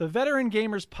The Veteran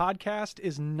Gamers podcast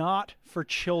is not for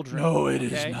children. No, it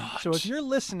is not. So if you're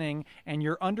listening and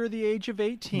you're under the age of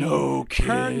 18, no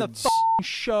turn the kids.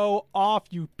 show off,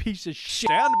 you piece of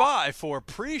shit. Stand by for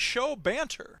pre-show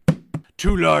banter.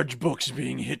 2 large books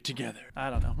being hit together. I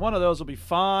don't know. One of those will be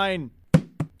fine.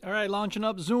 All right, launching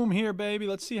up Zoom here, baby.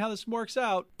 Let's see how this works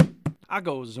out. I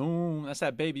go Zoom. That's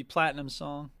that Baby Platinum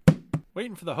song.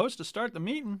 Waiting for the host to start the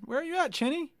meeting. Where are you at,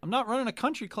 Chinny? I'm not running a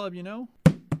country club, you know.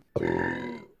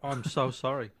 I'm so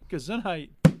sorry. Gesundheit.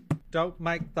 Don't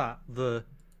make that the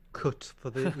cut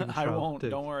for the intro. I won't. dude.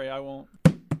 Don't worry, I won't.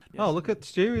 Oh, look at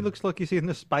Stu. He looks like he's in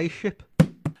the spaceship.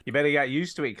 You better get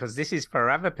used to it because this is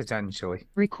forever potentially.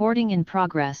 Recording in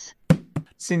progress.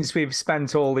 Since we've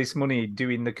spent all this money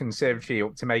doing the conservatory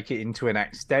up to make it into an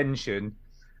extension,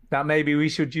 that maybe we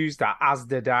should use that as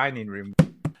the dining room.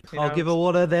 I'll give her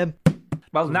one of them.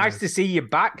 Well, nice to see you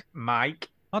back, Mike.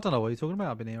 I don't know what you're talking about.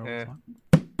 I've been here all the time.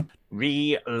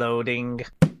 Reloading.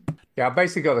 Yeah, I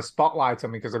basically got a spotlight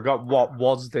on me because I've got what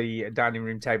was the dining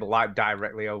room table light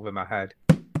directly over my head.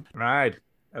 Right.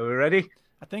 Are we ready?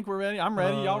 I think we're ready. I'm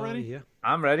ready. Y'all ready? Yeah.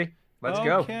 I'm ready. Let's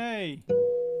go. Okay.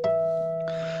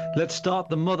 Let's start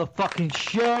the motherfucking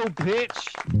show, bitch.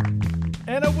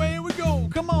 And away we go.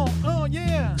 Come on. Oh,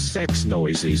 yeah. Sex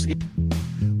noises.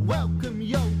 Welcome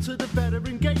yo to the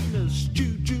Veteran Gamers.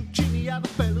 Juju, Ginny, other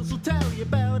fellas will tell you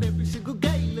about every single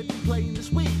game that you're playing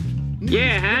this week. News,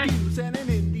 reviews, and an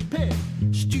indie pick.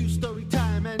 Stu story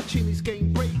time and Chinny's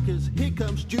game breakers. Here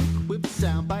comes Duke with the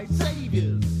soundbite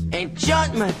saviors.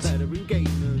 Enchantment. Veteran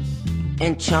Gamers.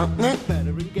 Enchantment.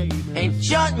 Veteran Gamers.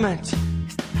 Enchantment.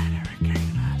 It's the Veteran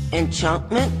Gamers.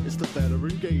 Enchantment. It's the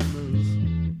Veteran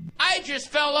Gamers. I just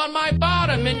fell on my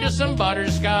bottom into some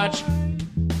butterscotch.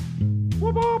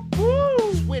 Whoop, whoop,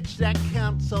 woo. Switch that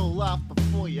console off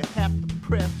before you have to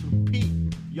press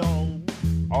repeat, yo.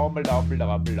 Oh, blah,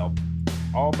 blah, blah.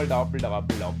 Oh, blah, blah,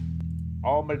 blah.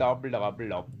 Oh, blah, blah,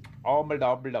 blah. Oh,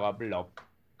 blah, blah, blah.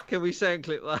 Can we sound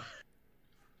clip that?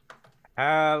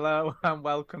 Hello and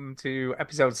welcome to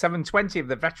episode 720 of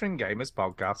the Veteran Gamers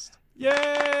podcast.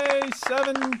 Yay!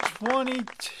 720.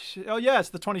 Oh, yeah, it's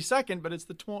the 22nd, but it's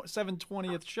the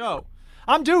 720th show.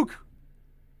 I'm Duke.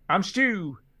 I'm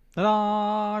Stu. And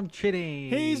I'm Chinny.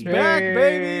 He's back,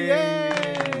 baby.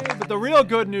 Yay! But the real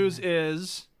good news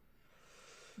is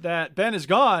that Ben is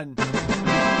gone. Oh,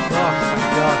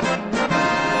 thank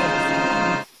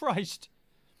God. Christ.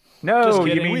 No, Just you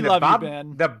kidding. mean We the love you, bad,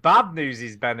 Ben. The bad news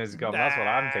is Ben has gone. That's what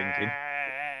I'm thinking.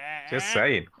 Just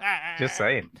saying. Just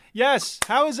saying. Yes.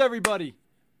 How is everybody?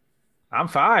 I'm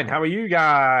fine. How are you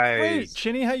guys? Great.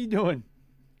 Chinny, how you doing?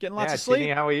 Getting lots of sleep?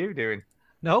 Chinny, how are you doing?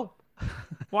 No.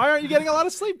 Why aren't you getting a lot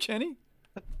of sleep, Chinny?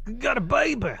 I got a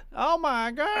baby. Oh,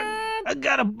 my God. I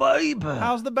got a baby.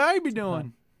 How's the baby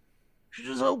doing?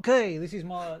 She's okay. This is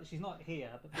my... She's not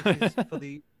here, but this is for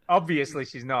the... Obviously,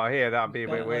 she's not here. That'd be a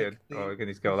bit weird. We're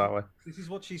going to go that way. This is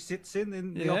what she sits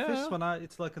in the office when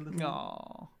it's like a little...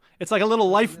 No. It's like a little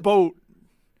lifeboat.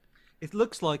 It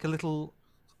looks like a little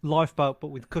lifeboat, but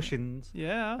with cushions.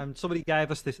 Yeah. And somebody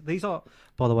gave us this. These are,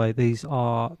 by the way, these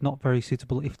are not very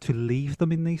suitable if to leave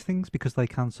them in these things because they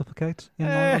can suffocate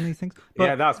on these things. But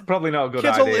yeah, that's probably not a good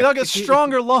kids idea. They'll get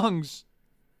stronger lungs.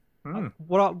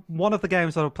 One of the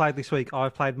games that I've played this week,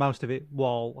 I've played most of it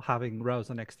while having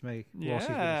Rosa next to me. While she's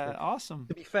Yeah, awesome.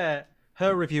 To be fair,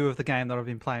 her review of the game that I've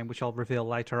been playing, which I'll reveal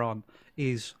later on,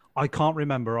 is I can't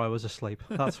remember I was asleep.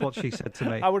 That's what she said to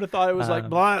me. I would have thought it was like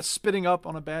blah, spitting up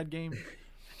on a bad game.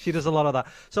 She does a lot of that.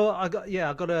 So I've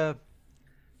the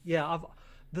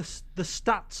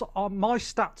stats on my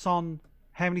stats on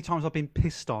how many times I've been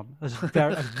pissed on has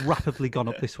rapidly gone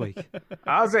up this week.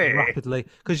 Has it? Rapidly,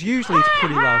 because usually it's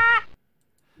pretty low.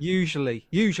 Usually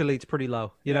it's pretty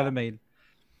low. You know what I mean?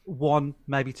 1,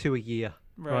 maybe 2 a year,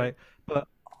 right? But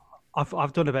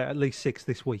I've done about at least 6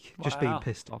 this week, just being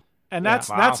pissed on. And that's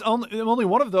only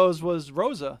one of those was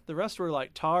Rosa. The rest were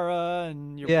like Tara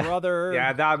and your brother.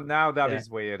 Yeah, that is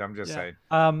weird. I'm just saying.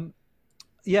 What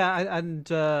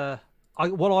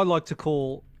I like to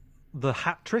call the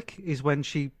hat trick is when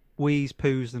she wheezes,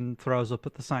 poos, and throws up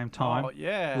at the same time. Oh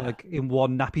yeah, like in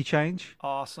one nappy change.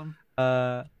 Awesome.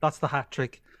 That's the hat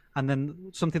trick. And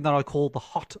then something that I call the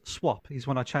hot swap is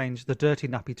when I change the dirty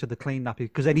nappy to the clean nappy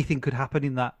because anything could happen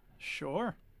in that.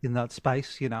 Sure. In that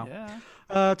space, you know.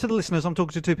 Yeah. To the listeners, I'm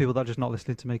talking to 2 people that are just not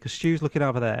listening to me because Stu's looking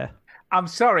over there. I'm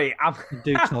sorry.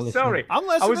 Duke's not listening. Sorry. I'm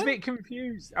listening. I was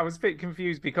a bit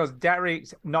confused because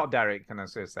Derek's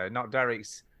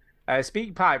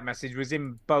speak pipe message was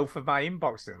in both of my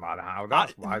inboxes.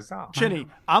 Like, why is that? Chinny,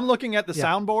 I'm looking at the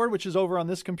soundboard, which is over on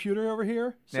this computer over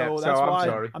here. So that's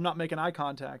why I'm not making eye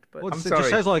contact. But it just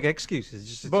sounds like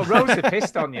excuses. But Rosa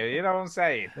pissed on you. You know what I'm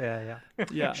saying?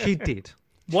 Yeah. She did.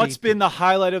 What's been the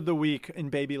highlight of the week in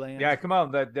Babyland? Yeah, come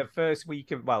on. The first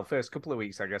week of first couple of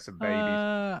weeks, I guess, of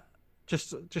babies.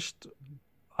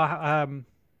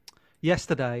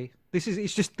 Yesterday. This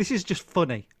is just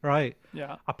funny, right?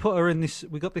 Yeah. I put her in this.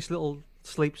 We got this little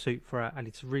sleep suit for her, and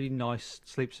it's a really nice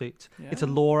sleep suit. Yeah. It's a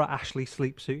Laura Ashley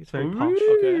sleep suit. It's very posh.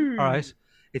 Okay. All right.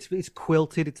 It's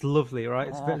quilted. It's lovely, right?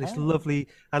 It's lovely.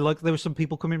 And like there were some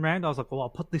people coming round. I was like, well, I'll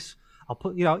put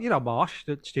you know Marsh,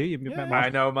 Stu. You met Marsh. I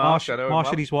know Marsh. Marsh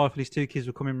and his wife and his 2 kids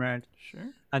were coming round. Sure.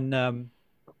 And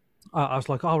I was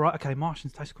like, oh, right, okay, Marsh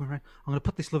and Stacey coming around. I'm going to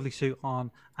put this lovely suit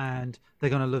on and they're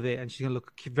going to love it. And she's going to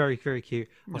look very, very cute.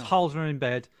 I was holding her in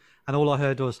bed and all I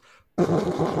heard was...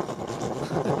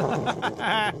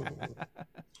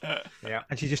 Yeah.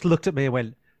 And she just looked at me and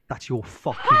went, that's your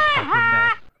fucking problem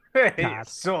now.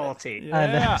 Sort it.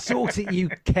 And sort it, you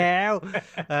cow.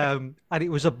 And it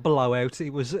was a blowout. It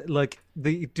was like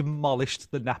it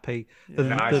demolished the nappy,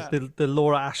 the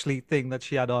Laura Ashley thing that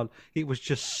she had on. It was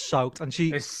just soaked, and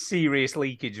a serious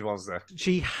leakage was there.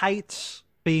 She hates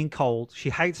being cold. She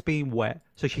hates being wet,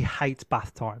 so she hates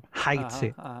bath time. Hates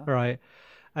it, right?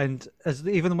 And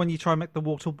even when you try and make the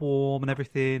water warm and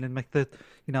everything, and make the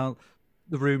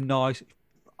room nice,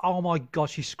 oh my god,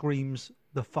 she screams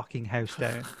the fucking house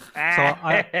down.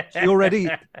 So she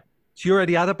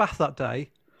already had a bath that day,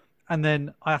 and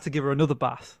then I had to give her another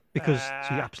bath because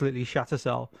she absolutely shat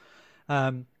herself.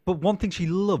 But one thing she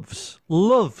loves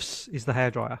is the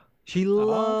hairdryer. She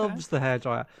loves the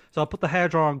hairdryer. So I put the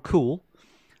hairdryer on cool,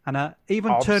 and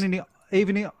even turning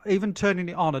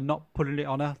it on and not putting it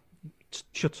on her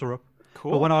shuts her up.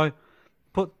 Cool. But when I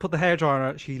put the hairdryer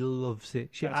on her, she loves it.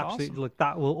 She absolutely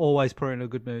that will always put her in a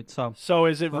good mood. So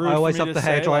is it rude I always for me have the to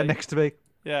say, hairdryer next to me.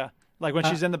 Yeah, like when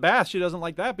she's in the bath, she doesn't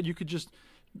like that, but you could just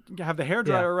have the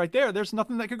hairdryer right there. There's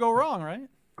nothing that could go wrong, right?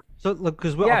 So look,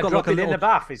 because I've got in the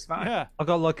bath. It's fine. Yeah, I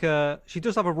got she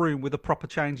does have a room with a proper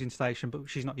changing station, but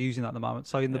she's not using that at the moment.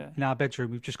 So in our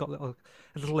bedroom, we've just got a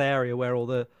little area where all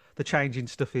the changing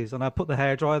stuff is, and I put the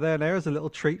hairdryer there as a little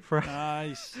treat for her.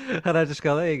 Nice. And I just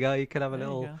go, there you go. You can have a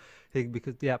little thing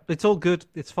because it's all good.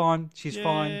 It's fine. She's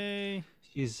fine.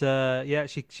 She's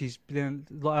she's been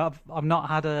like I've not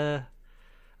had a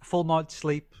full night's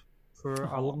sleep for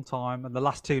a long time, and the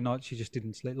last 2 nights she just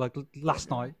didn't sleep. Like last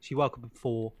night, she woke up at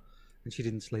 4, and she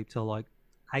didn't sleep till like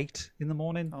 8 in the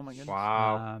morning. Oh my goodness!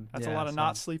 Wow, that's a lot of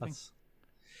not sleeping.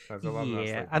 That's a lot of not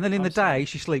sleeping. And then in the day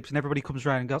she sleeps, and everybody comes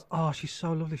around and goes, "Oh, she's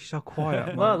so lovely. She's so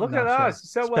quiet." Well, look at that.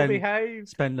 She's so well behaved.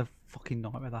 Spend a fucking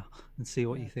night with her and see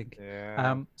what you think.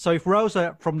 Yeah. So if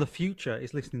Rosa from the future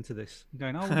is listening to this,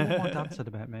 going, "Oh, what my dad said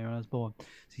about me when I was born,"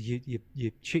 so you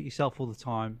shit yourself all the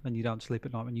time and you don't sleep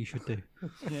at night when you should do.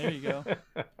 There you go.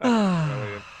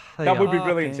 That would be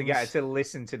brilliant to get her to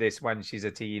listen to this when she's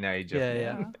a teenager.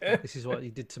 Yeah. This is what you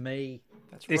did to me.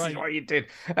 This is what you did.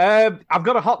 I've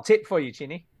got a hot tip for you,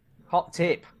 Chinny. Hot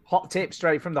tip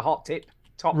straight from the hot tip.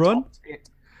 Top tip.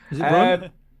 Is it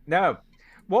run? No.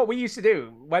 What we used to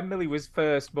do when Millie was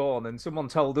first born, and someone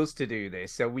told us to do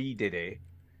this, so we did it.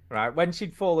 Right, when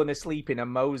she'd fallen asleep in a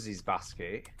Moses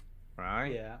basket,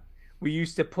 right? Yeah. We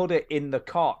used to put it in the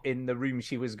cot in the room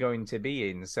she was going to be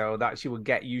in, so that she would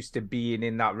get used to being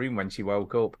in that room when she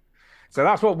woke up. So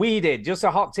that's what we did. Just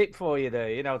a hot tip for you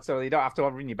there, so you don't have to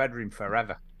have her in your bedroom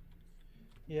forever.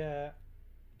 Yeah.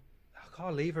 I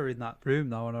can't leave her in that room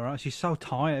though, on her own. She's so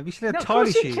tired. Have you seen how Of tired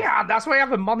course she you is? can. That's what I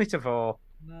have a monitor for.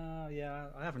 No, yeah,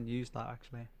 I haven't used that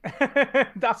actually.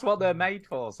 That's what they're made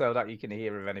for, so that you can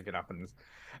hear if anything happens.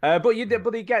 But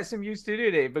it gets them used to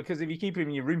doing it, because if you keep them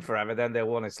in your room forever, then they'll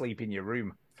want to sleep in your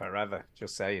room forever.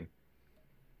 Just saying.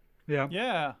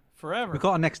 Yeah, forever. We've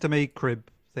got a next to me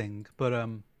crib thing, but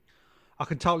I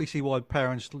can totally see why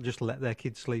parents just let their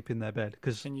kids sleep in their bed.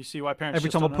 Because can you see why parents every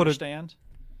just time don't I put understand?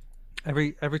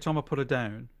 Every time I put her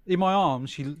down in my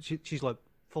arms, she's like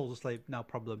falls asleep, no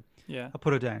problem. Yeah. I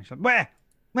put her down. She's like, where?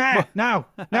 No,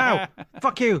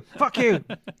 fuck you. Put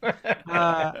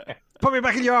me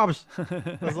back in your arms.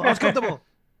 I was comfortable.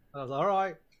 I was like, all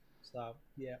right. So,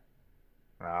 yeah.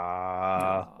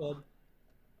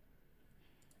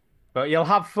 But you'll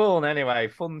have fun anyway.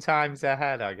 Fun times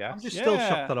ahead, I guess. I'm just still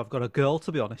shocked that I've got a girl,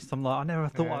 to be honest. I'm like, I never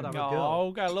thought I'd have a girl.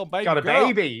 Oh, got a little baby. Got a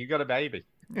baby. You got a baby.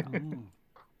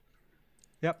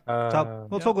 Yep. So,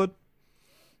 it's all good.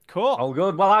 Cool. All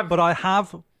good. Well, but I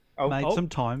have made some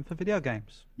time for video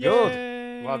games.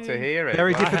 Good. Glad to hear it.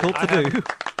 Very difficult to do.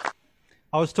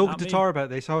 I was talking to Tara about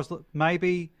this. I was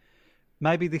maybe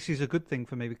maybe this is a good thing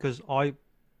for me because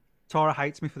Tara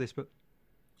hates me for this, but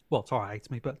Tara hates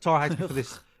me for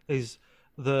this is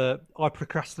I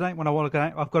procrastinate when I want to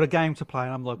go. I've got a game to play,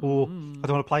 and I'm like, I don't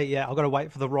want to play it yet. I've got to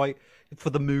wait for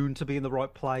the moon to be in the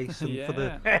right place and for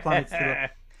the planets to.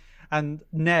 And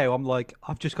now I'm like,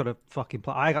 I've just got to fucking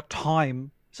play. I got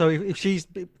time. So if she's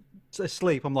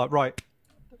asleep, I'm like, right,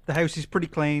 the house is pretty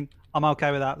clean. I'm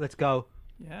okay with that. Let's go.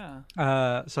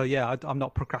 Yeah. So yeah, I'm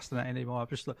not procrastinating anymore.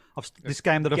 This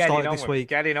game that I've started this week.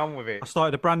 Getting on with it. I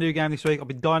started a brand new game this week. I've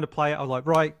been dying to play it. I was like,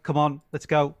 right, come on, let's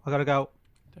go. I gotta go.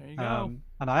 There you go.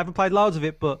 And I haven't played loads of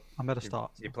it, but I'm gonna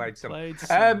start. You played some.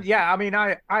 Yeah, I mean,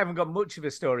 I haven't got much of a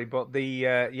story, but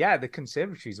the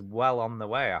conservatory's well on the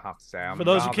way. I have to say. For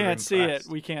those who can't see it,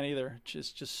 we can't either.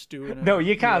 Just stewing. No,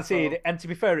 you can't see it. And to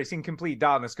be fair, it's in complete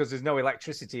darkness because there's no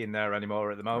electricity in there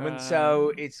anymore at the moment,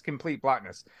 so it's complete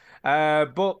blackness.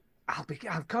 But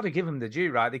I've got to give them the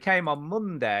due, right? They came on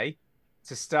Monday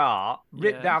to start,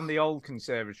 ripped down the old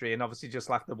conservatory, and obviously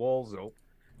just left the walls up.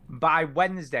 By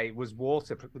Wednesday, it was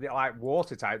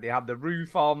watertight. They had the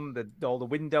roof on, all the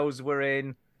windows were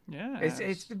in. Yeah,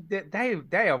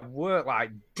 they have worked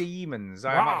like demons.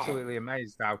 I'm absolutely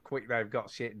amazed how quick they've got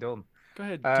shit done. Go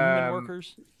ahead, demon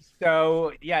workers.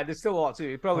 So yeah, there's still a lot to do.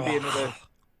 It'll probably be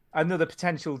another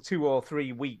potential 2 or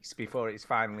 3 weeks before it's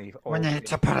finally. We need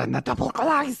to put in the double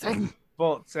glazing.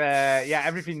 But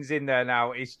everything's in there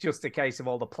now. It's just a case of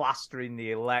all the plastering,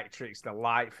 the electrics, the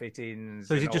light fittings.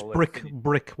 So is it just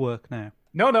brick work now?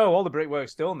 No, all the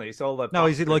brickwork's still on. It's all the. No,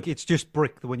 is it like it's just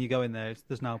brick when you go in there?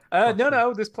 There's no.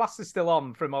 No. There's plaster still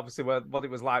on from obviously what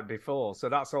it was like before. So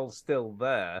that's all still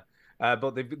there.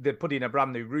 But they're putting a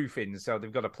brand new roof in, so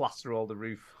they've got to plaster all the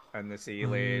roof and the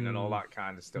ceiling and all that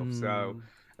kind of stuff. So.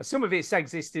 Some of it's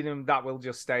existing and that will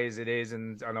just stay as it is,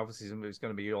 and obviously some of it's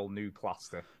going to be all new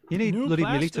plaster. You need bloody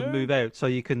Millie to move out so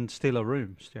you can steal a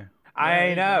room, Stu.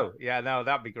 I know. Yeah, no,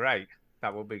 that'd be great.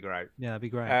 That would be great. Yeah, that'd be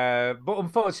great. But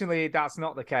unfortunately, that's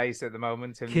not the case at the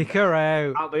moment. And kick her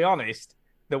out. I'll be honest,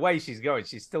 the way she's going,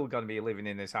 she's still going to be living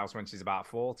in this house when she's about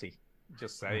 40.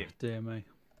 Just saying. Oh, dear me.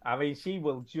 I mean, she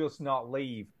will just not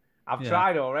leave. I've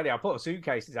tried already. I put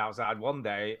suitcases outside one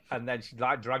day, and then she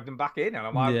dragged them back in, and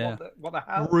I'm like, "What the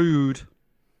hell?" Rude.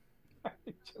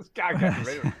 Just can't get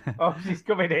rid of her. Oh, she's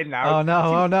coming in now. Oh no!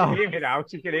 She can hear me now.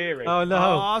 She can hear me. Oh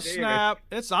no! Oh snap!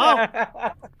 It's on.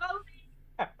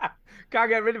 Can't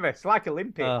get rid of her. It's like a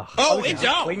limpet. Oh, it's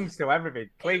on. Clings to everything.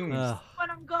 Clings. When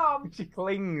I'm gone. She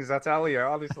clings. I tell you,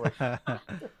 honestly. Yeah.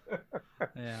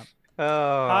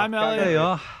 Oh, hi, Melly. There you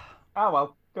are. Oh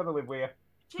well, gotta live with you.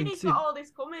 Chinny's got all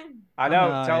this coming. I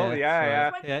know, totally,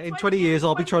 yeah. In 20 years,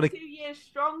 I'll be trying to. 2 years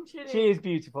strong, Chinny. She is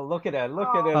beautiful. Look at her. Look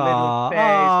at her little face.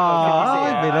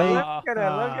 Look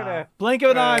at her. Blink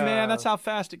of an eye, man. That's how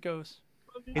fast it goes.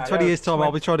 In 20 years' time,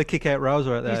 I'll be trying to kick out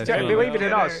Rosa out there. Believe it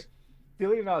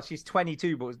or not, she's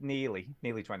 22, but nearly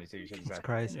 22, should I say. That's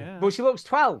crazy. Yeah. But she looks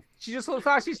 12. She just looks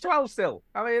like she's 12 still.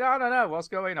 I mean, I don't know what's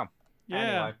going on.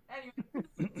 Yeah. Anyway,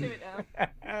 do it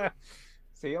now.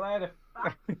 See you later.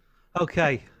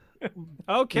 Okay.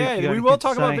 Okay, we will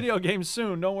talk about video games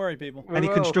soon. Don't worry, people. Any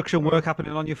construction work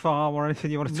happening on your farm or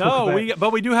anything you want to talk about? No,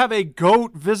 but we do have a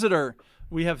goat visitor.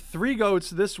 We have 3 goats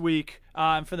this week,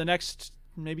 and for the next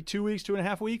maybe 2 weeks,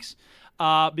 2.5 weeks,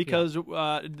 because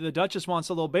the Duchess wants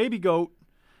a little baby goat,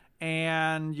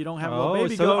 and you don't have a little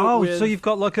baby goat. So you've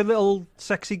got like a little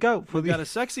sexy goat. We've got a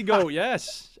sexy goat,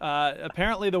 yes.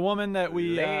 Apparently the woman that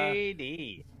we...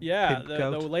 Lady.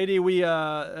 the lady we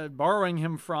borrowing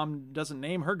him from doesn't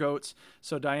name her goats.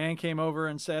 So Diane came over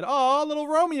and said, "Oh, little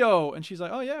Romeo." And she's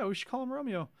like, "Oh, yeah, we should call him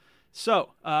Romeo."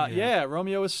 So,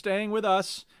 Romeo is staying with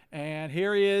us. And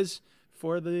here he is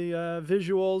for the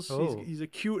visuals. Oh. He's a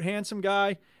cute, handsome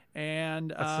guy.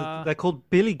 And they're called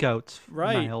billy goats,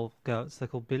 right? Male goats. They're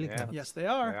called billy goats. Yes, they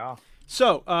are.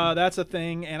 So that's a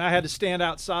thing, and I had to stand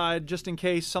outside just in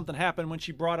case something happened when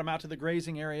she brought him out to the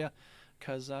grazing area,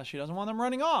 because she doesn't want them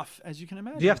running off, as you can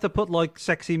imagine. Do you have to put like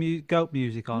sexy goat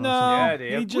music on? No, or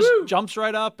something? he just jumps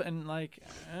right up and like.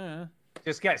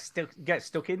 Just get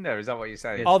stuck in there. Is that what you're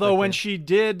saying? Although when she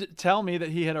did tell me that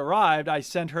he had arrived, I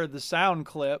sent her the sound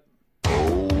clip.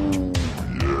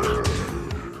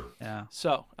 Yeah.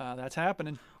 So that's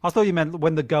happening. I thought you meant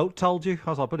when the goat told you. I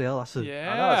was like, bloody hell, that's a...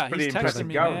 Yeah, pretty he's impressive texting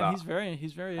me, goat, man. that.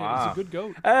 He's very, Wow. he's a good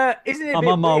goat. Isn't it? I'm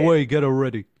on my way. Get her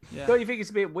ready. Yeah. Don't you think it's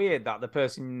a bit weird that the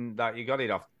person that you got it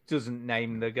off doesn't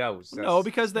name the goats? No,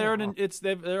 because they're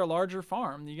a larger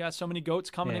farm. You got so many goats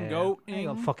coming and going. Ain't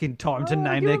got fucking time to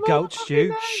name their goats,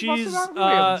 Stu. She's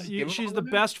she's the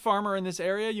best farmer in this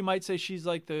area. You might say she's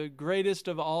like the greatest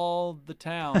of all the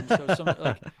towns.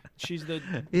 So She's the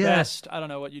Yeah. best. I don't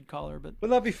know what you'd call her, but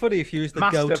Wouldn't that be funny if you used the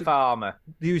Master goat? farmer.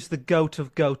 Use the goat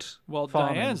of goat. well,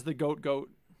 farming. Diane's the goat.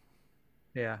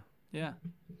 Yeah. Yeah.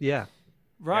 Yeah.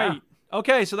 Right.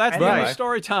 Okay, so that's the Anyway. end of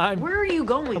story time. Where are you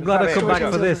going? I'm glad I come Sure, back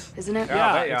sure. for this. Isn't it? Yeah,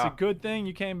 I bet you it's a are. good thing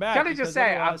you came back. Can I just because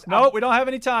say, otherwise- I'm- no, we don't have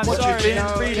any time. Sorry. No,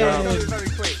 very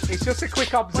quick. It's just a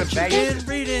quick observation.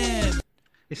 Reading.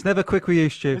 It's never quick with you,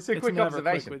 Stu. It's a It's quick never quick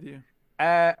observation. with you.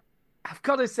 I've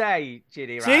got to say,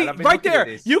 Ginny, right? See, I've been right looking at there,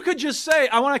 this. you could just say,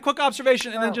 "I want a quick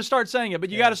observation," and then just start saying it. But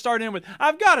you got to start in with,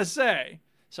 "I've got to say."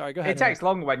 Sorry, go ahead. It takes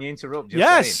longer when you interrupt. Just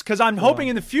Yes, saying. because I'm hoping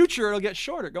in the future it'll get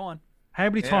shorter. Go on. How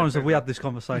many times have we had this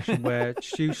conversation where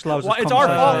Stu slows Well, his it's our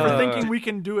fault for conversation thinking we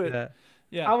can do it. down?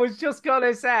 Yeah. I was just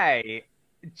gonna say,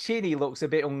 Chinny looks a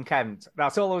bit unkempt.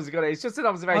 That's all I was gonna. It's just an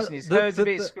observation. His hair's a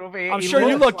bit scruffy. I'm He sure you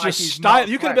looks look like just he's style. not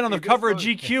You could have been on the sweaty. cover of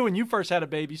He just GQ when you first had a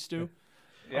baby, Stu. looks-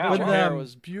 I Yeah, bet your When, hair um,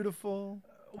 was beautiful.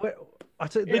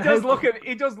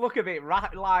 he does look a bit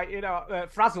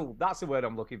like frazzled. That's the word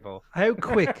I'm looking for. How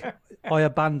quick I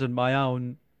abandoned my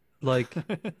own like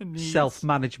Needs.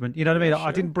 self-management. You know what I mean?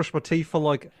 I didn't brush my teeth for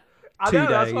like I 2 know, days.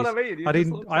 that's what I mean. He I just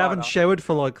didn't. looks I like haven't that. showered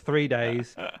for like 3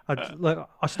 days.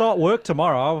 I start work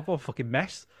tomorrow. I'm a fucking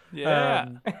mess. Yeah.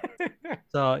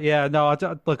 So yeah, no, I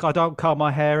don't comb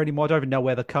my hair anymore. I don't even know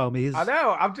where the comb is. I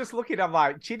know. I'm just looking. I'm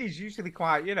like, Chinny's usually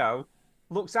quite,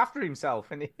 looks after himself,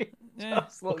 and he Yeah.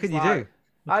 just What looks can you like, do?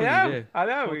 What can you do? I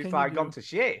know. What He's can like you gone do? to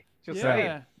shit. Just Yeah.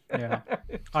 saying. Yeah.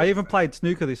 I even played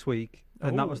snooker this week,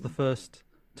 and that was Ooh. the first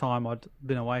time I'd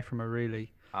been away from her.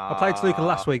 Really, I played snooker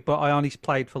last week, but I only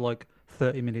played for like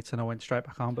 30 minutes, and I went straight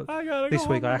back home. But I gotta this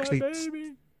go week home I with my actually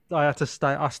baby. I had to stay.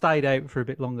 I stayed out for a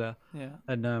bit longer, Yeah.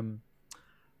 and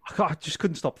I just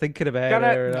couldn't stop thinking about Can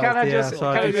I- her. can I yeah, just-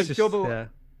 so can I it's just double- Yeah.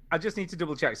 I just need to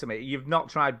double check something. You've not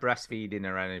tried breastfeeding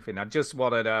or anything. I just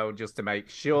want to know, just to make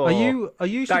sure. Are you that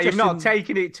suggesting? you've not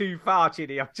taken it too far,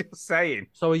 Chinny? I'm just saying.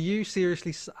 So are you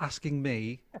seriously asking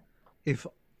me if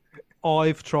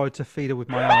I've tried to feed her with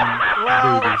my own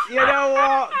Well, boobies? you know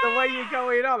what? The way you're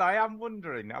going on, I am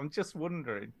wondering. I'm just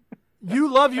wondering.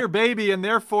 You love your baby, and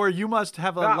therefore you must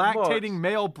have a That lactating much.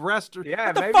 male breast. Yeah,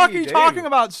 what the maybe fuck you are you do. talking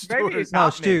about, Maybe Stuart? it's No,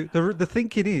 happening. Stu, the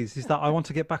thinking is that I want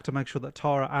to get back to make sure that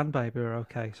Tara and baby are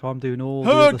okay. So I'm doing all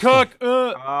the other Cook. stuff.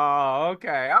 Oh,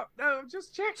 okay. No, I'm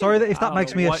just checking. Sorry if I that don't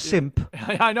makes know me a what- simp.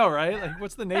 I know, right? Like,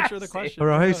 what's the nature of the question? All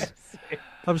right.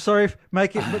 I'm sorry if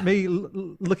me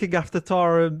looking after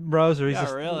Tara and Rosa is Yeah,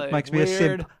 just really. makes me a Weird.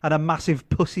 simp and a massive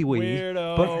pussy weed.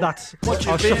 Weirdo. But that's What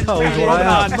I you been suppose reading? what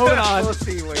I am. Moving on.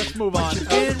 Pussy weed. Let's move on.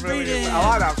 That's brilliant. I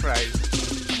like that phrase.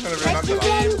 I'm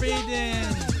gonna remember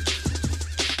that.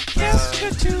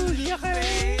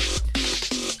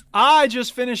 I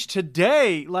just finished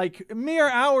today, like mere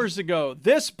hours ago,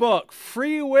 this book,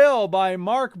 Free Will by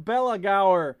Mark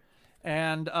Bellagauer.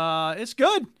 And it's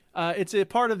good. It's a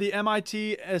part of the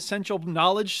MIT Essential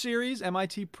Knowledge series,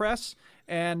 MIT Press.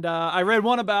 And I read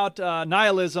one about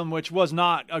nihilism, which was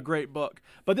not a great book.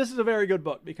 But this is a very good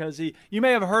book because you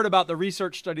may have heard about the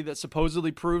research study that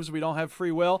supposedly proves we don't have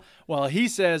free will. Well, he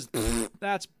says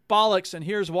that's bollocks, and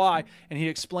here's why. And he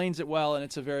explains it well, and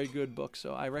it's a very good book.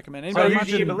 So I recommend So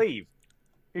anybody. who do you believe?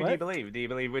 Who do What? you believe? Do you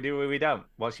believe we do or we don't?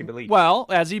 What's your belief? Well,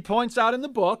 as he points out in the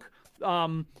book,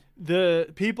 the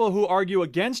people who argue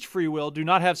against free will do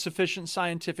not have sufficient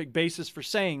scientific basis for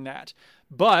saying that.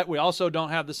 But we also don't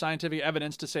have the scientific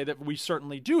evidence to say that we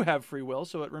certainly do have free will,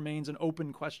 so it remains an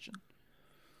open question.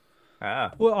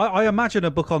 Ah. Well, I imagine a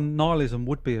book on nihilism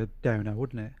would be a downer,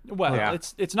 wouldn't it? Well, Yeah.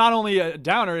 it's not only a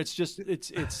downer; it's just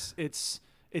it's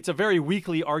a very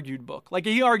weakly argued book. Like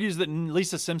he argues that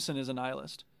Lisa Simpson is a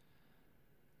nihilist.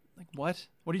 Like what?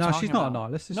 What are you No, talking she's about? not a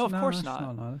nihilist. No, of course she's not. not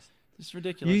a nihilist. It's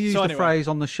ridiculous. You used so the anyway, phrase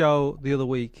on the show the other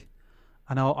week,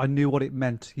 and I knew what it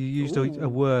meant. You used a Ooh.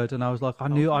 word, and I was like, I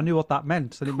knew what that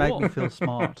meant, and it made me feel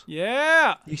smart.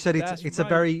 Yeah. You said That's it's right.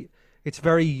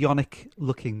 very Yannic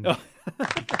looking.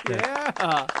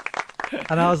 Yeah.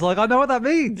 And I was like, I know what that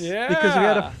means. Because we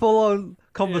had Yeah. a full-on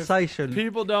conversation.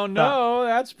 People don't know.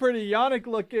 That's pretty Yannic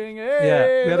looking. Hey,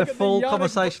 Yeah, we had a look at the full Yannic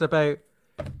conversation about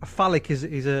phallic is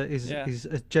Yeah.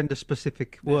 a gender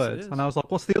specific word, is. and I was like,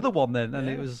 what's the other one then? And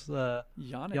it Yeah. was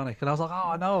Yannic. Yannic, and I was like,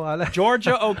 oh no,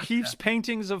 Georgia O'Keeffe's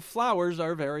paintings of flowers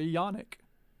are very Yannic.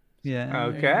 yeah.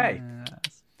 Okay.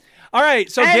 All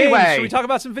right, so Anyway, games. Should we talk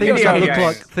about some video Things that games? look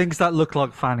games. like things that look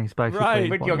like fannies, basically. Right.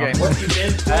 Video Whatnot. game. What you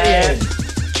been playing?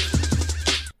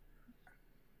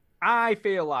 I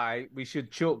feel like we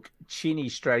should chuck Chinny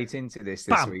straight into this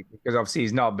Bam. week because obviously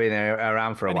he's not been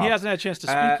around for a And while. he hasn't had a chance to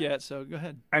speak yet, so go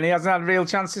ahead. And he hasn't had a real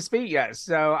chance to speak yet.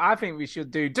 So I think we should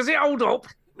do. Does it hold up?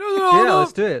 Does Yeah,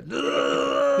 let's do it.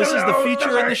 This is the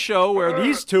feature in the show where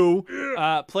these two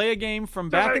play a game from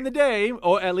back in the day,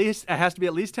 or at least it has to be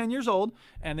at least 10 years old,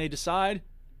 and they decide.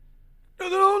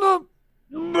 So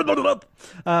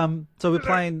we're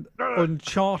playing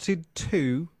Uncharted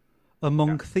 2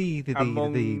 Among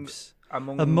Thieves.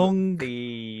 Among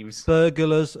thieves.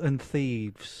 Burglars and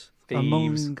thieves.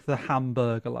 Among the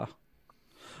Hamburglar.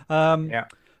 Yeah.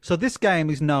 So this game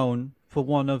is known for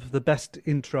one of the best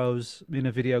intros in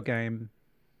a video game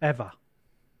ever.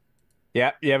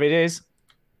 Yeah, it is.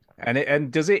 And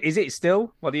is it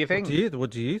still? What do you think?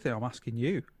 What do you think? I'm asking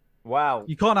you. Wow.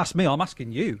 You can't ask me. I'm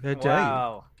asking you. How dare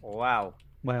you? Wow.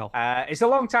 Well, it's a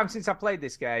long time since I played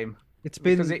this game. It's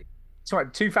been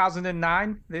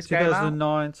 2009. This game out?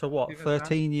 2009. So what?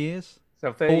 13 years.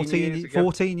 So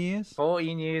 14 years.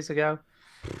 14 years ago.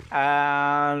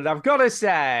 And I've got to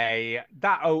say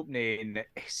that opening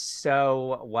is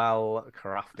so well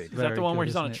crafted. Is that the one where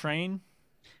he's on a train?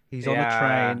 He's on a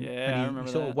train. Yeah, and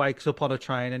he sort of wakes up on a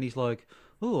train and he's like,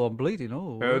 "Oh, I'm bleeding.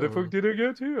 Oh, how the fuck did I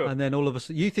get here?" And then all of a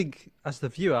sudden, you think as the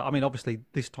viewer, I mean, obviously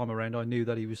this time around, I knew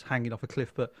that he was hanging off a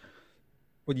cliff, but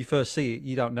when you first see it,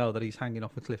 you don't know that he's hanging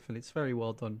off a cliff, and it's very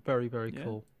well done, very, very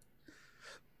cool.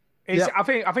 I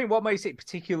think what makes it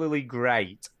particularly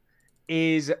great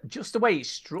is just the way it's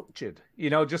structured. You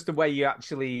know, just the way you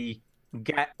actually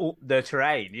get up the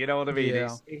train. You know what I mean?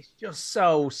 Yeah. It's just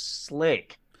so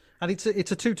slick. And it's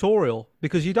a tutorial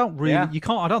because you don't really, you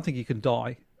can't. I don't think you can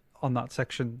die on that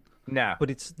section. No.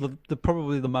 But it's the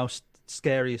probably the most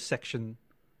scariest section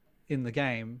in the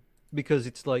game because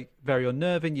it's like very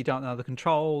unnerving. You don't know the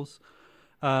controls,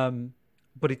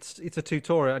 but it's a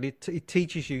tutorial and it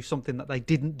teaches you something that they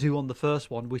didn't do on the first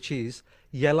one, which is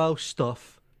yellow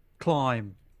stuff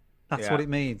climb. That's what it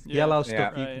means. Yellow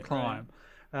stuff you can climb.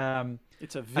 Right.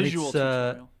 It's a visual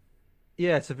tutorial.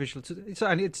 Yeah, it's a visual.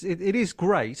 It is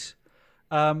great.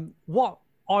 What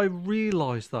I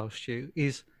realised though, Stu,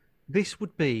 is this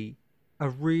would be a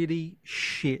really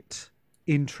shit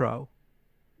intro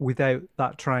without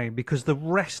that train because the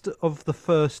rest of the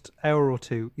first hour or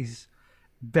two is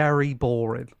very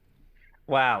boring.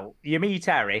 Wow, you meet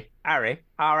Harry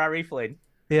Flynn.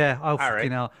 Yeah,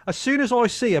 fucking hell. As soon as I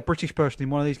see a British person in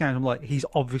one of these games, I'm like, he's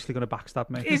obviously going to backstab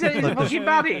me. He's a fucking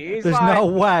baddie. There's no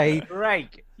way.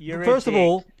 Drake, First of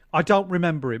all, I don't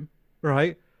remember him,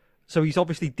 right? So he's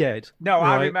obviously dead. No,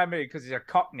 right? I remember it because he's a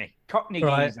Cockney.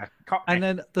 Right. Cockney. And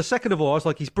then the second of all, I was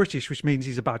like, he's British, which means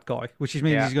he's a bad guy, which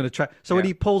means he's going to try. So when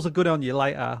he pulls a gun on you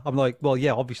later, I'm like, well,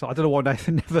 yeah, obviously. I don't know why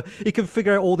Nathan never. He can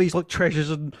figure out all these like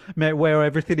treasures and where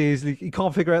everything is. He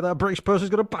can't figure out that a British person's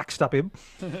going to backstab him.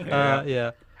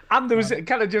 Yeah. And there was,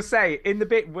 can I just say, in the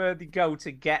bit where they go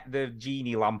to get the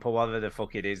genie lamp or whatever the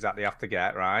fuck it is that they have to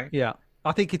get, right? Yeah.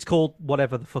 I think it's called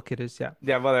whatever the fuck it is, yeah.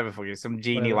 Yeah, whatever the fuck it is, some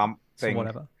genie lamp thing.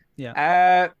 Whatever,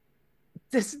 yeah.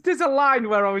 There's a line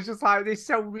where I was just like, this is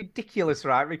so ridiculous,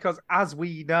 right? Because as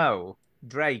we know,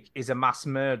 Drake is a mass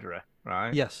murderer,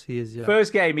 right? Yes, he is, yeah.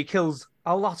 First game, he kills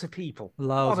a lot of people.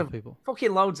 Loads of people.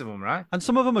 Fucking loads of them, right? And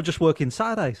some of them are just working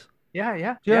Saturdays. Yeah. Do you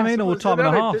know what I mean? All time and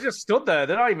a half. They're just stood there.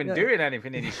 They're not even doing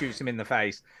anything, and he shoots him in the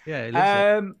face. Yeah, he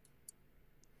loves it.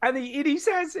 And he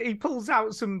says he pulls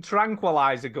out some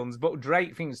tranquilizer guns, but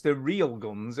Drake thinks they're real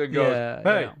guns and goes,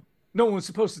 "Hey, no one's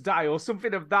supposed to die," or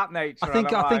something of that nature.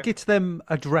 I think it's them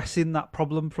addressing that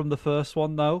problem from the first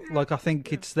one, though. Like I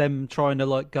think it's them trying to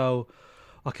like go,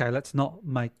 okay, let's not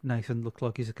make Nathan look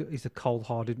like he's a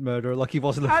cold-hearted murderer like he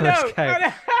was in the first game.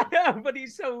 I know, but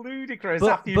he's so ludicrous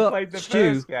after you played the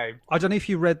first game. I don't know if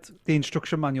you read the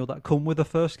instruction manual that come with the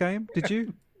first game. Did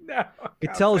you? No.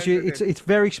 It tells you it's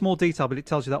very small detail, but it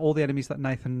tells you that all the enemies that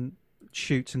Nathan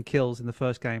shoots and kills in the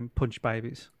first game punch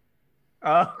babies.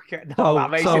 Oh, okay. No,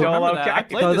 that makes it all okay. I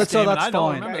played this game and I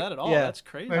don't fine. remember that at all. Yeah. That's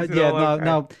crazy.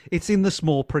 No, it's in the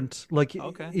small print. Like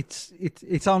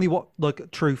it's only what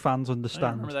like true fans understand. I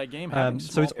remember that game having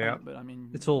small print, but I mean,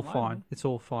 it's all fine. It's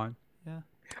all fine. Yeah.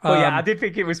 Well, yeah, I did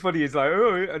think it was funny. He's like,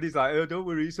 and he's like, don't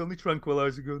worry, it's only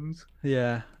tranquilizer guns.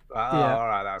 Yeah. All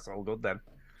right, that's all good then.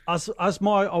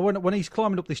 When he's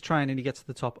climbing up this train and he gets to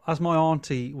the top, as my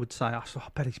auntie would say, I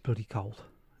bet he's bloody cold.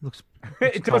 Looks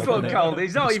it does look cold.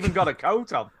 He's not even got a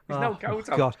coat on. There's no coat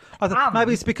on. God.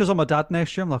 Maybe it's because I'm a dad now,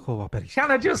 Stu. I'm like, I bet he's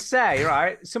Can I just say,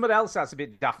 right, someone else that's a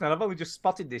bit daft, and I've only just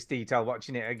spotted this detail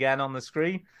watching it again on the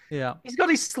screen. Yeah. He's got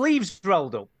his sleeves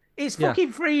rolled up. It's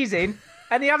fucking freezing,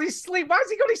 and he has his sleeve. Why has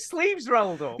he got his sleeves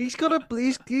rolled up? He's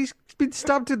been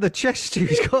stabbed in the chest.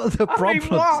 He's got the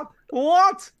problems.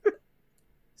 What?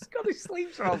 He's got his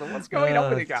sleeves rolled up. What's going on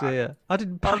with the guy? Dear. I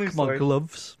didn't pack my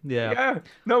gloves. Yeah.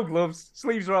 No gloves.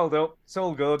 Sleeves rolled up. It's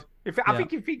all good. I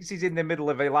think he thinks he's in the middle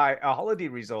of a holiday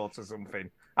resort or something,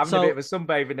 having a bit of a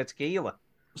sunbathe in a tequila.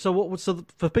 So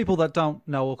for people that don't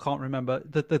know or can't remember,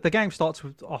 the game starts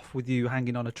off with you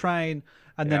hanging on a train,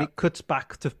 and then it cuts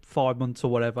back to 5 months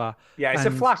or whatever. Yeah, it's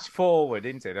a flash forward,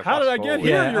 isn't it? How did I get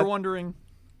here? You're wondering.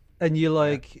 And you're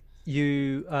like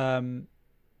you're on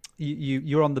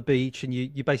the beach, and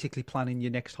you're basically planning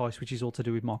your next heist, which is all to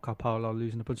do with Marco Polo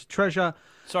losing a bunch of treasure.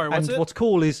 Sorry, what's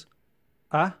cool is,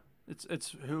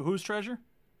 it's whose treasure?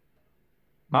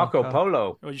 Marco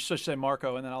Polo. Well, you should say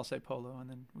Marco, and then I'll say Polo, and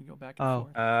then we go back and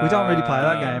forth. We don't really play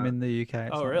that game in the UK.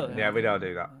 Oh, really? Yeah, we don't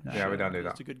do that. Yeah, we don't do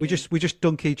that. We just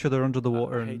dunk each other under the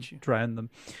water and drown them.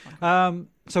 Okay.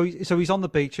 So he's on the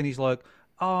beach, and he's like,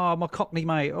 "Oh, my Cockney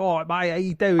mate. Oh, mate, how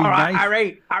you doing, All right,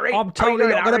 mate? Harry. I'm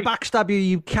totally not going to backstab you.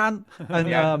 You can't."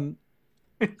 And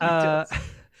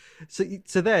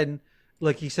so then,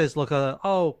 like, he says, like,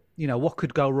 what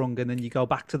could go wrong? And then you go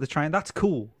back to the train. That's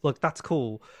cool. Like, that's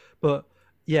cool. But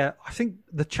yeah, I think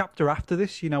the chapter after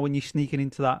this, when you're sneaking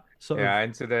into that sort of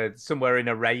into somewhere in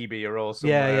Arabia or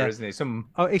somewhere, isn't it?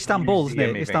 Istanbul, isn't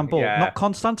it? Istanbul, not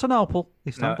Constantinople.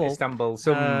 Istanbul. No, Istanbul.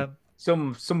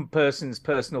 Some person's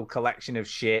personal collection of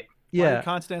shit. Why did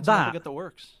Constantinople get the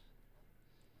works?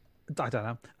 I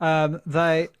don't know.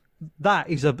 That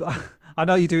is a. I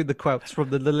know you're doing the quotes from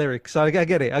the lyrics, so I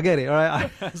get it. All right.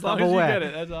 As long as you get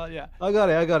it, that's all. Yeah. I got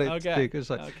it. Okay.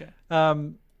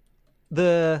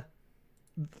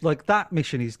 That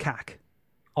mission is cack,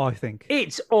 I think.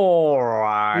 It's all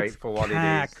right for what it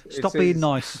is. Stop being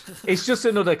nice. It's just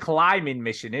another climbing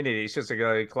mission, isn't it? It's just to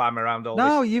go climb around all this.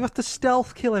 No, you have to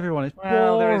stealth kill everyone. It's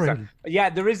boring.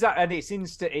 There is that, and it's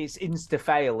insta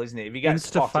fail, isn't it? If you get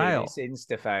spotted, it's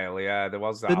insta fail. Yeah, there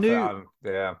was that.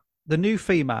 The new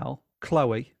female,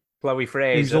 Chloe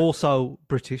Fraser, who's also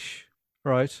British,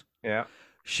 right? Yeah.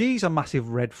 She's a massive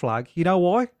red flag. You know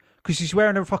why? Because she's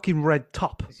wearing a fucking red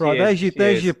top. Right, there's your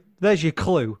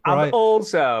clue. Right? And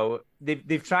also,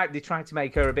 they've tried to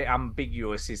make her a bit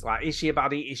ambiguous. It's like, is she a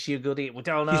baddie? Is she a goodie? We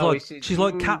don't know. She's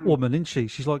like Catwoman, isn't she?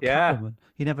 She's like Catwoman.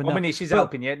 You never know. One minute she's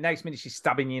helping you, next minute she's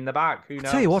stabbing you in the back. Who knows?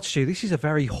 I tell you what, Stu, this is a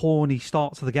very horny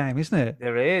start to the game, isn't it?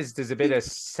 There is. There's a bit of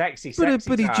sexy bit of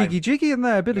time. jiggy in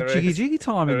there. A bit of jiggy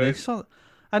time in this.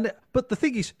 But the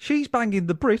thing is, she's banging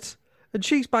the Brit. And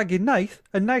she's bagging Nath,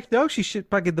 and Nath knows she's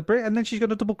bagging the Brit, and then she's going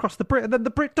to double cross the Brit, and then the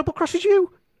Brit double crosses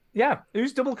you. Yeah,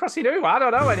 who's double crossing who? I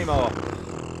don't know anymore.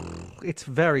 It's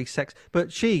very sex, but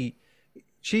she's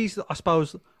I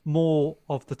suppose more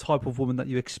of the type of woman that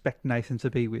you expect Nathan to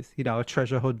be with. A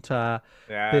treasure hunter,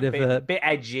 bit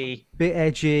edgy,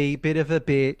 bit of a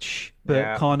bitch,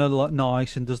 but kind of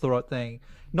nice and does the right thing.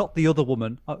 Not the other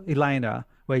woman, Elena,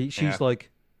 where she's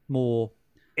like more.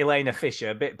 Elena Fisher,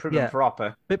 a bit prim and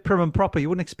proper. You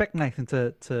wouldn't expect Nathan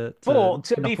to But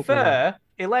to be fair,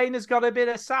 Elena's got a bit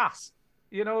of sass.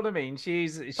 You know what I mean?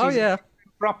 She's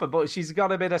proper, but she's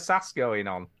got a bit of sass going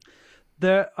on.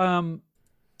 I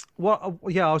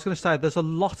was going to say there's a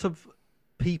lot of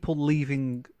people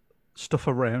leaving stuff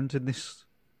around in this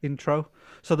intro.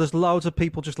 So there's loads of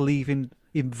people just leaving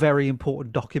in very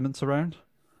important documents around.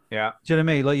 Yeah. Do you know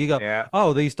what I mean? Like you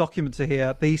go, these documents are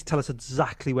here. These tell us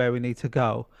exactly where we need to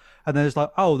go. And then it's like,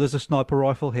 there's a sniper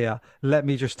rifle here. Let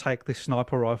me just take this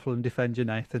sniper rifle and defend you,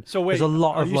 Nathan. So wait, there's a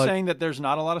lot are you saying that there's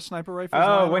not a lot of sniper rifles?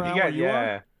 Oh, when you get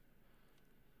yeah.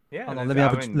 Hold on,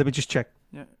 let me just check.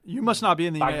 Yeah, you must not be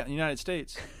in the United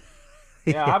States.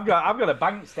 Yeah, I've got a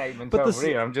bank statement over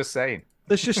here. I'm just saying.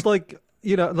 There's just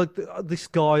this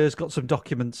guy has got some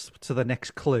documents to the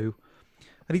next clue.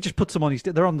 And he just puts them on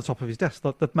they're on the top of his desk.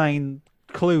 Like the main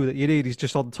clue that you need is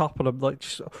just on top. And I'm like,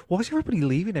 why is everybody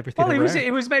leaving everything around?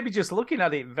 It was maybe just looking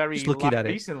at it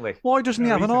recently. Why doesn't he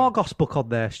have an Argos book on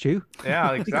there, Stu?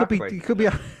 Yeah, exactly. It could be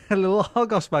a little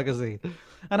Argos magazine.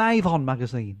 An Avon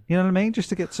magazine. You know what I mean? Just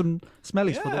to get some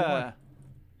smellies for them.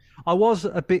 I was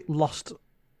a bit lost.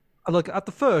 Like at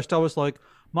the first, I was like,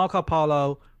 Marco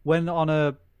Polo went on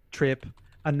a trip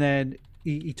and then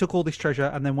he took all this treasure.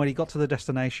 And then when he got to the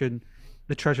destination,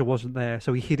 the treasure wasn't there,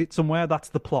 so he hid it somewhere. That's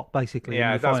the plot, basically.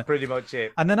 Yeah, that's pretty much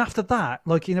it. And then after that,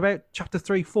 like in about chapter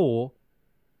 3, 4,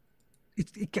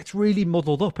 it gets really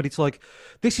muddled up, and it's like,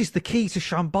 this is the key to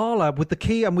Shambhala with the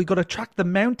key, and we got to track the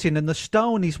mountain, and the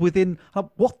stone is within.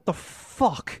 What the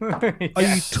fuck are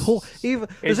you talking?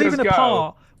 There's even a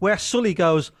part where Sully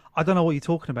goes, "I don't know what you're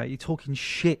talking about. You're talking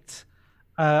shit."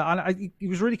 And it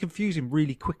was really confusing,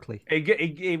 really quickly.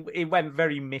 It went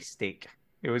very mystic.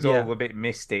 It was all a bit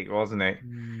mystic, wasn't it?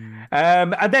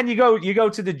 And then you go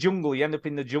to the jungle. You end up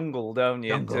in the jungle, don't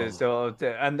you? And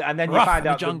then you find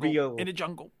out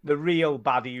the real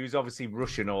baddie, who's obviously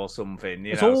Russian or something.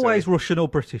 It's always Russian or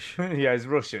British. Yeah, it's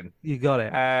Russian. You got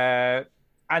it.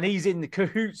 and he's in the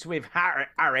cahoots with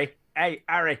Harry. Hey,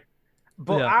 Harry.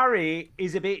 But Harry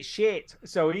is a bit shit,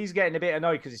 so he's getting a bit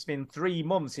annoyed because it's been 3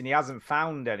 months and he hasn't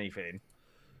found anything.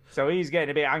 So he's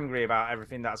getting a bit angry about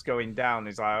everything that's going down.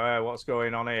 He's like, "Oh, what's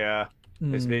going on here?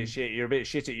 It's a bit shit. You're a bit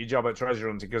shit at your job at treasure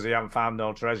hunting because you haven't found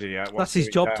no treasure yet." That's his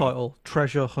job title,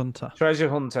 treasure hunter. Treasure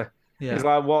hunter. Yeah. He's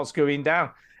like, "What's going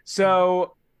down?"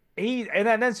 So and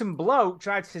then some bloke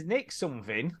tried to nick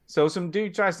something. So some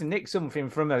dude tries to nick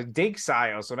something from a dig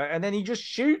site or something, and then he just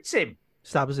shoots him.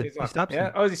 Stabs him. Like, he stabs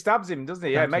him. Oh, he stabs him, doesn't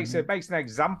he? Makes an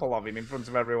example of him in front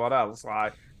of everyone else.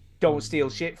 Like, don't steal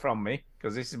shit from me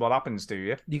because this is what happens to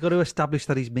you. You got to establish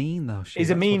that he's mean, though. He's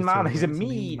a mean man. He's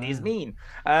mean.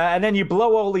 And then you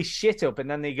blow all his shit up, and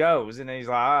then he goes, and he's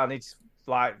like, "I need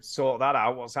to sort that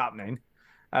out. What's happening?"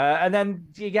 And then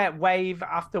you get wave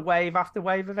after wave after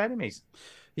wave of enemies.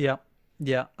 Yeah.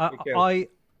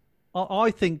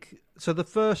 I think so. The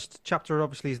first chapter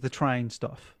obviously is the train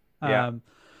stuff.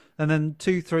 And then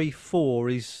 2, 3, 4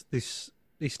 is this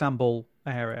Istanbul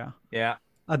area. Yeah.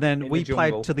 And then we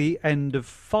played to the end of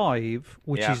 5,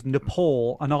 which is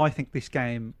Nepal. And I think this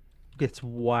game gets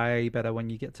way better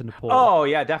when you get to Nepal. Oh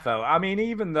yeah, defo. I mean,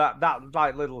 even that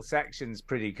like little section's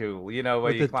pretty cool. You know,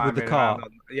 where you're climbing with the car.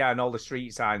 And all the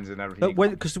street signs and everything.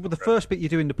 Because with the first bit you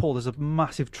do in Nepal, there's a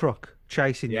massive truck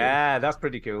chasing you. Yeah, that's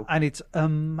pretty cool. And it's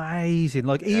amazing.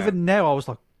 Like even now, I was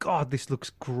like, God, this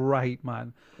looks great,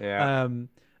 man. Yeah.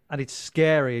 And it's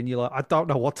scary, and you're like, I don't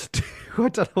know what to do. I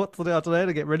don't know what to do. I don't know how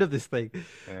to get rid of this thing.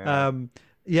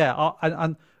 Yeah.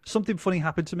 And something funny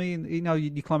happened to me. And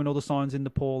you're climbing all the signs in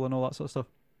Nepal and all that sort of stuff.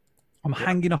 I'm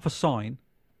hanging off a sign.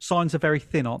 Signs are very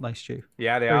thin, aren't they, Stu?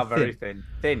 Yeah, they are very thin.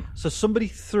 So somebody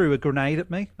threw a grenade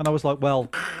at me, and I was like, well,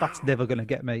 that's never going to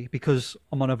get me because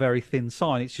I'm on a very thin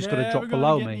sign. It's just going to drop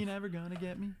below me. Never gonna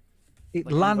get me. It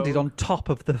landed on top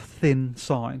of the thin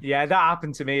sign. Yeah, that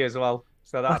happened to me as well.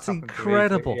 So that's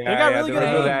incredible. They got really good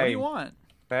aim. What do you want?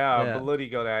 They are bloody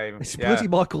good aim. It's bloody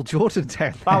Michael Jordan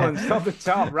down there. Balanced on the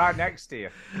top, right next to you.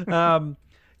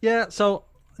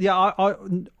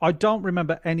 I don't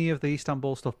remember any of the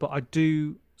Istanbul stuff, but I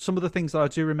do. Some of the things that I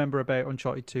do remember about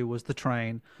Uncharted 2 was the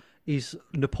train, is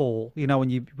Nepal. You know, when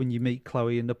you meet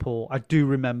Chloe in Nepal, I do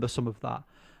remember some of that.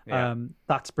 Yeah.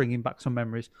 That's bringing back some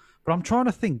memories. But I'm trying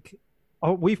to think.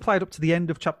 We've played up to the end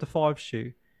of chapter 5,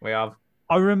 Stu. We have.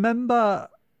 I remember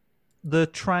the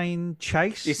train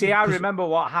chase. You see, I remember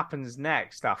what happens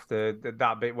next after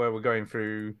that bit where we're going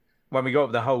through when we go up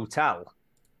to the hotel.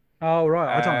 Oh,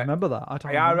 right. I don't remember that.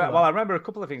 I remember a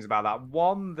couple of things about that.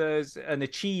 One, there's an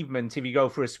achievement if you go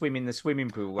for a swim in the swimming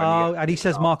pool. And he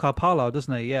says Marco Polo,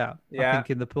 doesn't he? Yeah. I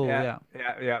think in the pool, yeah.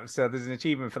 So there's an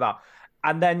achievement for that.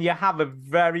 And then you have a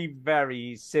very,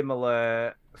 very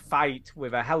similar fight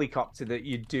with a helicopter that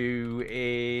you do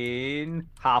in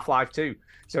Half-Life 2.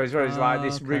 So it's like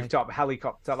this rooftop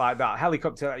helicopter like that.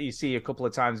 Helicopter that you see a couple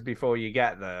of times before you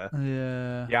get there.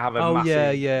 Yeah. You have a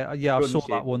massive yeah. I saw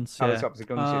that once. Helicopter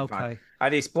gunship fight.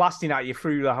 And it's blasting at you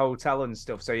through the hotel and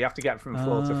stuff. So you have to get from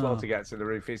floor to floor to get to the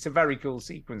roof. It's a very cool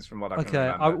sequence from what I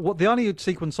can remember. The only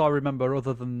sequence I remember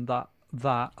other than that,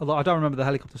 I don't remember the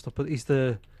helicopter stuff, but is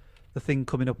the thing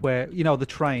coming up where, the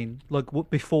train, like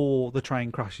before the train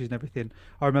crashes and everything.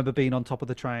 I remember being on top of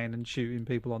the train and shooting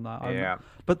people on that.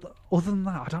 But other than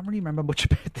that, I don't really remember much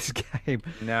about this game.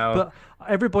 No. But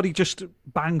everybody just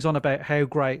bangs on about how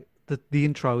great the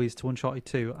intro is to Uncharted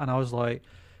 2. And I was like,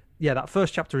 yeah, that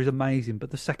first chapter is amazing,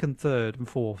 but the second, third, and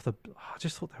fourth, I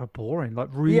just thought they were boring. Like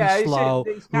really slow,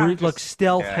 like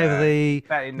stealth heavy.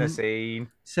 Setting the scene.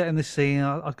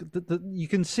 You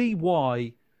can see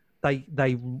why they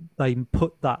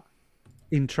put that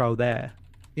intro there.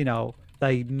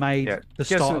 They made the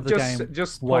start of the game.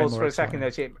 Just pause for a second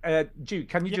there, Chip. Duke,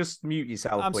 can you just mute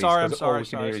yourself, please? I'm sorry. All we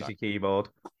can hear is your keyboard.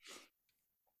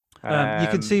 You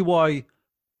can see why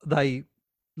they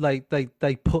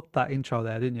put that intro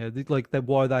there, didn't you? Like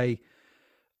why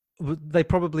they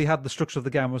probably had the structure of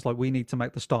the game was like, we need to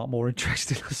make the start more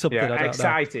interesting or something. Yeah,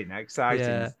 exciting.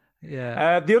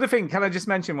 Yeah. The other thing, can I just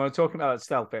mention when we're talking about that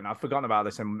stealth bit, and I've forgotten about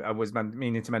this and I was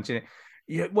meaning to mention it.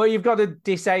 Well, you've got to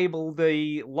disable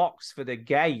the locks for the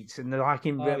gate, and they're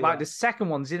like the second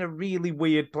one's in a really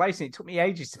weird place, and it took me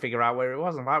ages to figure out where it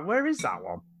was. I'm like, where is that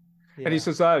one? Yeah. And he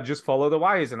says, just follow the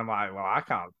wires, and I'm like, well, I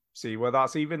can't see where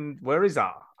that's even. Where is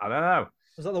that? I don't know.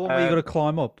 Is that the one where you got to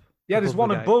climb up? Yeah, there's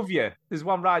one above you. There's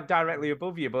one right directly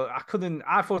above you, but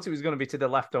I thought it was going to be to the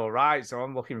left or right, so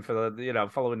I'm looking for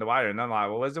following the wire, and I'm like,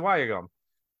 well, where's the wire gone?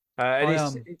 And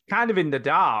it's kind of in the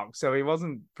dark, so he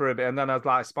wasn't for a bit, and then I was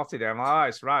like, spotted it. I'm like, oh,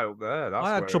 it's right up there.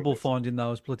 I had trouble finding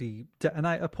those bloody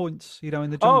detonator points, in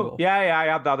the jungle. Oh, yeah, I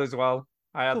had that as well.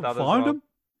 Find them?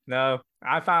 No,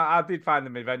 I did find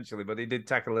them eventually, but it did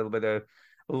take a little bit of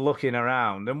looking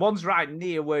around. And one's right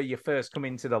near where you first come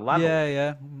into the level.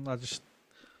 Yeah. I just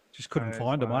couldn't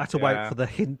find them. I had to wait yeah. for the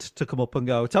hint to come up and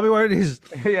go, tell me where it is.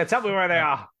 Yeah, tell me where they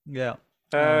are. Yeah.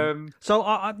 So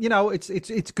I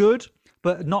it's good,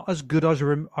 but not as good as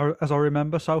I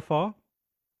remember so far.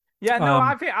 Yeah, no,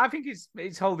 I think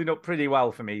it's holding up pretty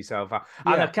well for me so far.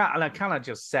 Yeah. And I cannot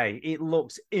just say it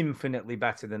looks infinitely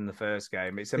better than the first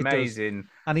game. It's amazing.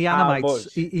 And he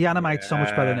animates he animates so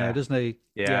much better now, doesn't he?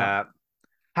 Yeah.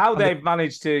 How they've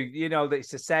managed to, it's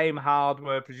the same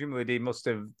hardware. Presumably, they must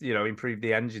have, improved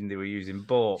the engine they were using,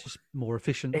 but it's just more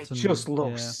efficient. It just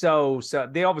looks so.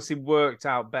 They obviously worked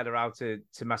out better how to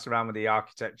mess around with the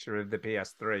architecture of the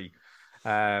PS3.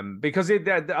 Because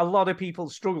a lot of people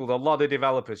struggled, a lot of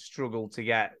developers struggled to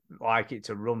get it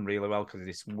to run really well because of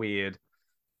this weird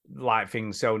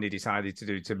thing Sony decided to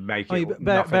do to make it.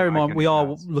 Bear in mind, we are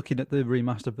looking at the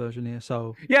remastered version here,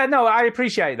 so yeah, no, I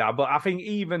appreciate that, but I think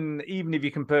even if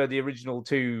you compare the original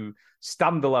two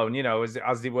standalone,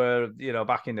 as they were,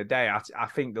 back in the day, I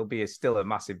think there'll be still a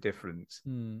massive difference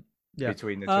between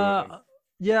the two of them.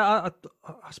 Yeah,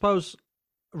 I suppose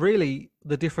really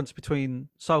the difference between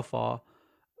so far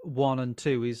 1 and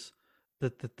 2 is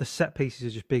that the set pieces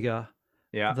are just bigger.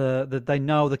 Yeah, they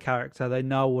know the character, they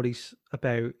know what he's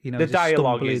about. The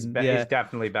dialogue is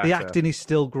definitely better. The acting is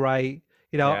still great.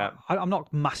 I'm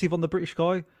not massive on the British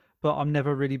guy, but I'm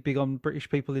never really big on British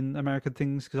people in American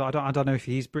things because I don't know if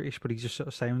he's British, but he just sort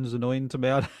of sounds annoying to me.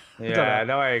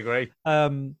 I agree.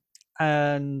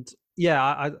 And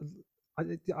yeah,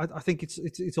 I think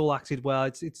it's all acted well.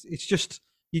 It's just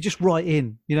you're just right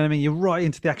in. You know what I mean? You're right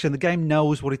into the action. The game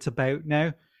knows what it's about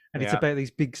now. And it's about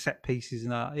these big set pieces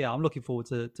and that. Yeah, I'm looking forward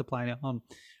to playing it on,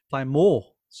 playing more.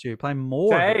 Stu, playing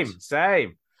more.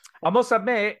 Same. I must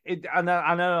admit, and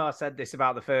I know I said this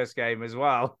about the first game as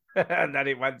well, and then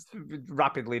it went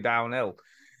rapidly downhill.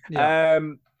 Yeah.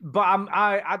 But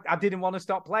I didn't want to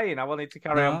stop playing. I wanted to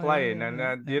carry on playing, and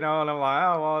I'm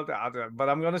like, but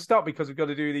I'm going to stop because we've got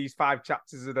to do these 5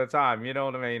 chapters at a time. You know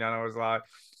what I mean? And I was like,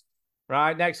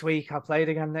 right, next week, I'll play it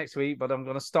again next week, but I'm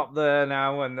going to stop there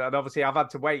now. And obviously, I've had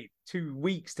to wait 2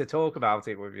 weeks to talk about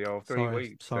it with you, or 3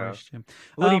 weeks. Sorry, Jim.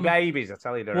 Bloody babies, I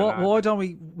tell you. Why don't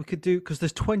we could do, because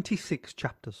there's 26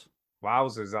 chapters.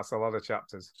 Wowzers, that's a lot of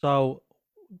chapters. So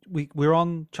we're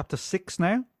on chapter 6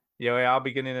 now? Yeah, we are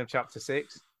beginning of chapter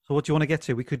 6. So what do you want to get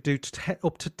to? We could do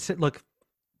up to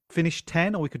finish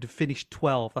 10, or we could finish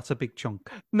 12. That's a big chunk.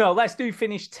 No, let's do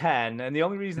finish 10. And the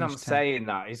only reason I'm saying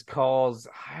that is because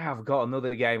I have got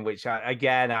another game which I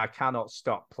cannot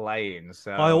stop playing.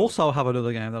 So I also have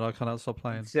another game that I cannot stop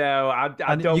playing. So I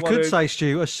don't. You could say,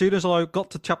 Stu, as soon as I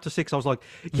got to chapter 6, I was like,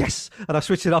 yes, and I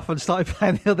switched it off and started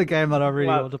playing the other game that I really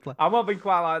wanted to play. I won't be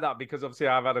quite like that because obviously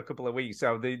I've had a couple of weeks.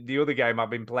 So the other game I've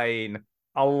been playing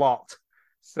a lot.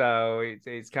 So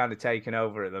it's kind of taken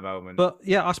over at the moment. But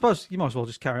yeah, I suppose you might as well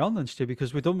just carry on then, Stu,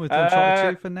 because we're done with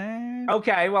Uncharted 2 for now.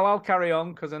 Okay, well, I'll carry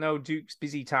on because I know Duke's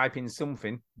busy typing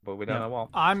something, but we don't know what.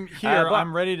 I'm here.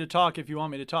 I'm ready to talk if you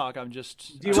want me to talk. I'm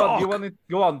just... Do you want to...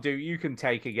 Go on, Duke. You can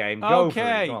take a game. Go for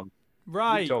it. Go on.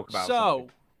 Right. Talk about something.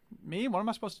 Me? What am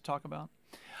I supposed to talk about?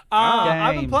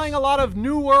 I've been playing a lot of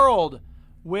New World,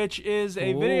 which is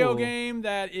a video game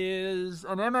that is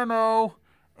an MMO.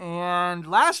 And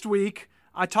last week,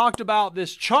 I talked about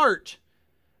this chart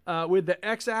with the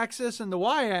x-axis and the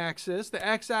y-axis. The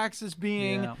x-axis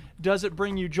being, does it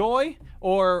bring you joy?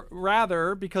 Or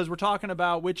rather, because we're talking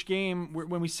about which game,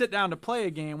 when we sit down to play a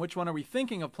game, which one are we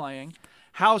thinking of playing?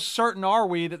 How certain are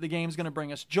we that the game's going to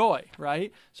bring us joy,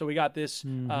 right? So we got this 0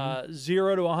 to 100% on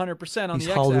the x-axis.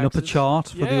 He's holding up a chart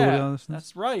for the audio listeners.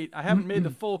 That's right. I haven't made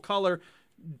the full color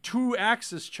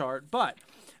 2-axis chart, but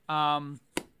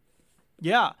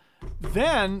yeah.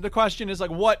 Then the question is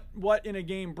what in a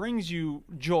game brings you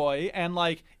joy, and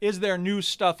is there new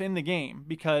stuff in the game,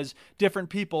 because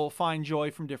different people find joy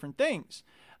from different things,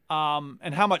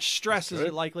 and how much stress is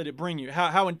it likely to bring you?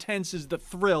 How intense is the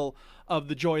thrill of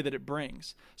the joy that it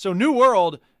brings? So New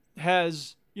World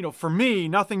has, for me,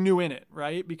 nothing new in it,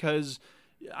 right? Because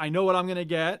I know what I'm going to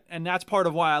get, and that's part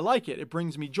of why I like it. It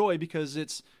brings me joy because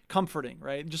it's comforting,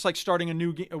 right? Just like starting a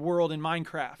new world in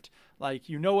Minecraft.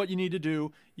 You know what you need to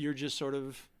do. You're just sort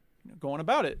of going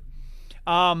about it.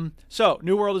 So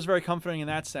New World is very comforting in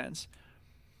that sense.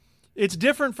 It's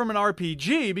different from an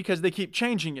RPG because they keep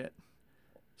changing it.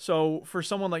 So for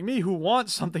someone like me who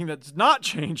wants something that's not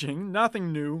changing,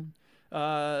 nothing new,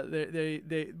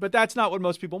 but that's not what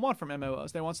most people want from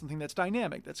MMOs. They want something that's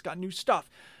dynamic, that's got new stuff.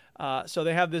 So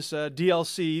they have this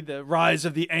DLC, The Rise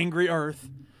of the Angry Earth,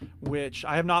 which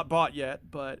I have not bought yet,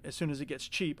 but as soon as it gets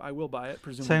cheap, I will buy it,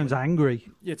 presumably. Sounds angry.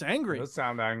 It's angry. It does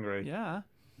sound angry. Yeah.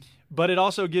 But it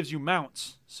also gives you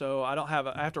mounts. So I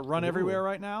have to run everywhere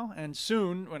right now. And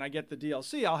soon, when I get the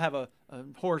DLC, I'll have a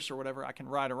horse or whatever I can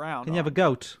ride around. Can you have a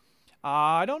goat?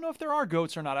 I don't know if there are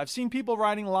goats or not. I've seen people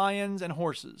riding lions and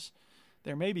horses.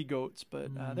 There may be goats, but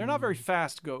they're not very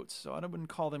fast goats, so I wouldn't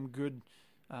call them good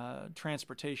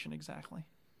transportation exactly.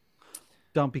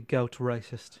 Don't be goat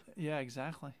racist. Yeah,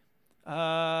 exactly.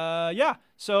 Yeah.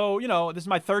 So this is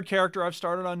my third character I've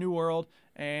started on New World,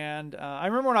 and I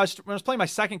remember when I was playing my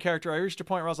second character, I reached a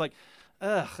point where I was like,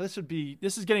 "Ugh, this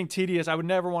is getting tedious. I would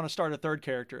never want to start a third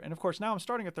character." And of course, now I'm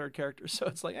starting a third character, so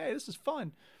it's like, hey, this is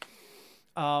fun.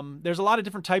 There's a lot of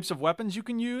different types of weapons you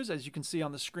can use, as you can see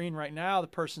on the screen right now. The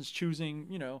person's choosing,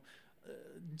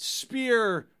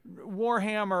 spear,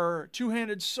 warhammer,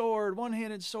 two-handed sword,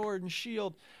 one-handed sword, and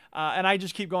shield. And I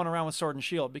just keep going around with sword and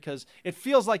shield because it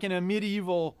feels like in a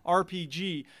medieval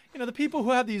RPG. The people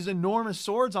who have these enormous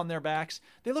swords on their backs,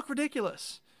 they look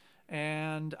ridiculous.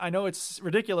 And I know it's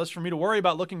ridiculous for me to worry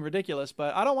about looking ridiculous,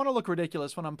 but I don't want to look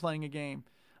ridiculous when I'm playing a game.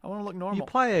 I want to look normal. You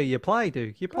play,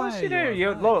 Duke. You play. Of course you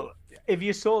do. Look, if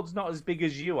your sword's not as big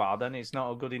as you are, then it's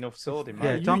not a good enough sword in my Yeah,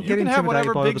 opinion. don't You get can have intimidated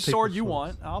whatever by big other sword people's you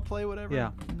swords. want. I'll play whatever.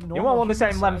 Yeah. You want one the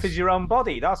same length as your own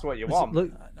body. That's what you want.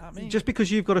 Look, Not me. just because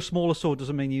you've got a smaller sword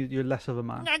doesn't mean you're less of a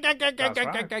man. That's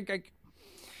right.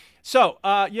 So,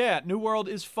 yeah, New World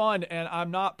is fun, and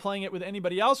I'm not playing it with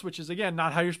anybody else, which is, again,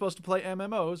 not how you're supposed to play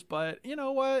MMOs. But you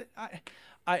know what?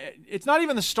 It's not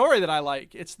even the story that I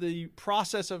like. It's the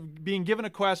process of being given a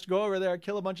quest, go over there,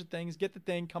 kill a bunch of things, get the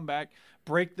thing, come back,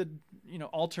 break the,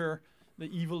 altar, the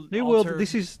evil New altar, World.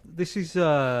 This is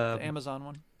the Amazon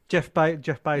one. Jeff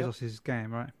Bezos'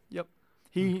 game, right? Yep.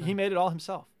 He made it all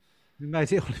himself. He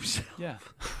made it all himself. Yeah.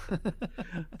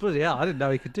 But yeah, I didn't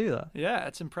know he could do that. Yeah,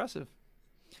 it's impressive.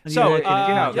 And So,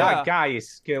 yeah. that guy is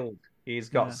skilled. He's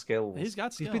got skills. He's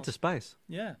got skills. He's been to space.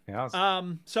 Yeah. Yes.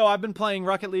 So I've been playing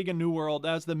Rocket League and New World.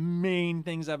 That's the main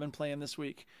things I've been playing this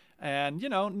week. And,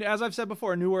 as I've said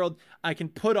before, New World, I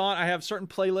have certain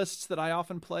playlists that I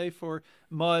often play for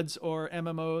MUDs or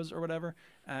MMOs or whatever.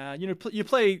 You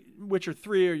play Witcher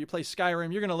 3 or you play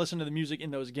Skyrim, you're going to listen to the music in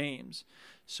those games.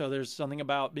 So there's something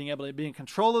about being able to be in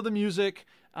control of the music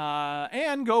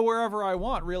and go wherever I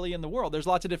want, really, in the world. There's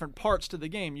lots of different parts to the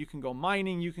game. You can go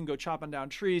mining, you can go chopping down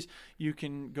trees, you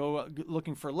can go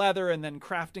looking for leather and then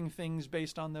crafting things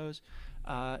based on those.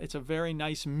 It's a very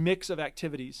nice mix of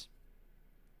activities.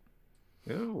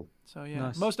 Ooh. So yeah,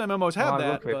 Nice. most MMOs have I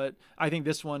that, look it. but I think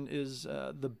this one is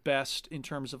the best in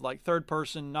terms of like third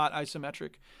person, not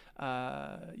isometric.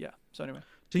 Yeah. So anyway,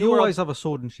 Do New you World- always have a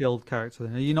sword and shield character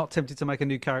then? Are you not tempted to make a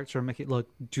new character and make it like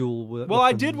dual wield? Well,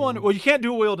 I did one. Well, you can't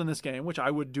dual wield in this game, which I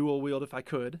would dual wield if I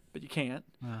could, but you can't.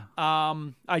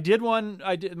 I did one.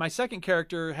 My second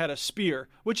character had a spear,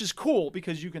 which is cool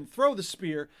because you can throw the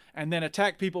spear and then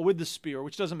attack people with the spear,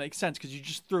 which doesn't make sense because you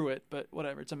just threw it. But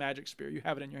whatever, it's a magic spear. You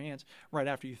have it in your hands right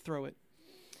after you throw it.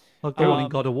 Like the one in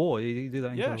God of War. You do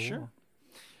that in God of sure. War.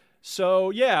 So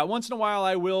yeah, once in a while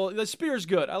I will. The spear's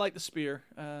good. I like the spear,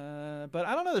 but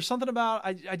I don't know. There's something about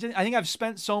I think I've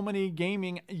spent so many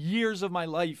gaming years of my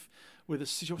life with a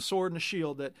sword and a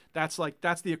shield that's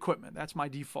the equipment. That's my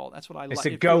default. That's what I like. It's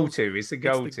a go-to. It's a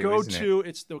go-to. It's the go-to.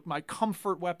 Isn't it? My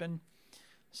comfort weapon.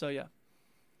 So yeah.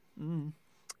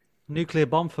 Nuclear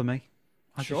bomb for me.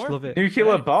 I Sure. just love it.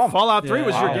 Nuclear bomb. Fallout 3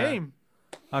 was your Wow. game.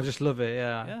 I just love it.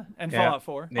 Yeah. Yeah, and Yeah. Fallout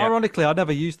 4. Yeah. Ironically, I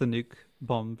never used the nuke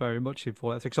bomb very much in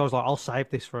Fallout 3 because I was like, I'll save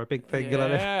this for a big thing. And I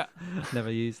Yeah. never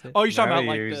used it. Oh, you're talking Never about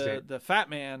like used it. the Fat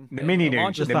Man. The mini nuke,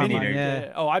 launches the thing. mini nuke.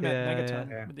 Yeah. Oh, I meant Yeah, Megaton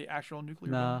yeah. with the actual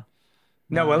nuclear Nah. bomb.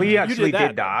 No, well, he actually did did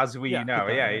that, that, as we yeah. know.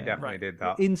 Did Yeah, that, he yeah. definitely did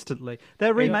that. Instantly.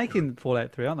 They're remaking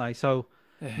Fallout 3, aren't they? So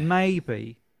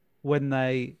maybe when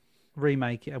they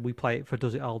remake it and we play it for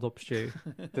Does It Hold Up, Stu,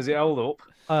 Does it hold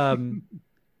up?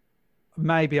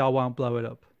 maybe I won't blow it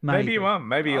up. Maybe you won't.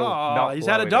 Maybe he'll Oh, not. he's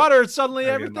blow had a it up. daughter. Suddenly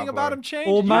Maybe everything not about blow him it. changed.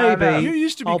 Or maybe You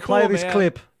used to be I'll cool, play this man.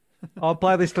 clip. I'll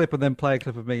play this clip and then play a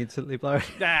clip of me instantly blow it.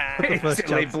 Nah, The first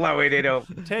Instantly chance. blowing it up.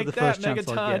 take the that, first chance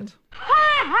I Megaton. get.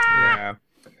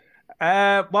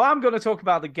 Yeah. Well, I'm going to talk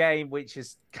about the game which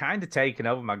has kind of taken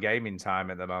over my gaming time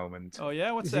at the moment. Oh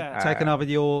yeah, what's Is it that? taken over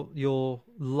your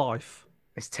life?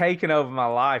 It's taken over my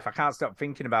life. I can't stop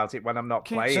thinking about it when I'm not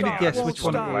Can't playing stop, it. Let me guess won't which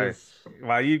one stop. it is.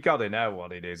 Well, you've got to know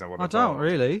what it is. I don't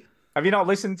really. Have you not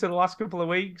listened to the last couple of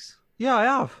weeks? Yeah, I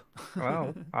have.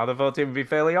 Well, I'd have thought it would be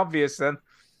fairly obvious then.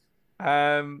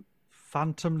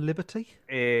 Phantom Liberty?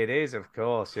 It is, of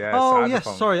course. Yeah. Oh, yes.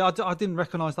 Cyberpunk. Sorry, I didn't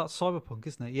recognise that Cyberpunk,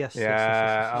 isn't it? Yes. Yeah.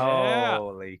 Yeah.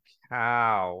 Holy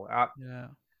cow! Yeah.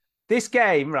 This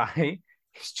game, right?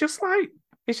 It's just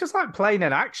like playing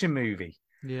an action movie.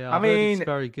 Yeah, I I've heard mean, it's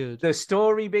very good. the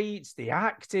story beats, the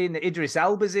acting. Idris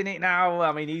Elba's in it now.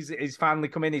 I mean, he's finally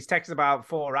come in. He's taken about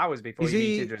 4 hours before Is he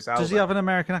meets he? Idris Elba. Does he have an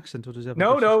American accent, or does he have?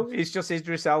 No, a British no, accent? it's just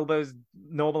Idris Elba's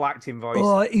normal acting voice.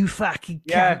 Oh, you fucking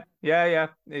yeah.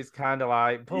 It's kind of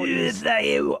like, but Is that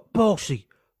you, bossy,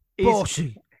 his,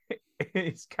 bossy?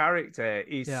 his character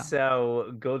is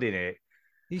so good in it.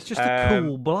 He's just a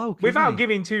cool bloke. Without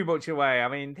giving too much away, I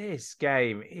mean, this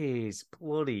game is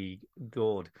bloody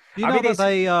good. You know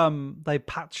that they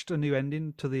patched a new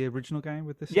ending to the original game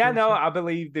with this? Yeah, DLC? no, I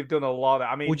believe they've done a lot.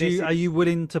 I mean, are you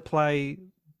willing to play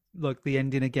like the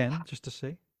ending again just to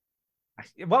see?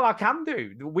 Well, I can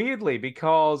do, weirdly,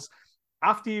 because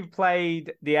after you've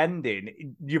played the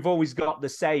ending, you've always got the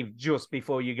save just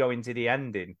before you go into the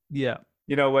ending. Yeah.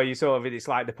 You know, where you sort of, it's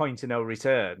like the point of no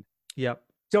return. Yep.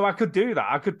 So I could do that.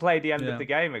 I could play the end of the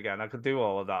game again. I could do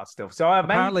all of that stuff. So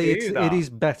apparently it is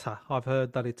better. I've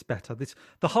heard that it's better.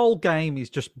 The whole game is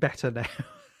just better now.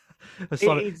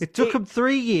 It took them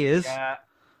 3 years. Yeah.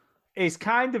 It's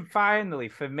kind of finally,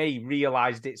 for me,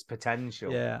 realised its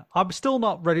potential. Yeah, I'm still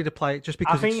not ready to play it just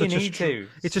because I think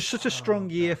it's such a strong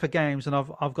year for games, and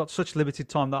I've got such limited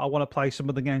time that I want to play some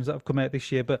of the games that have come out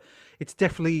this year. But it's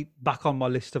definitely back on my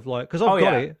list of like, because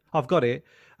I've got it,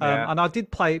 and I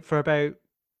did play it for about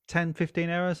 10, 15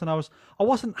 hours, and I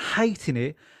wasn't hating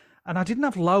it, and I didn't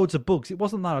have loads of bugs. It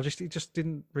wasn't that. It just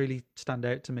didn't really stand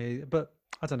out to me. But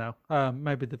I don't know.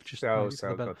 Maybe they've just so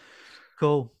good.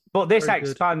 Cool. But this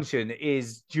expansion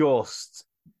is just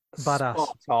badass.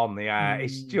 Spot on. Yeah,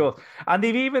 it's just, and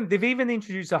they've even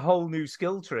introduced a whole new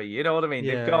skill tree. You know what I mean?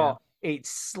 They've got it's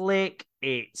slick,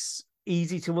 it's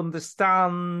easy to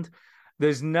understand.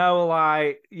 There's no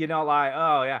like, you know, like,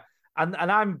 oh yeah. And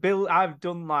I've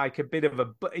done like a bit of a,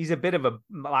 he's a bit of a,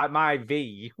 like my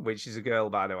V, which is a girl,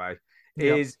 by the way,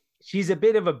 she's a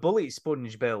bit of a bullet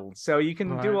sponge build. So you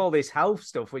can do all this health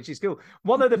stuff, which is cool.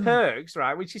 One of the perks,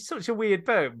 right, which is such a weird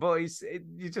perk, but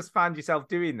you just find yourself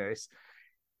doing this.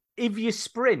 If you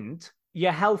sprint,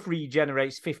 your health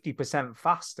regenerates 50%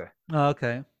 faster. Oh,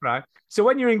 okay. Right. So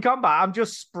when you're in combat, I'm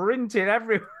just sprinting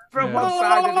everywhere from one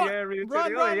side of the area to the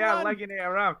other. Legging it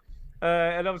around.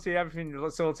 And obviously everything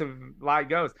sort of like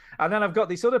goes. And then I've got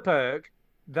this other perk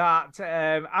that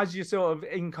as you're sort of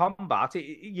in combat,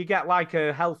 you get like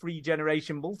a health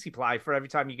regeneration multiply for every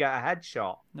time you get a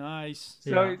headshot. Nice.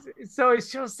 So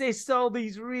it's just all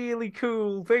these really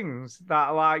cool things that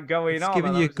are like going on. It's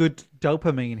giving you good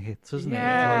dopamine hits, isn't it?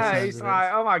 Yeah, it's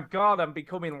like, oh my God, I'm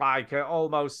becoming like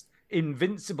almost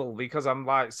invincible because I'm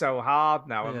like so hard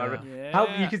now.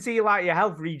 You can see like your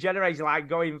health regenerating, like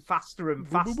going faster and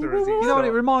faster. You know what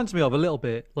it reminds me of a little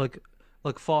bit?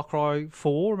 Like Far Cry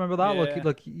 4, remember that? Like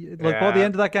by the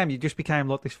end of that game, you just became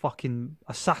like this fucking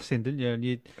assassin, didn't you? And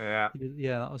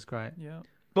that was great. Yeah.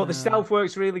 But the stealth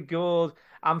works really good.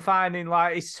 I'm finding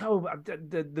like it's so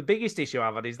the biggest issue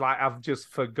I've had is like I've just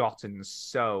forgotten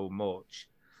so much,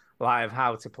 like of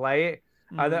how to play it.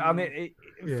 And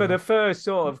for the first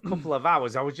sort of couple of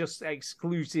hours, I was just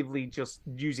exclusively just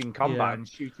using combat and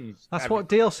shooting. That's what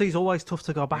DLC's always tough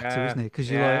to go back to, isn't it? Because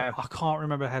you're like, I can't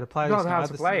remember how to play this.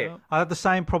 I had the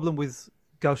same problem with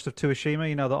Ghost of Tsushima,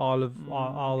 you know, the Isle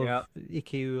of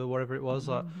Iki or whatever it was.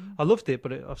 I loved it,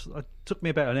 but it took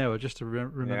me about an hour just to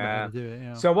remember how to do it.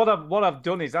 Yeah. So what I've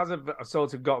done is, as I've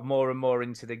sort of got more and more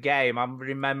into the game, I'm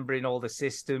remembering all the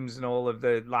systems and all of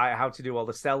the like how to do all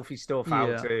the stealthy stuff, how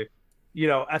to, you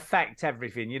know, affect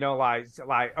everything. You know, like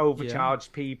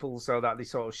overcharge people so that they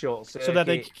sort of short circuit. So that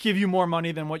they give you more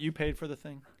money than what you paid for the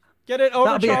thing. Get it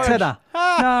overcharged. That'll be a tenner.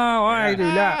 No, I do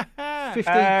that.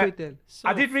 15 quid then.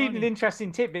 I did read an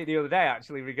interesting tidbit the other day,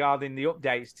 actually, regarding the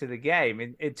updates to the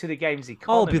game, to the game's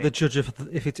economy. I'll be the judge of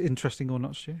if it's interesting or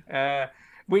not, Stu.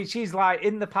 Which is like,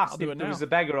 in the past, if there was a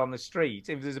beggar on the street,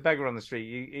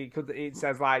 it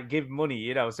says like, give money,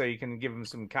 you know, so you can give them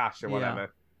some cash or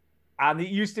whatever. And it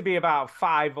used to be about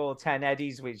 5 or 10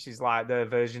 eddies, which is like the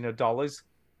version of dollars.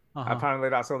 Apparently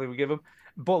that's all they would give them.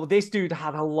 But this dude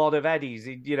had a lot of eddies.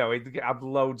 He had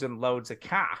loads and loads of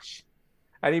cash.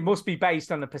 And it must be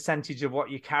based on the percentage of what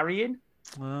you're carrying.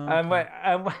 And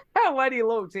when he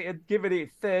looked, it had given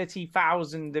it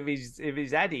 30,000 of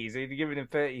his eddies. He'd given him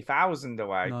 30,000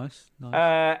 away. Nice.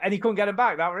 And he couldn't get them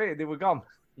back. That was it. They were gone.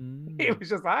 It was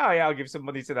just like, oh yeah, I'll give some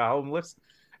money to the homeless.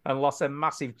 And lost a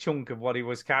massive chunk of what he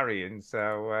was carrying.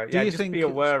 So just be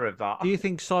aware of that. Do you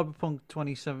think Cyberpunk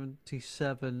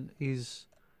 2077 is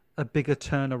a bigger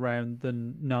turnaround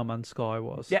than No Man's Sky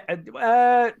was? Yeah,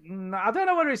 I don't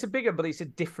know whether it's a bigger, but it's a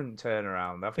different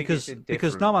turnaround. I think because it's a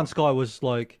because different No one. Man's Sky was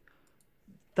like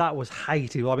that was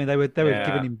hated. I mean, they were Yeah.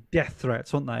 giving him death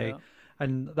threats, weren't they? Yeah.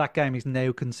 And that game is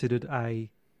now considered a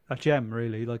gem,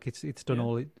 really. Like it's done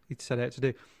all it set out to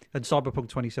do. And Cyberpunk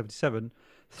 2077,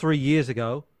 3 years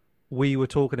ago, we were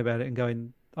talking about it and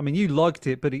going. I mean, you liked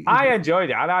it, but I enjoyed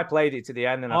it, and I played it to the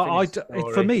end. And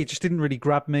for me, it just didn't really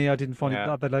grab me. I didn't find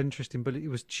Yeah. it that interesting, but it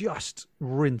was just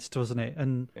rinsed, wasn't it?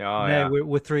 And Oh, now yeah.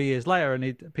 we're 3 years later,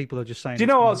 and people are just saying. Do you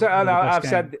know what? it's one of the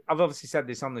best games. I've obviously said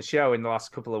this on the show in the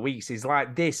last couple of weeks. Is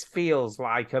like this feels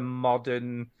like a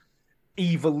modern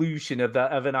evolution of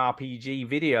an RPG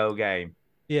video game.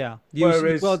 Yeah,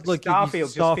 Whereas like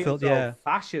Starfield just feels yeah.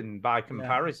 old-fashioned by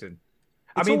comparison.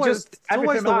 It's I mean, always, just it's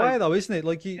always the everything way, though, isn't it?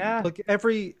 Like like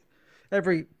every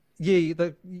year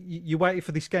that you waited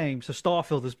for this game. So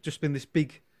Starfield has just been this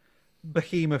big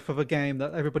behemoth of a game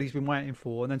that everybody's been waiting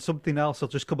for, and then something else will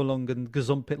just come along and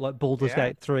gazump it, like Baldur's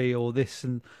Gate 3 or this,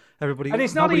 and everybody. And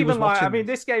it's not nobody was even like, I watching mean,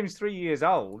 this game's 3 years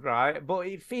old, right? But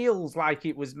it feels like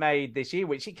it was made this year,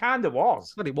 which it kind of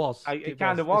was. But it was. It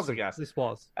kind of was, I guess. This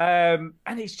was. And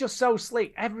it's just so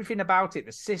slick. Everything about it,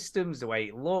 the systems, the way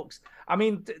it looks. I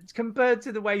mean, compared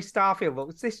to the way Starfield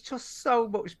looks, it's just so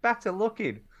much better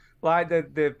looking. Like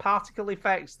the particle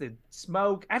effects, the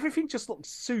smoke, everything just looks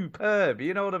superb.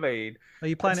 You know what I mean? Are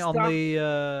you playing it on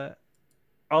the?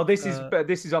 Oh, this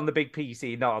is on the big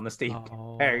PC, not on the Steam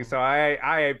Deck. So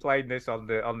I ain't playing this on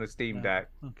the Steam Deck.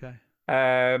 Okay.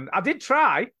 I did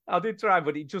try,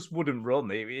 but it just wouldn't run.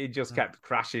 It just kept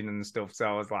crashing and stuff. So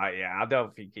I was like, yeah, I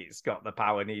don't think it's got the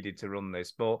power needed to run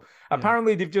this. But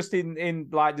apparently they've just in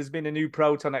like there's been a new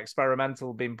Proton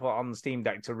experimental being put on the Steam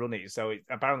Deck to run it. So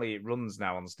apparently it runs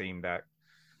now on Steam Deck.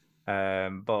 But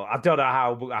I don't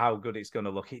know how good it's going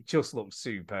to look. It just looks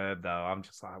superb, though. I'm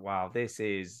just like, wow, this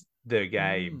is the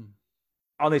game.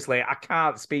 Honestly, I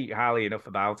can't speak highly enough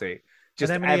about it.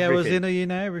 Just and how many everything. hours in are you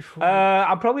now? Before...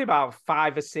 I'm probably about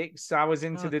 5 or 6 hours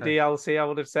into the DLC. I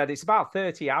would have said it's about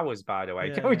 30 hours, by the way.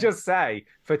 Yeah, Can we just say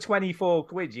for 24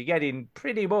 quid, you're getting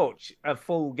pretty much a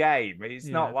full game. It's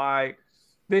not like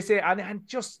this, and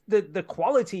just the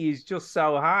quality is just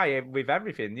so high with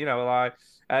everything. You know, like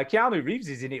Keanu Reeves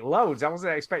is in it loads. I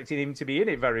wasn't expecting him to be in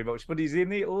it very much, but he's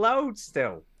in it loads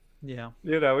still. Yeah,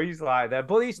 you know, he's like there.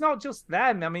 But it's not just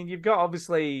them. I mean, you've got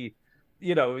obviously,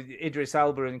 you know, Idris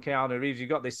Elba and Keanu Reeves. You've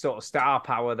got this sort of star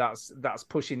power that's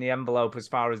pushing the envelope as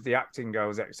far as the acting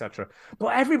goes, etc.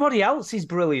 But everybody else is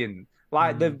brilliant.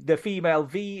 Like the female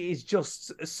V is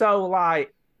just so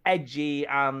like edgy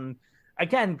and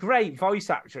again great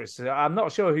voice actress. I'm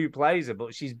not sure who plays her,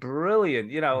 but she's brilliant.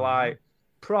 You know, like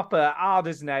proper hard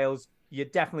as nails. You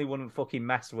definitely wouldn't fucking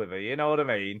mess with her. You know what I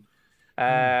mean?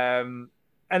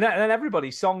 And then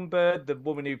everybody, Songbird, the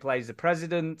woman who plays the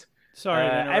president. Sorry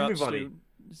to interrupt, everybody.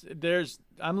 Stu.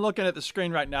 I'm looking at the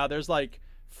screen right now. There's like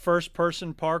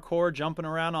first-person parkour jumping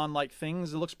around on like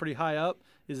things. It looks pretty high up.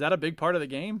 Is that a big part of the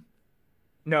game?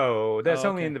 No, that's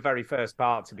only in the very first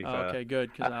part. To be fair. Okay,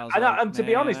 good. And to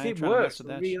be honest, it works.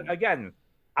 Again,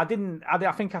 Again,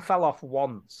 I think I fell off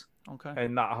once. Okay.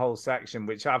 In that whole section,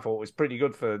 which I thought was pretty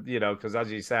good for because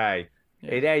as you say.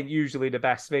 Yeah. It ain't usually the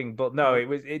best thing, but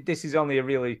no, this is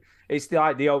only it's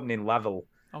like the opening level.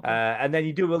 Okay. And then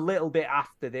you do a little bit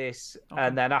after this,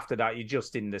 and then after that, you're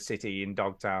just in the city in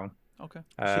Dogtown. Okay.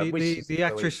 The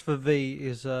actress for V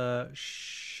is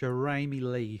Shiraimi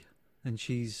Lee, and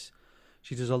she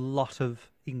does a lot of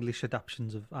English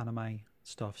adaptations of anime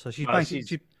stuff. So she's a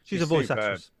voice superb.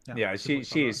 actress. Yeah,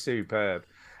 she is superb.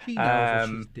 She knows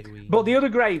what she's doing. But the other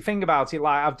great thing about it,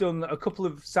 like I've done a couple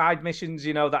of side missions,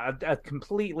 you know, that are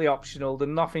completely optional. They're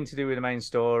nothing to do with the main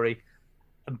story.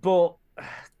 But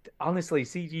honestly,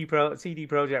 CD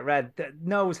Projekt Red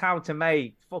knows how to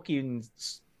make fucking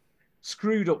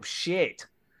screwed up shit.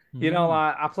 You know,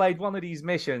 like I played one of these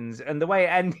missions, and the way it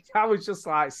ended, I was just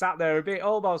like sat there a bit,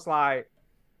 almost like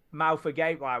mouth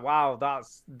agape, like, wow,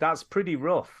 that's pretty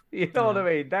rough. You know what I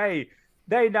mean?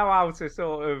 They know how to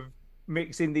sort of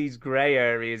mixing these grey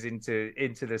areas into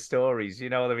the stories, you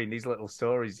know what I mean? These little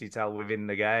stories you tell within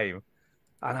the game.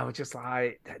 And I was just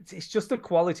like, it's just the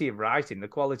quality of writing, the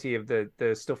quality of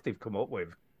the stuff they've come up with.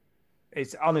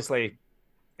 It's honestly,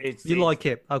 like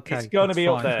it. Okay. It's going to be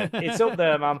up there. It's up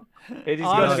there, man. It is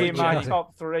going to be in my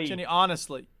top 3. Jenny,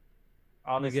 honestly.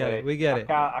 We get it.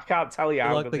 I can't tell you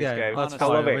how good this game is. That's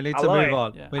fine. We need to move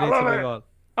on. We need to move on.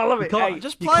 I love You it. can't, Hey,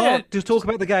 just you play can't it. just talk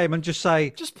about the game and just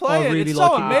say, Just play I it. really It's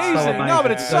like so it. amazing. It's so No, but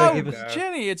amazing. it's You gotta so give us-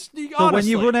 Jenny. It's So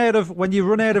honestly. when you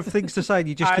run out of things to say, and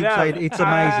you just I keep know. saying it's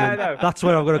I amazing. know. That's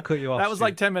where I'm going to cut you off. That was Stu.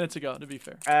 like 10 minutes ago, to be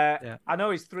fair. Yeah. I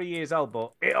know he's 3 years old,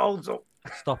 but it holds up.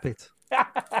 Stop it.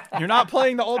 You're not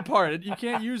playing the old part. You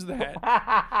can't use that.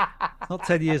 It's not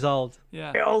 10 years old.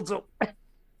 Yeah. It holds up.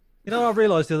 You know, I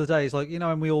realised the other day is like, you know,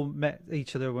 when we all met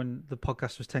each other when the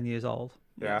podcast was 10 years old.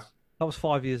 Yeah, That was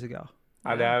 5 years ago.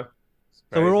 I know. It's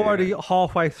So we're crazy, already isn't it?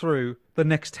 halfway through the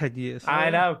next 10 years. I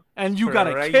know. And you got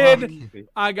a Crazy. kid.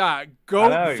 I got I goat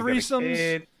know, you got a threesomes.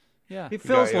 kid. Yeah. It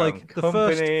feels got your own like the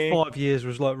first company. 5 years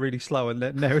was like really slow, and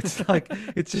now it's like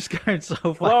it's just going so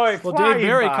fast. Floyd, Well, flying Dave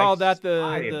Barry by, called that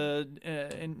flying. the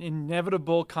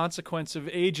inevitable consequence of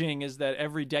aging is that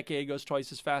every decade goes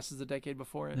twice as fast as the decade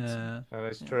before it. Yeah. That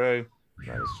is true.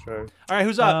 That is true. All right,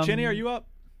 who's up? Jenny, are you up?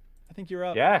 I think you're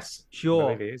up. Yes.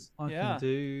 Sure. I believe he is. I Yeah. can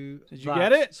do. Did you that.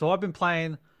 get it? So I've been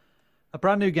playing a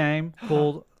brand new game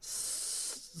called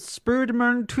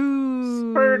Spider-Man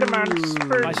 2.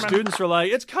 My students were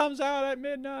like, "It comes out at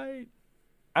midnight."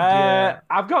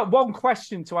 I've got one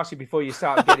question to ask you before you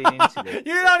start getting into it.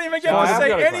 You don't even get So I to have say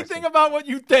got a anything question. about what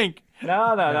you think.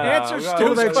 No. Answer I've got-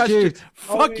 Stu's about question. Stu.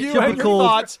 Fuck you Should and be your called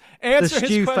thoughts. The Answer his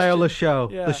Stu question. Fowler Show.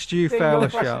 Yeah. The Stu Single Fowler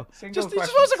question. Show. Single He just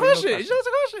question. wants a Single question. He just wants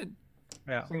a question.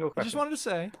 Yeah. Single I question. just wanted to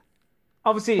say.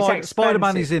 Obviously, it's expensive.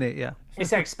 Spider-Man is in it, yeah.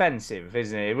 It's expensive,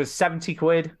 isn't it? It was 70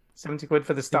 quid. 70 quid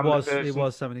for the standard version. It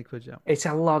was 70 quid, yeah. It's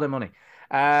a lot of money.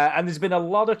 And there's been a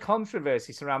lot of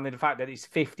controversy surrounding the fact that it's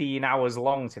 15 hours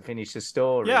long to finish the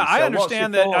story. Yeah, I So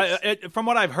understand what's your that. thoughts? From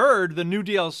what I've heard, the new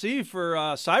DLC for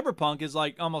Cyberpunk is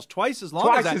like almost twice as long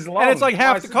Twice as that, as long, and it's like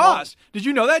half twice the as long. cost. Did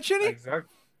you know that, Chinny? Exactly.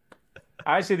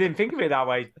 I actually didn't think of it that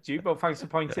way, Duke, but thanks for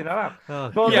pointing that out.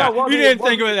 Oh, But Yeah, no, what you do didn't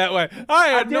think of it that way. I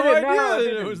had no didn't, idea I that it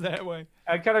didn't. was that way.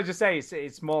 Can I just say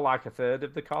it's more like a third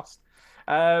of the cost?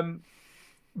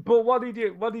 But what did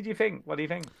you think? What do you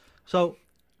think? So,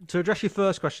 to address your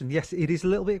first question, yes, it is a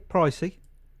little bit pricey,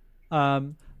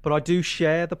 but I do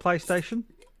share the PlayStation,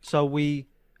 so we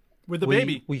With the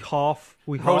baby. we half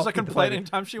Rosa with can the play it baby.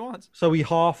 anytime she wants. So we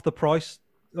half the price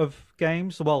of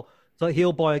games. Well, so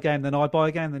he'll buy a game, then I buy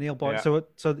a game, then he'll buy. Yeah.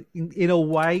 So in a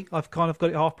way, I've kind of got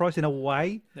it half price. In a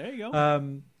way, There you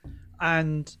go.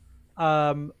 and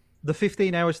the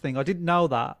 15 hours thing, I didn't know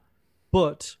that,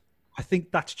 but I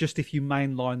think that's just if you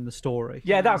mainline the story.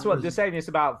 Yeah, that's what they're saying. It's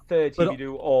about 30 But if you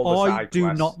do all the I side do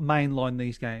quests. not mainline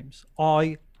these games.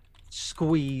 I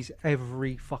squeeze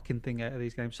every fucking thing out of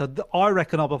these games. So I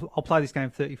reckon I'll play this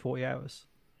game 30, 40 hours,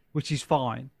 which is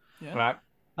fine. Right.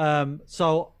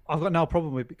 So I've got no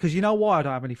problem with it. Because you know why I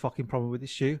don't have any fucking problem with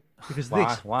this, Stu? Because Why?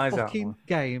 this Why is that? fucking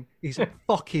game is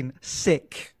fucking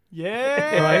sick.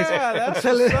 yeah, Right? that's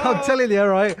I'm telling you,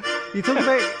 right? You talk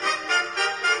about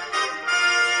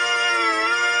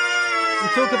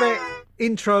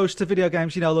intros to video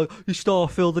games, you know, like you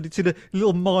Starfield and it's in a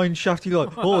little mine shaft. You're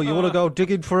like, oh, you want to go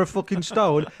digging for a fucking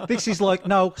stone? This is like,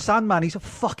 no, Sandman, he's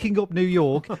fucking up New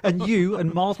York, and you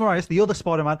and Miles Morales, the other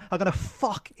Spider-Man, are going to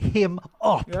fuck him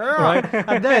up, right?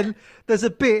 And then there's a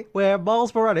bit where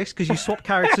Miles Morales, because you swap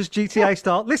characters, GTA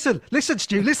style. Listen,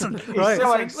 Stu, listen. He's Right,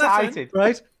 so excited.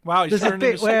 right. Wow, he's There's a turned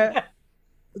into bit where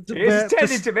It's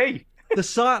turned into me.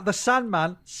 the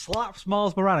Sandman slaps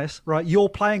Miles Morales, right? You're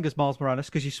playing as Miles Morales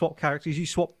because you swap characters. You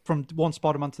swap from one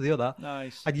Spider-Man to the other.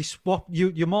 Nice. And you swap,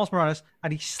 you're Miles Morales,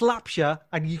 and he slaps you,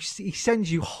 and he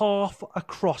sends you half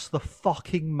across the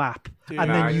fucking map. And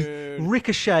then you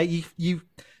ricochet, you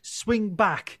swing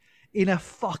back in a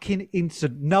fucking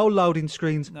instant. No loading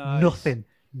screens, nothing.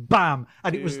 Bam.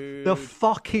 And it was the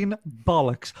fucking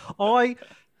bollocks.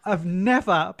 I've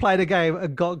never played a game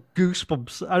and got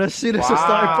goosebumps. And as soon as I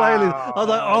started playing it, I was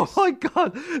like, oh my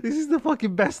God, this is the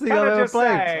fucking best thing Can I've I ever just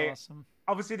played. say, Awesome.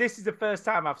 obviously, this is the first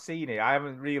time I've seen it. I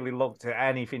haven't really looked at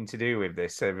anything to do with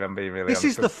this, if I'm being really This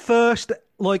honest. is the first,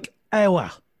 hour.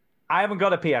 I haven't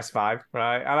got a PS5,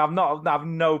 right? And I have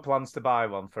no plans to buy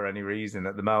one for any reason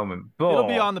at the moment. But It'll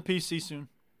be on the PC soon.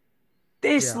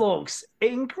 this looks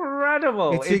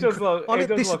incredible. It does look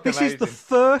This amazing. is the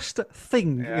first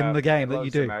thing Yeah, in the game it that you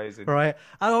looks do, amazing. right?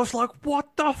 And I was like,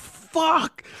 "What the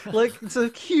fuck?" Like it's a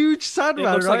huge It Sandman,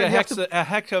 looks like like You have a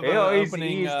heck of You an know,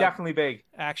 opening he's definitely big.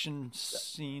 action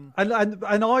scene. And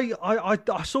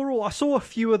I saw a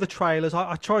few of the trailers.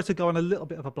 I tried to go on a little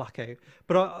bit of a blackout,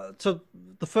 but so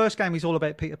the first game is all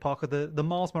about Peter Parker. The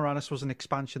Miles Morales was an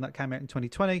expansion that came out in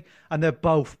 2020, and they're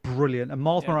both brilliant. And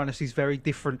Miles Morales is very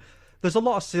different. There's a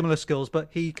lot of similar skills, but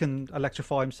he can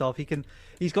electrify himself.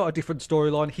 He's got a different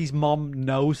storyline. His mom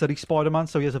knows that he's Spider-Man,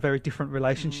 so he has a very different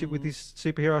relationship with his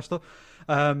superhero stuff.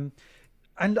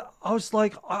 And I was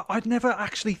like, I'd never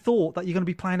actually thought that you're going to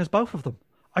be playing as both of them.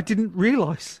 I didn't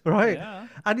realise, right? Yeah.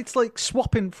 And it's like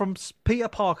swapping from Peter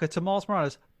Parker to Miles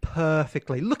Morales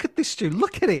perfectly. Look at this, Stu.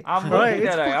 Look at it. I'm right? looking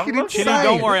It's at it. I'm fucking looking insane. at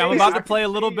Chinny, don't worry. I'm about to Exactly. play a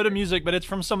little bit of music, but it's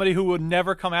from somebody who would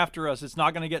never come after us. It's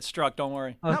not going to get struck. Don't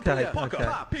worry. Okay, Parker,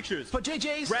 okay. pictures for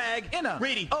JJ's rag inner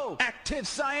reading. Oh, active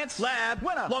science lab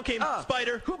winner. Long came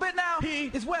spider. Who bit now? He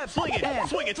is web slinging and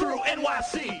swinging through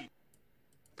NYC.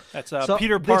 That's So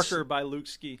Peter this- Parker by Luke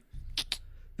Ski.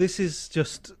 This is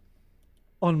just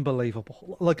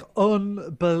unbelievable. Like,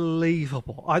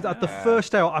 unbelievable. At the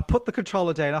first hour, I put the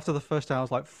controller down. After the first hour, I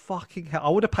was like, fucking hell. I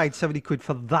would have paid 70 quid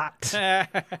for that.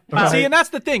 See, and that's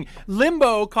the thing.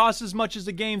 Limbo costs as much as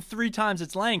the game 3 times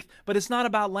its length, but it's not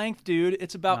about length, dude.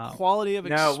 It's about quality of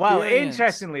experience. No, well,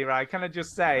 interestingly, right, can I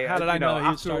just say... How did I know he would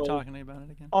after start all- talking about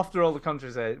it again? After all the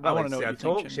controversy, well, wanna it's know what a you think,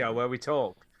 talk Jimmy. show where we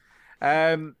talk.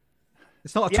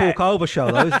 It's not a Yeah. talk-over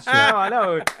show, though, is it? No, I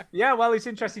know. Yeah, well, it's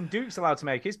interesting. Duke's allowed to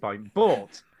make his point,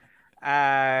 but...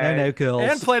 No, girls.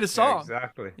 And played a song. Yeah,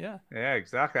 exactly. Yeah. Yeah,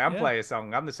 exactly. And play a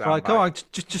song. I'm the sound Right, come on.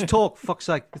 Just talk, fuck's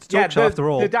sake. It's a talk show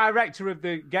after all. The director of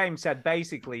the game said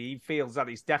basically he feels that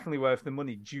it's definitely worth the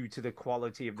money due to the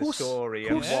quality of the story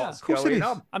and what's of course it going is.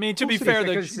 on. I mean, to be Of course it fair, is,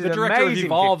 the because it's an director of amazing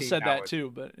Evolve 15 said that hours.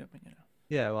 too, but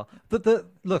Yeah, well,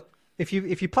 look, if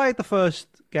you played the first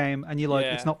game and you're like,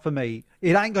 Yeah. it's not for me,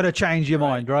 it ain't gonna change your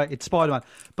mind, right? It's Spider-Man.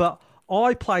 But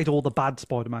I played all the bad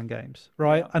Spider-Man games,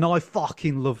 right? And I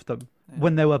fucking loved them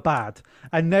when they were bad,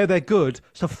 and now they're good.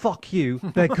 So fuck you,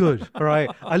 they're good, all right?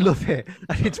 I love it,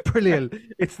 and it's brilliant.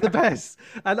 It's the best.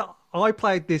 And I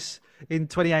played this in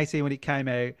 2018 when it came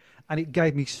out, and it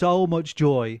gave me so much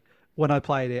joy when I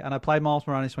played it. And I played Miles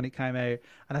Morales when it came out,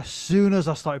 and as soon as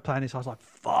I started playing this, I was like,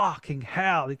 fucking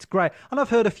hell, it's great. And I've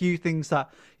heard a few things that,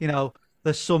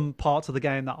 there's some parts of the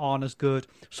game that aren't as good.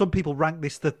 Some people rank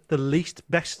this the least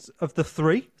best of the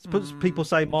 3. People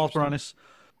say Miles Morales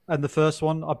and the first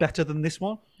one are better than this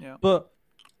one. Yeah. But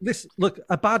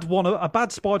a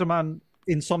bad Spider-Man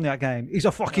Insomniac game is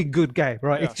a fucking good game,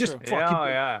 right? Yeah, it's just true. fucking.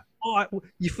 Yeah.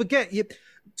 You forget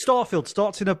Starfield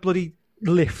starts in a bloody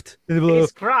lift.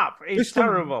 It's crap. It's Mr.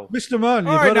 terrible. Mr. Man,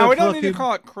 all right, now we don't need to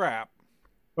call it crap.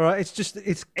 All right, it's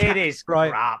It is right?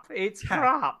 crap. It's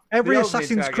crap. Every The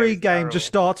Assassin's opening Creed game just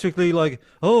starts with the like,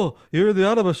 oh, you're in the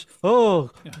Animus. Oh,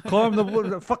 climb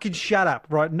the fucking shut up,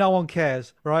 right? No one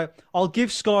cares, right? I'll give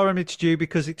Skyrim its due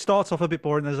because it starts off a bit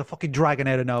boring. There's a fucking dragon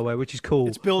out of nowhere, which is cool.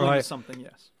 It's building right? to something,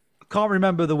 yes. Can't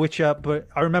remember The Witcher, but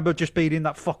I remember just being in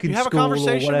that fucking You have a school or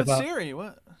conversation with whatever. Siri.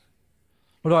 What?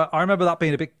 But I remember that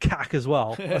being a bit cack as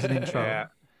well as an intro. Yeah.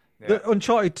 The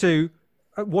Uncharted 2,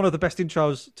 one of the best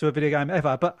intros to a video game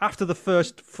ever. But after the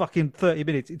first fucking 30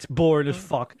 minutes, it's boring as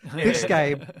fuck. This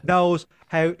game knows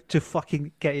how to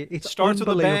fucking get it. It Starts with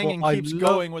a bang unbelievable. and keeps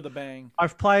going with a bang.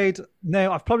 I've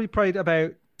probably played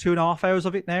about 2.5 hours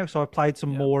of it now. So I've played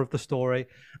some more of the story.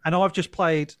 And I've just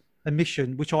played a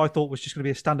mission, which I thought was just going to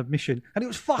be a standard mission. And it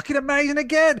was fucking amazing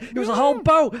again. It was a whole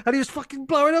boat and he was fucking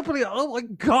blowing up. And oh my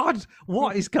God,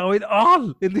 what is going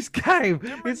on in this game?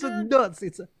 It's nuts.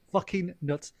 It's fucking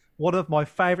nuts. One of my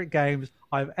favorite games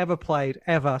I've ever played,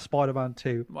 Spider-Man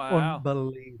 2. Wow.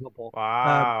 Unbelievable.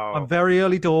 Wow. I'm very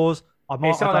early doors.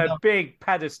 It's on a big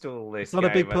pedestal. This It's not a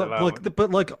big, game at the moment.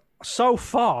 but so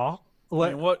far, I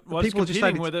mean, what's people are just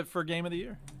saying competing with it for Game of the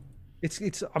Year?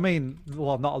 it's. I mean,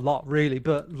 well, not a lot really,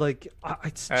 but like,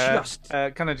 it's just.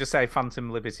 Can I just say, Phantom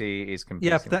Liberty is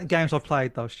competing? Yeah, that games I've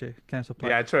played though, Stu. Games I've played.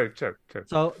 Yeah, true.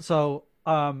 So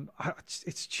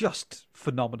it's just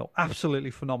phenomenal,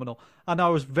 absolutely phenomenal. And I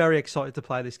was very excited to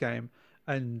play this game.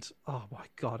 And oh my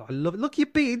God, I love it. Look, you're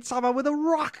beating someone with a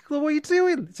rock. What are you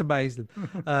doing? It's amazing.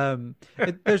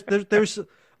 There's.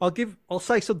 I'll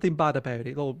say something bad about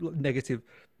it or negative.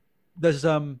 There's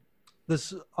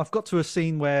I've got to a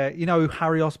scene where you know who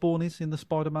Harry Osborn is in the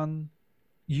Spider-Man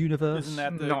universe. Isn't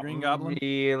that the Not Green Goblin?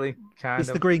 really, kind It's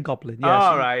of. the Green Goblin.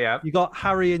 Yeah. Oh, right, yeah. You got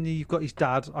Harry and you've got his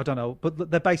dad. I don't know,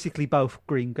 but they're basically both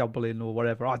Green Goblin or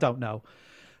whatever. I don't know.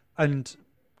 And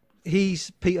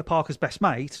he's Peter Parker's best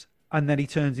mate, and then he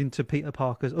turns into Peter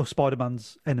Parker's or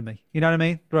Spider-Man's enemy. You know what I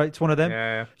mean? Right? It's one of them.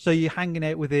 Yeah. So you're hanging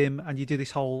out with him, and you do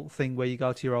this whole thing where you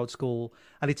go to your old school,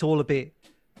 and it's all a bit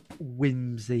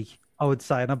whimsy, I would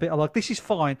say, and a bit like this is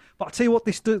fine. But I tell you what,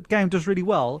 this game does really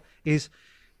well is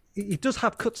it does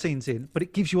have cutscenes in, but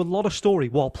it gives you a lot of story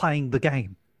while playing the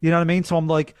game. You know what I mean? So I'm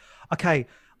like, okay,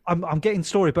 I'm getting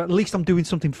story, but at least I'm doing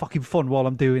something fucking fun while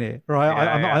I'm doing it,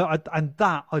 right? And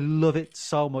that I love it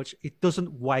so much. It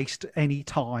doesn't waste any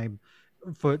time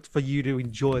for you to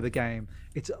enjoy the game.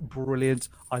 It's brilliant.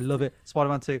 I love it.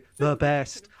 Spider-Man 2, the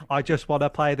best. I just want to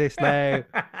play this now.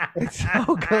 It's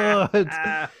so good.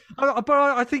 But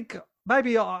I think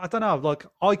maybe I don't know. Like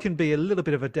I can be a little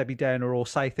bit of a Debbie Downer or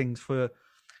say things for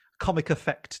comic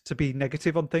effect to be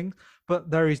negative on things, but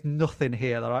there is nothing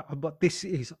here that but this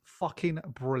is fucking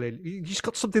brilliant. You just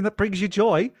got something that brings you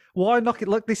joy. Why knock it?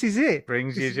 Look, this is it.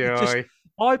 Brings you Just, joy.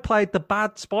 I played the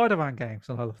bad Spider-Man games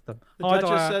and I loved them. The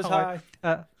Duchess says hi.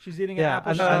 She's eating an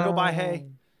apple. She's gonna go buy hay.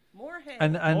 More hay.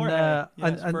 And More hay.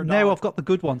 Yes, and for a now dog. I've got the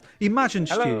good one. Imagine,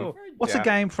 Hello. Stu, what's Yeah. a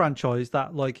game franchise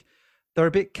that like they're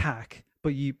a bit cack,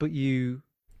 but you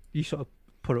sort of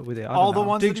put up with it. I All don't the know.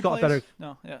 ones Duke's that he got plays? a better.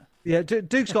 No, yeah. Yeah,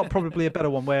 Duke's got probably a better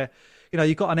one where,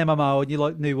 you've got an MMO and you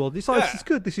like New World. It's like, Yeah. this is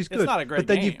good. This is It's good. not a great but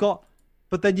then game. you've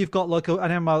got like an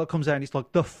MMO that comes out and it's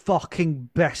like the fucking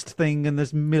best thing, and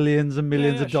there's millions and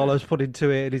millions yeah, of dollars put into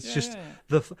it. And it's Yeah, just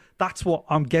yeah, that's what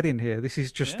I'm getting here. This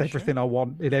is just Yeah, everything I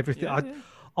want in everything.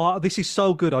 Yeah, This is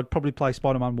so good. I'd probably play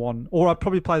Spider-Man 1, or I'd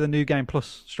probably play the new game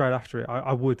plus straight after it.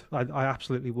 I would. I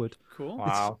absolutely would. Cool.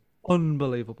 Wow.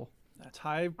 Unbelievable. That's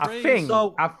high I praise.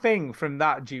 think from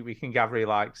that, Duke, we can gather he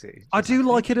likes it. I do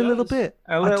like it a little does. bit.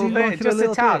 A little I do bit, like it just a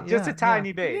little tad, bit, just a yeah, tiny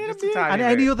yeah. bit, just a tiny And bit.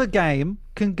 any other game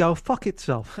can go fuck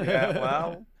itself. Yeah,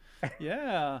 well,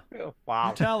 Yeah. wow.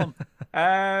 You tell him.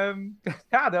 I don't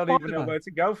even know Spider-Man. where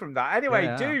to go from that. Anyway,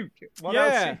 Yeah. Duke, what Yeah.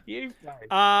 else did you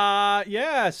play?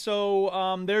 Yeah.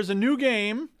 So there's a new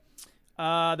game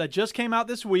that just came out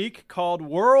this week called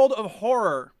World of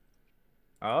Horror.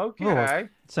 Okay.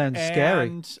 Sounds scary.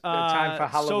 And, time for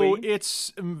So Halloween.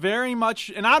 it's very much,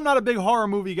 and I'm not a big horror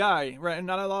movie guy, right?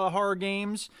 Not a lot of horror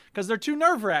games because they're too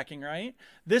nerve wracking, right?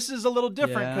 This is a little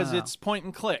different because Yeah. it's point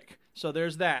and click. So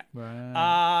there's that.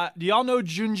 Right. Do y'all know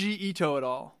Junji Ito at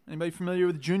all? Anybody familiar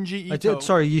with Junji Ito? I did.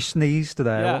 Sorry, you sneezed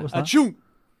there. Yeah, What was that? achoo.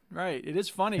 Right. It is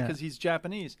funny Yeah. because he's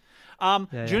Japanese. Yeah.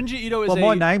 Junji Ito is Well, a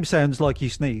my name sounds like you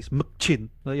sneeze. Mukchin.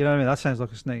 You know what I mean? That sounds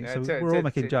like a sneeze. Yeah, So we're all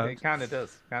making jokes. It kind of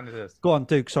does. Kind of does. Go on,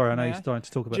 Duke. Sorry, I know Yeah. you're starting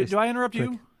to talk about Do, this. do I interrupt Click.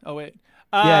 you? Oh wait.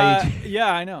 Yeah, you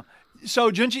yeah, I know.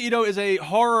 So Junji Ito is a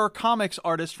horror comics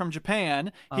artist from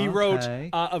Japan. He wrote Okay.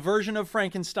 a version of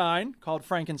Frankenstein called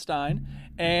Frankenstein,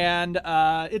 and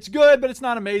it's good, but it's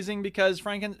not amazing because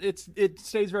it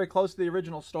stays very close to the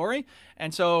original story,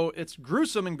 and so it's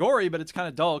gruesome and gory, but it's kind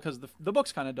of dull because the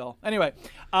book's kind of dull. Anyway,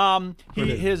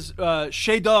 his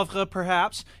chef-d'oeuvre,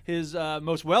 perhaps his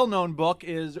most well-known book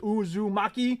is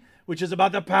Uzumaki, which is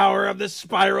about the power of the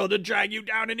spiral to drag you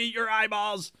down and eat your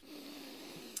eyeballs.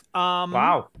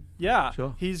 Wow. Yeah,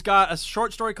 Sure. He's got a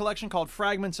short story collection called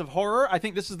Fragments of Horror. I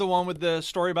think this is the one with the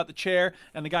story about the chair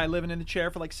and the guy living in the chair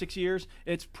for like 6 years.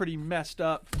 It's pretty messed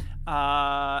up.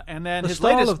 And then The his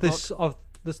style latest of this, book,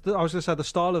 I was going to say, the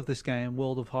style of this game,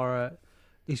 World of Horror,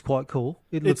 is quite cool.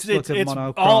 It looks it's like a it's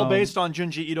monochrome. all based on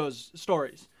Junji Ito's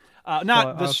stories.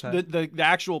 Not Right, okay. the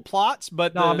actual plots,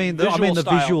 but No, the I mean the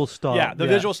style. visual style. Yeah, the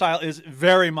visual style is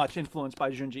very much influenced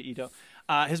by Junji Ito.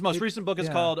 His most recent book is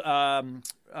yeah.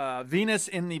 called Venus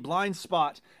in the Blind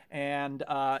Spot, and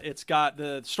it's got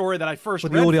the story that I first For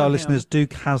read the audio from him. listeners,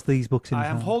 Duke has these books in I his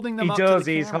am hand. holding them He up does. to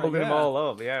the He's camera, holding them yeah. all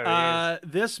up. Yeah, he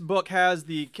is. This book has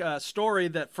the story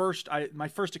that my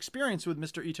first experience with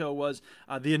Mr. Ito was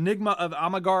The Enigma of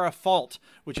Amagara Fault,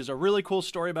 which is a really cool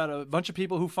story about a bunch of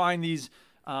people who find these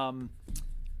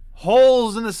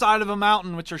holes in the side of a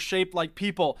mountain which are shaped like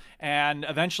people, and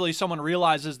eventually someone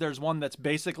realizes there's one that's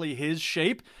basically his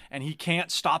shape and he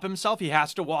can't stop himself. He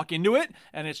has to walk into it,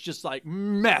 and it's just like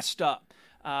messed up.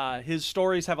 His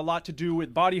stories have a lot to do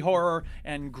with body horror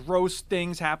and gross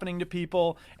things happening to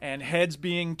people and heads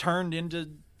being turned into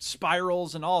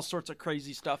spirals and all sorts of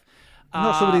crazy stuff.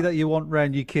 Not somebody that you want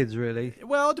around your kids, really.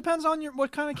 Well, it depends on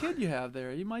what kind of kid you have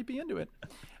there. You might be into it.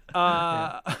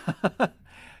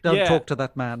 Don't Yeah. talk to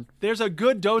that man. There's a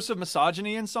good dose of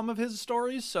misogyny in some of his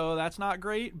stories, so that's not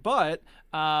great. But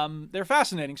they're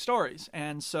fascinating stories,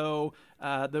 and so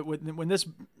when this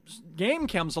game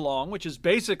comes along, which is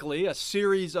basically a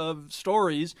series of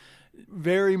stories,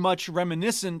 very much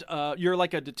reminiscent. You're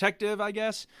like a detective, I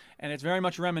guess, and it's very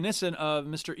much reminiscent of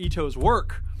Mr. Ito's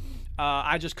work.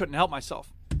 I just couldn't help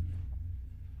myself.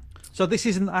 So this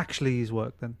isn't actually his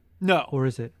work, then? No, Or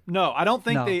is it? no, I don't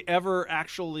think No. they ever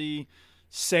actually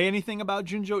say anything about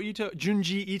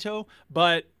Junji Ito,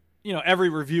 but every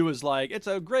review is like, it's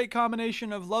a great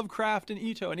combination of Lovecraft and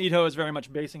Ito is very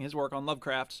much basing his work on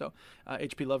Lovecraft. So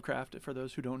H.P. Lovecraft, for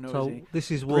those who don't know, So is a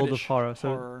this is World of British Horror. So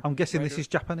horror I'm guessing this writer. is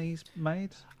Japanese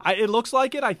made. It looks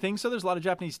like it. I think so. There's a lot of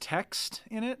Japanese text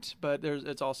in it, but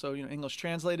it's also English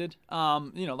translated.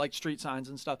 Like street signs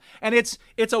and stuff. And it's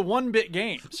a 1-bit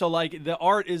game, so like the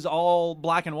art is all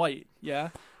black and white,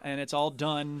 yeah, and it's all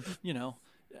done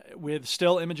with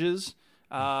still images.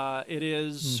 It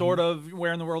is sort of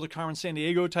Where in the World of Carmen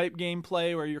Sandiego type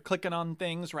gameplay where you're clicking on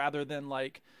things rather than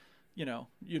like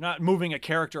you're not moving a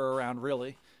character around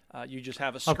really. You just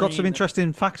have a screen. I've got some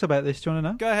interesting facts about this. Do you want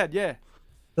to know? Go ahead. Yeah.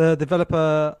 The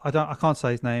developer, I can't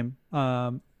say his name.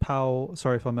 Sorry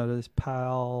if I murdered this.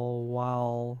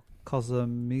 Pawel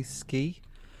Kozamiski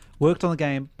worked on the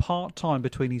game part-time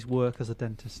between his work as a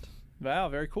dentist. Wow,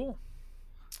 very cool.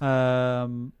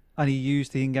 And he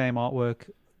used the in-game artwork.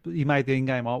 He made the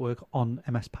in-game artwork on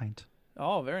MS Paint.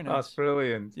 Oh, very nice. That's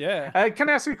brilliant. Yeah. Can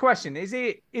I ask you a question? Is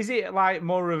it like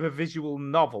more of a visual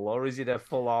novel, or is it a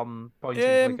full-on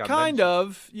point-and-click Kind adventure?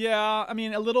 of. Yeah. I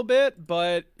mean, a little bit,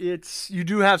 but you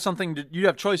do have you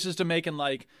have choices to make and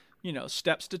like,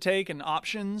 steps to take and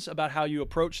options about how you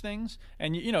approach things.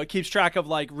 And, it keeps track of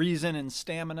like reason and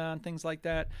stamina and things like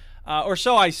that. Or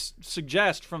so I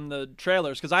suggest from the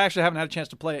trailers, because I actually haven't had a chance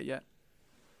to play it yet.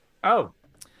 Oh.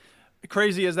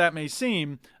 Crazy as that may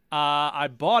seem, I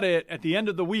bought it at the end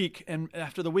of the week, and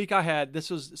after the week I had, this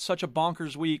was such a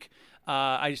bonkers week.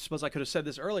 I suppose I could have said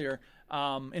this earlier.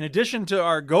 In addition to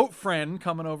our goat friend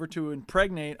coming over to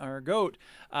impregnate our goat,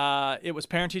 it was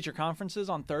parent-teacher conferences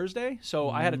on Thursday. So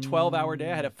I had a 12-hour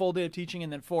day. I had a full day of teaching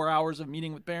and then 4 hours of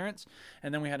meeting with parents.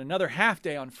 And then we had another half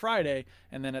day on Friday.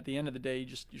 And then at the end of the day,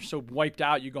 you're so wiped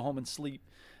out, you go home and sleep.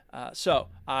 So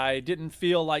I didn't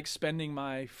feel like spending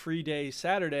my free day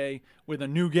Saturday with a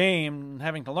new game and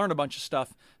having to learn a bunch of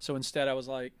stuff. So instead I was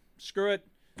like, screw it.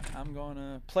 I'm going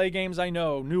to play games I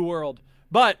know, New World.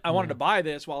 But I wanted to buy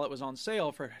this while it was on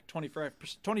sale for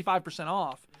 25%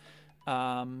 off.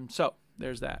 So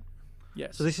there's that.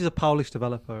 Yes. So this is a Polish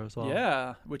developer as well.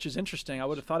 Yeah, which is interesting. I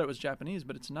would have thought it was Japanese,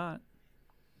 but it's not.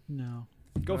 No.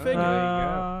 Go figure.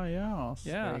 Yes.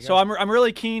 Yeah. So I'm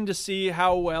really keen to see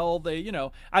how well they,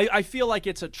 I feel like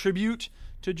it's a tribute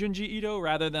to Junji Ito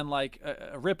rather than like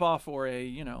a ripoff or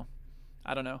a,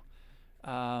 I don't know.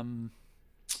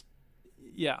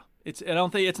 Yeah. I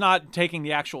don't think it's not taking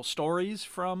the actual stories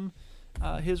from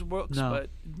his works, but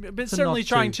it's certainly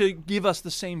trying to give us the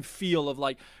same feel of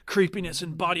like creepiness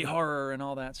and body horror and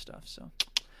all that stuff. So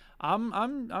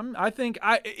I think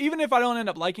even if I don't end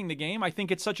up liking the game, I think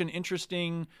it's such an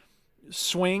interesting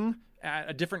swing at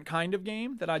a different kind of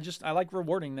game that I like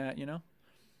rewarding that,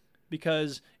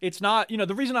 because it's not,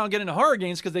 the reason I don't get into horror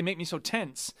games is because they make me so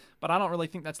tense, but I don't really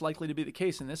think that's likely to be the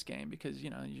case in this game because,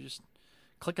 you just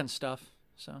click on stuff.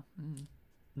 So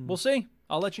we'll see.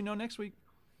 I'll let you know next week.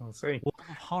 We'll see.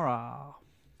 Horror.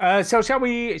 So shall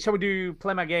we do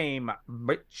play my game,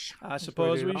 bitch? I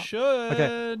suppose we should.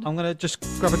 Okay, I'm gonna just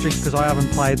grab a drink because I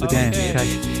haven't played the game. Okay.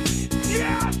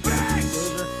 Yeah,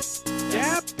 bitch!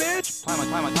 Yeah, bitch! Play my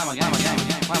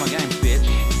game, bitch.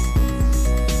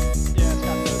 Yeah, it's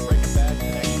got the Breaking Bad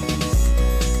connection.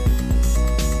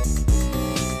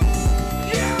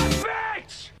 Yeah,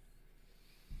 bitch!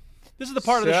 This is the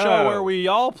part of the show where we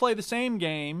all play the same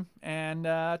game and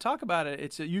talk about it.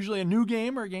 It's usually a new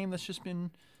game or a game that's just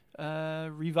been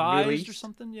revised Released. or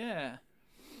something. Yeah.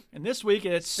 And this week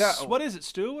it's what is it,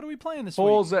 Stu? What are we playing this week?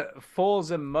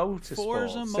 Forza Motorsport.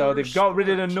 Forza So they've got rid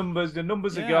of the Motorsport. numbers. The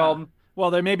numbers are gone. Well,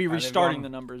 they may be they've restarting gone- the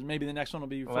numbers. Maybe the next one will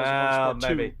be Forza Well, Motorsport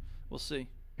 2. maybe. We'll see.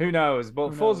 Who knows? But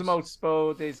Who Forza knows?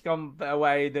 Motorsport, it's gone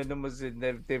away. The numbers,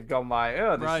 they've gone like,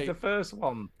 oh, this Right. is the first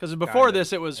one. Because before Kind of.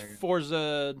 this, it was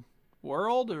Forza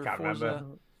World or Can't Forza.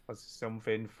 remember. Was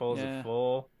something Forza Yeah.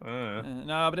 4?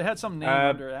 No, but it had some name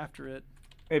after it.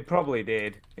 It probably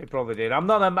did. I'm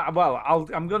not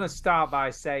I'm going to start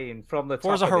by saying from the top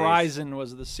Forza of this- Horizon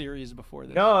was the series before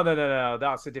this. No.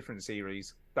 That's a different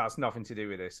series. That's nothing to do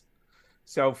with this.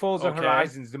 So Forza Okay.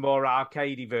 Horizon's the more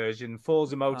arcadey version.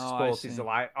 Forza Motorsport is see. the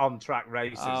like on-track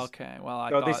races. Okay, well, I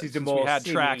So thought this is the since more we had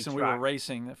simmy tracks and we were track.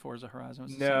 racing that Forza Horizon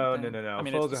was the No, same thing. no. I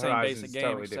mean, Forza it's the same Horizon's basic game,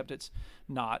 totally except different. it's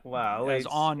not Well, as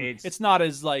it's not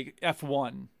as like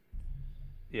F1.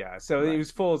 Yeah, so it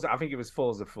was Forza. I think it was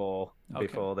Forza 4 Okay.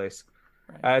 before this.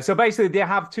 Right. So basically, they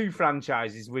have two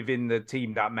franchises within the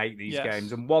team that make these Yes.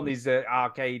 games, and one is the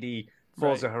arcadey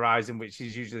Forza Horizon, which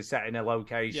is usually set in a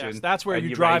location. Yes, that's where and you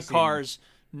you're drive racing. cars,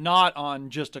 not on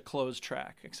just a closed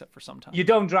track, except for sometimes. You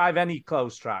don't drive any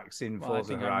close tracks in Well, I Forza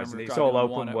think I Horizon. remember It's driving all on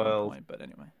one open at one world. point, but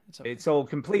anyway, it's okay. It's all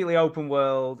completely open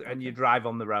world, and you drive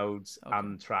on the roads,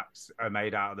 and tracks are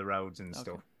made out of the roads and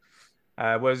stuff.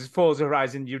 Whereas Forza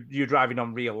Horizon, you're driving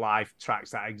on real life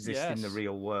tracks that exist in the Yes.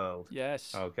 real world.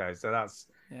 Yes. Okay, so that's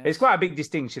Yes. it's quite a big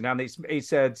distinction, and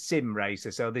it's a sim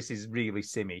racer, so this is really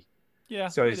simmy. Yeah.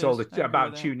 So it's it all is. I agree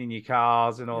about with that. tuning your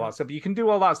cars and all that stuff. You can do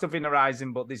all that stuff in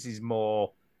Horizon, but this is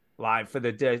more like for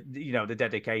the the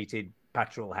dedicated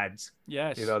petrol heads.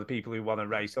 Yes. The people who want to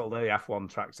race all the F1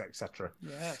 tracks, etc.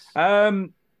 Yes.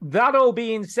 That all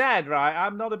being said, right, I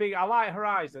like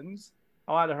Horizons.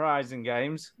 I like the Horizon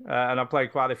games, and I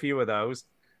played quite a few of those.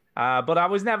 But I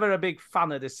was never a big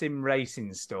fan of the sim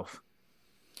racing stuff.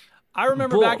 I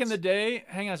remember back in But- the day.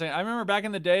 Hang on a second. I remember back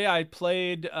in the day. I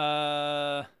played.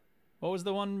 What was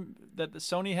the one that the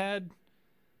Sony had?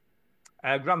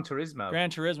 Gran Turismo.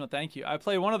 Gran Turismo. Thank you. I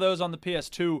played one of those on the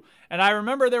PS2, and I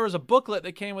remember there was a booklet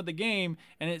that came with the game,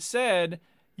 and it said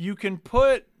you can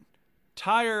put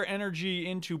tire energy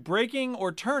into braking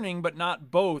or turning, but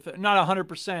not both, not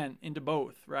 100% into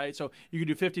both, right? So you could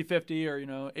do 50-50 or,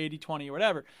 80-20 or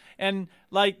whatever. And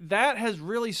like that has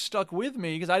really stuck with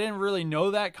me because I didn't really know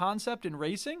that concept in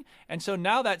racing. And so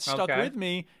now that's stuck with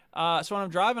me. So when I'm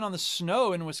driving on the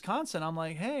snow in Wisconsin, I'm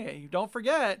like, hey, don't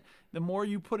forget, the more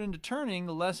you put into turning,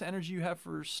 the less energy you have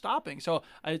for stopping. So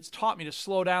it's taught me to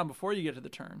slow down before you get to the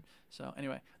turn. So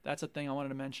anyway, that's a thing I wanted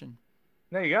to mention.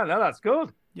 There you go. No, that's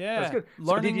good. Yeah, that's good.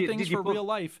 Learning things for real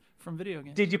life from video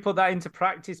games. Did you put that into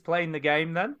practice playing the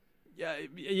game then?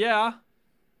 Yeah.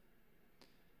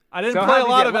 I didn't play a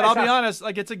lot of it. I'll be honest.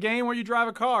 Like it's a game where you drive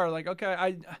a car. Like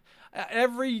okay,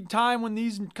 every time when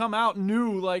these come out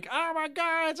new, like oh my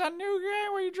god, it's a new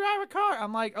game where you drive a car.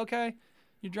 I'm like okay,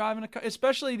 you're driving a car,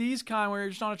 especially these kind where you're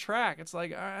just on a track. It's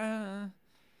like I'm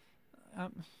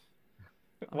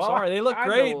sorry, they look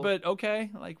great, but okay,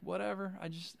 like whatever.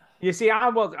 You see,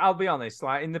 I'll be honest.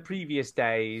 Like in the previous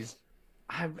days,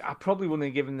 I probably wouldn't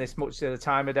have given this much of the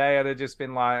time of day. I'd have just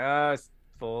been like,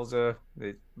 Forza,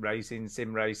 racing,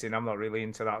 sim racing. I'm not really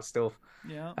into that stuff.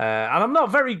 Yeah. And I'm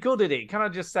not very good at it. Can I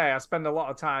just say I spend a lot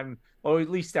of time, or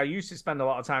at least I used to spend a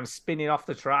lot of time spinning off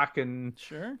the track and,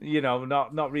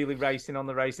 not really racing on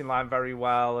the racing line very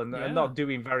well and not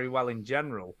doing very well in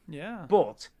general. Yeah.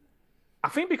 But I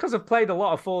think because I've played a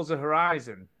lot of Forza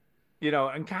Horizon,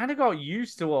 and kind of got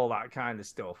used to all that kind of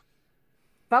stuff,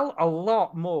 felt a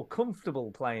lot more comfortable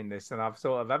playing this than I've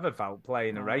sort of ever felt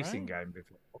playing a racing game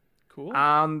before. Cool.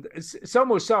 And so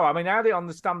much so, I mean, I had it on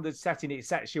the standard setting it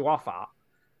sets you off at,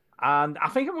 and I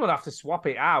think I'm going to have to swap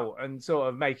it out and sort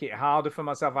of make it harder for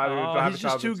myself. He's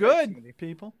just too good,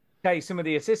 people. Take some of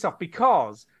the assists off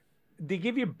because they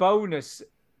give you bonus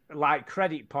like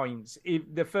credit points if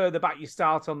the further back you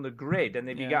start on the grid and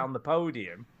if you get on the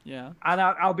podium. Yeah. And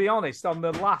I'll be honest, on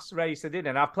the last race I did,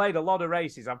 and I've played a lot of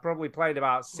races. I've probably played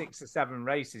about 6 or 7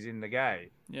 races in the game.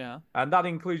 Yeah. And that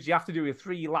includes you have to do a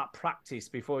 3-lap practice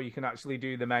before you can actually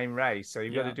do the main race. So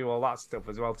you've got to do all that stuff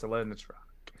as well to learn the track.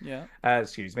 Yeah.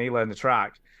 Learn the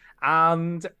track.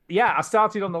 And yeah, I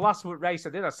started on the last race I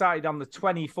did. I started on the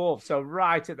 24th, so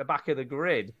right at the back of the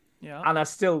grid. Yeah. And I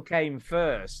still came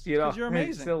first. Because you're amazing.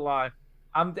 It's still like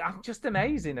I'm just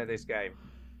amazing at this game.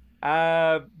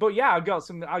 But yeah, I got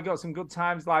some good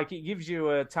times. Like it gives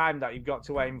you a time that you've got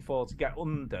to aim for to get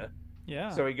under. Yeah.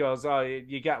 So it goes,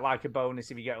 you get like a bonus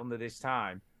if you get under this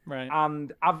time. Right.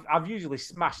 And I've usually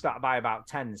smashed that by about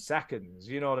 10 seconds.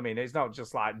 You know what I mean? It's not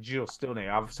just like just done it.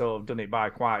 I've sort of done it by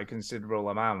quite a considerable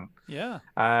amount. Yeah.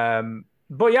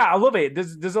 But yeah, I love it.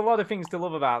 There's a lot of things to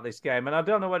love about this game, and I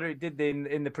don't know whether it did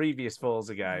in the previous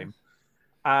Forza game.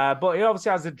 But it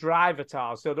obviously has a driver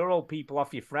tar, so they're all people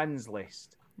off your friends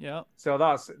list. Yeah. So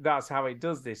that's how it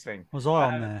does this thing. Was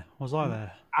I on there? Was I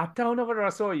there? I don't know whether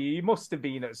I saw you. You must have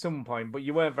been at some point, but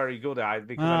you weren't very good at it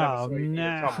because I never saw you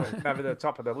never the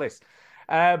top of the list.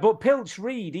 But Pilch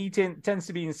Reed, he tends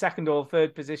to be in second or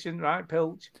third position, right?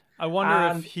 Pilch. I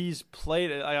wonder if he's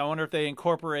played it. I wonder if they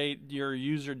incorporate your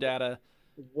user data.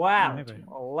 Wow.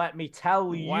 Let me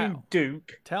tell you,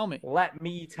 Duke. Tell me. Let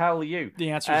me tell you. The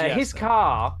answer is yes.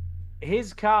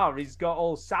 His car has got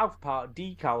all South Park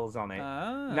decals on it.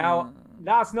 Now,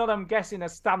 that's not, I'm guessing, a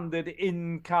standard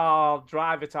in-car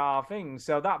driver-tar thing.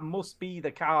 So that must be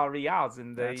the car he has.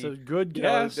 That's a good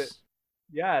guess.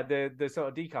 The sort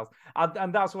of decals.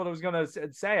 And that's what I was going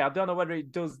to say. I don't know whether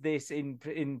it does this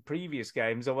in previous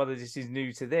games or whether this is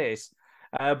new to this.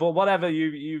 But whatever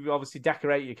you obviously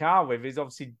decorate your car with is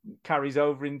obviously carries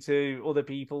over into other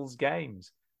people's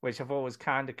games, which I thought was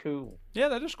kind of cool. Yeah,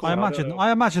 that is cool. I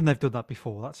imagine they've done that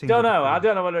before. That seems. I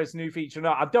don't know whether it's a new feature or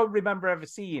not. I don't remember ever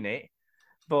seeing it,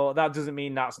 but that doesn't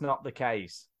mean that's not the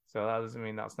case. So that doesn't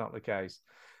mean that's not the case.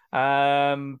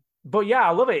 But yeah, I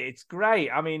love it. It's great.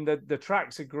 I mean, the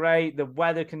tracks are great. The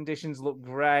weather conditions look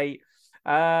great.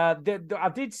 I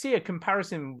did see a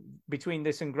comparison between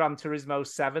this and Gran Turismo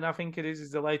 7, I think it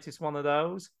is the latest one of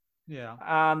those. Yeah.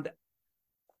 And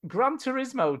Gran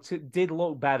Turismo did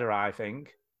look better, I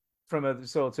think, from a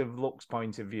sort of looks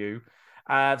point of view.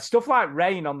 Stuff like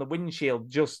rain on the windshield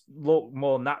just look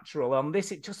more natural. On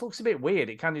this, it just looks a bit weird.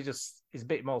 It kind of just is a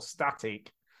bit more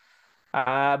static.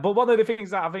 But one of the things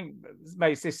that I think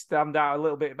makes this stand out a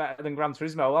little bit better than Gran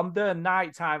Turismo, on the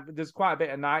nighttime, there's quite a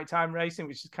bit of nighttime racing,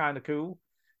 which is kind of cool,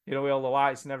 with all the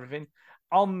lights and everything.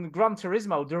 on Gran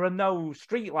Turismo, there are no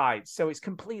street lights, so it's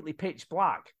completely pitch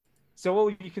black. So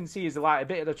all you can see is like a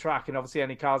bit of the track, and obviously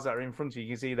any cars that are in front of you, you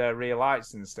can see their rear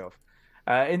lights and stuff.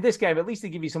 In this game, at least they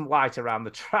give you some light around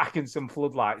the track and some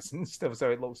floodlights and stuff, so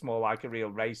it looks more like a real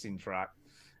racing track.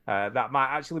 That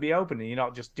might actually be open, and you're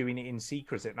not just doing it in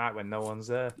secret at night when no one's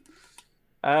there.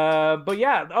 But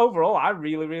yeah, overall, I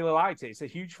really, really liked it. It's a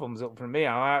huge thumbs up from me.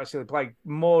 I actually played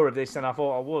more of this than I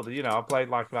thought I would. You know, I played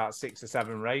like about 6 or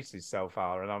 7 races so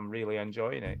far, and I'm really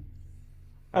enjoying it.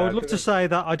 I would love to say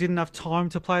that I didn't have time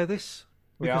to play this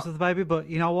because of the baby, but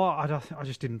you know what? I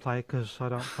just didn't play it because I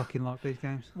don't fucking like these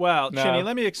games. Well, Chinny,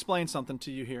 let me explain something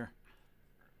to you here.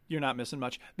 You're not missing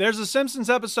much. There's a Simpsons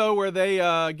episode where they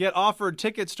get offered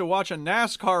tickets to watch a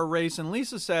NASCAR race, and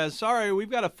Lisa says, sorry,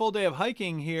 we've got a full day of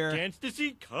hiking here. Chance to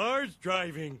see cars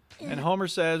driving. And Homer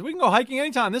says, we can go hiking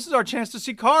anytime. This is our chance to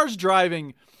see cars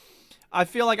driving. I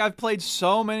feel like I've played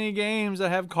so many games that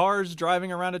have cars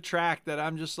driving around a track that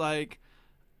I'm just like,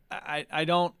 I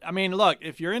don't, I mean, look,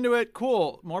 if you're into it,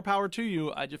 cool, more power to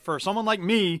you. For someone like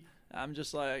me, I'm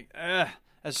just like,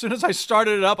 as soon as I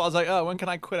started it up, I was like, oh, when can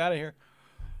I quit out of here?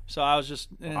 So I was just,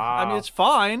 I mean, it's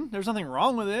fine. There's nothing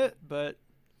wrong with it, but,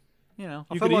 you know,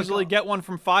 you could easily get one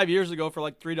from 5 years ago for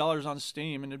like $3 on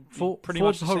Steam, and it'd be pretty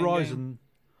much the same game.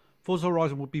 Forza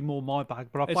Horizon would be more my bag,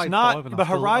 but I it's played not, 5 and but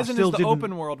Horizon is the didn't...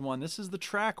 open world one. This is the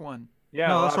track one. Yeah,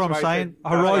 no, that's what I'm saying.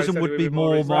 Horizon would be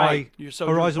more my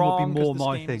Horizon would be more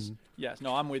my thing. Yes,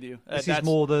 no, I'm with you. This is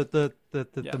more the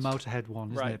Motorhead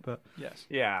one, isn't it? But yes,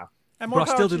 yeah. And but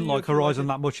I still didn't like Horizon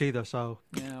that much either. So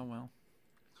yeah, well.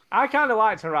 I kind of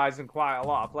liked Horizon quite a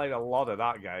lot. I played a lot of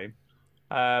that game.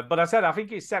 But I said, I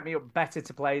think it set me up better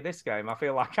to play this game. I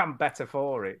feel like I'm better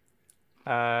for it.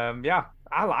 Yeah,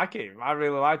 I like it. I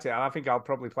really liked it. And I think I'll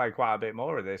probably play quite a bit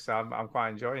more of this. I'm quite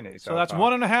enjoying it. So that's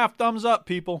 1.5 thumbs up,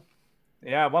 people.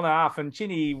 Yeah, 1.5. And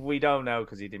Chinny, we don't know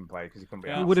because he didn't play because he couldn't be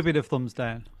asked. It would have been a thumbs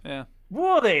down. Yeah.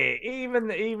 Would it? Even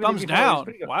thumbs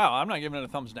down? Wow, I'm not giving it a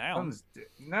thumbs down.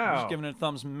 No. I'm just giving it a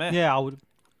thumbs meh. Yeah, I would.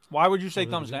 Why would you say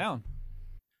thumbs down?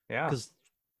 Yeah. Because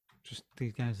just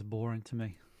these games are boring to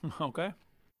me. Okay.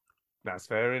 That's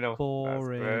fair enough.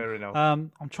 Boring. That's fair enough.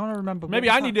 I'm trying to remember.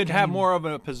 Maybe I needed to have more of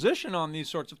a position on these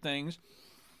sorts of things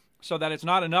so that it's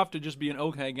not enough to just be an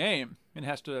okay game. It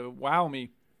has to wow me.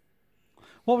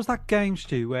 What was that game,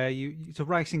 Stu, where it's a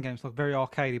racing game, it's like very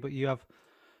arcadey, but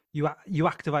you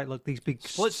activate like these big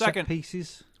split second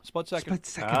pieces. Split second.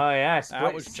 Oh yeah,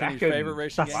 that was Chinny's favorite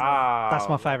racing game. That's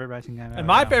my favorite racing game. And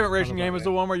my favorite racing game was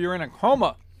the one where you're in a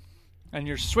coma and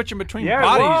you're switching between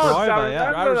bodies.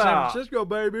 Driver San Francisco,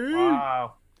 baby.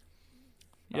 Wow.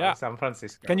 Yeah, San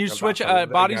Francisco. Can you switch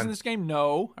bodies in this game?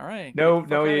 No. All right. No,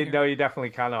 you definitely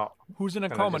cannot. Who's in a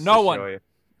coma? No one. You.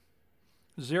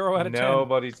 0 out of 10.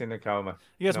 Nobody's in a coma.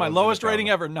 Yes, my lowest rating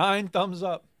ever. 9 thumbs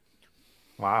up.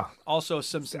 Wow. Also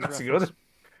Simpsons. That's reference. good.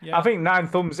 Yeah. I think 9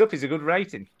 thumbs up is a good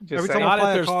rating. Every time I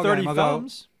play there's 30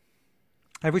 thumbs.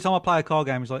 Every time I play a car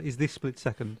game, it's like, is this split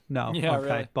second? No. Yeah, okay,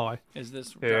 really. bye. Is this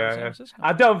San Francisco?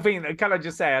 I don't think, can I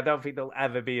just say, I don't think there'll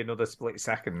ever be another split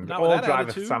second. Not or with that Drive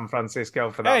attitude. San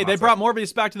Francisco for that Hey, they matter. brought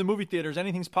Morbius back to the movie theaters.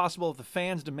 Anything's possible if the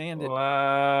fans demand it.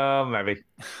 Well, maybe.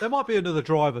 There might be another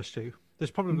driver, Stu. There's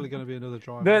probably going to be another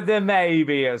driver. There may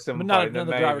be at some But point. not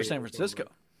another driver San Francisco.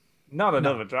 Not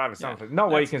another driver San Francisco. Not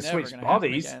where you can switch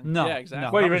bodies. No. Yeah,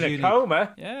 exactly. Where you're in a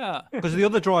coma. Yeah. Because the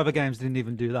other driver games didn't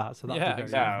even do that. So Yeah, be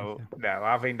exactly. No,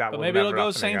 I think that But will maybe never it'll go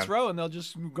happen Saints again. Row and they'll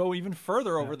just go even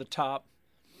further over the top.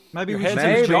 Maybe Your we head's should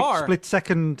in a jar. split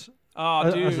second. Oh,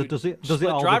 dude. Does it Split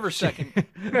hold driver up? second.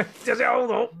 Does it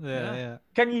hold up? Yeah.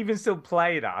 Can you even still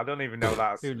play that? I don't even know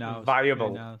that's Who knows? viable.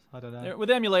 Who knows? I don't know. With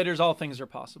emulators, all things are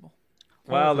possible.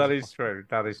 Well, that is true.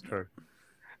 That is true.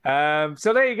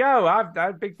 So there you go. I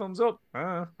had big thumbs up.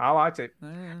 I liked it.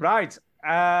 Right.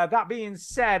 That being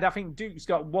said, I think Duke's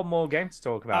got one more game to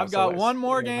talk about. I've got one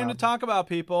more game to talk about,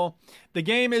 people. The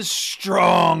game is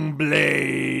Strong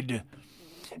Blade.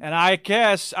 And I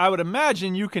guess, I would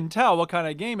imagine you can tell what kind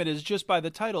of game it is just by the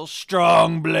title,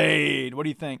 Strong Blade. What do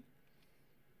you think?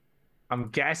 I'm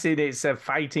guessing it's a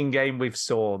fighting game with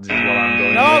swords is what I'm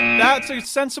going Nope, that's a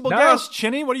sensible No. guess.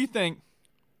 Chinny, what do you think?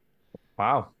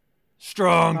 Wow.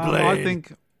 Strong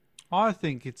Blade. I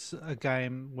think it's a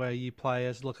game where you play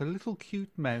as like a little cute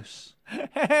mouse.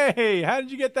 Hey, how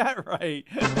did you get that right?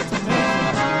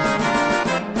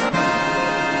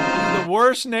 The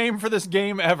worst name for this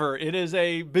game ever. It is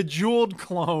a bejeweled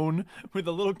clone with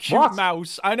a little cute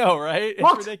mouse. I know, right?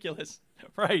 It's ridiculous.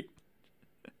 Right.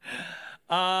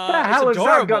 What the hell has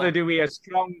that got to do with a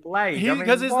strong blade?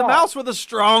 Because it's the mouse with a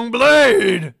strong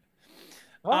blade.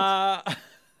 What?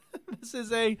 This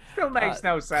is a Still makes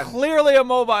no sense. Clearly a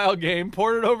mobile game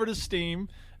ported over to Steam.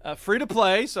 free to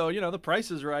play, so the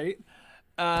price is right.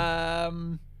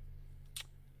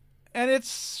 And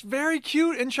it's very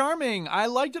cute and charming. I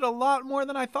liked it a lot more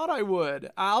than I thought I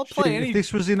would. I'll play any. If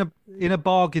this was in a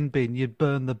bargain bin, you'd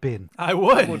burn the bin. I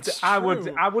would. I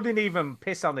wouldn't even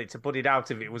piss on it to put it out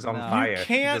if it was on fire. You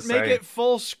can't make it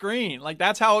full screen. Like,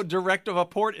 that's how direct of a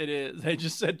port it is. They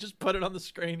just said just put it on the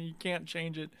screen. You can't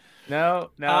change it. No.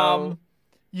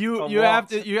 You have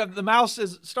the mouse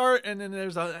is start, and then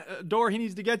there's a door he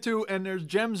needs to get to, and there's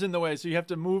gems in the way, so you have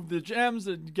to move the gems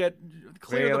and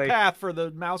clear the path for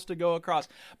the mouse to go across.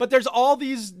 But there's all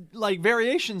these like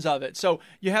variations of it. So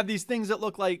you have these things that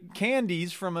look like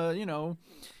candies from a candy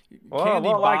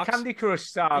box, like Candy Crush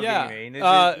style. Yeah. You mean?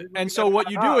 And so what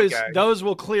you do is those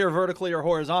will clear vertically or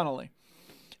horizontally.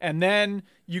 And then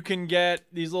you can get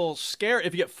these little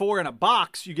if you get 4 in a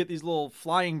box, you get these little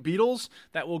flying beetles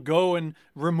that will go and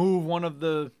remove one of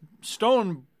the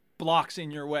stone blocks in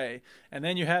your way. And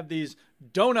then you have these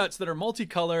donuts that are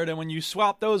multicolored, and when you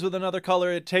swap those with another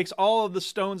color, it takes all of the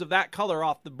stones of that color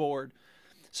off the board.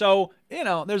 So,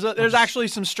 there's actually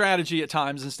some strategy at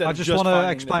times instead of just I just want to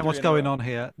finding explain the what's 3 in a going row. on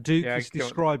here. Duke is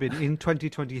describing in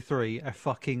 2023 a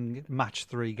fucking match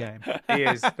 3 game. He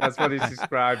is. That's what he's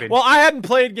describing. Well, I hadn't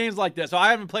played games like this, so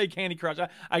I haven't played Candy Crush.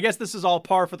 I guess this is all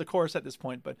par for the course at this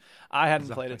point, but I hadn't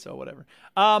played it, so whatever.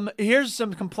 Here's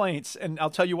some complaints, and I'll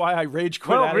tell you why I rage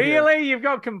quit. Well, really? You've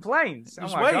got complaints?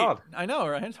 Just oh my wait. God. I know,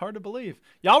 right? It's hard to believe.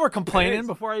 Y'all were complaining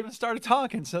before I even started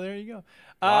talking, so there you go.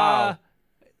 Wow.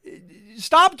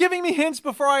 Stop giving me hints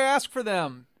before I ask for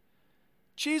them.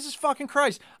 Jesus fucking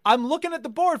Christ. I'm looking at the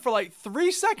board for like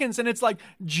 3 seconds and it's like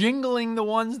jingling the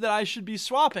ones that I should be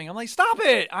swapping. I'm like, stop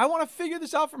it. I want to figure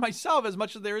this out for myself as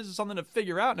much as there is something to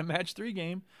figure out in a match 3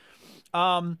 game.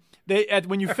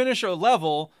 When you finish a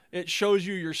level, it shows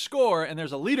you your score and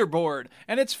there's a leaderboard.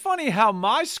 And it's funny how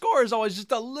my score is always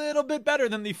just a little bit better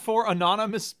than the 4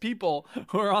 anonymous people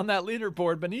who are on that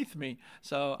leaderboard beneath me.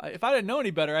 So if I didn't know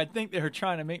any better, I'd think they were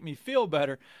trying to make me feel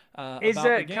better. About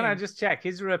the game. Can I just check?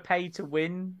 Is there a pay to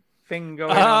win thing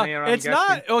going on here? It's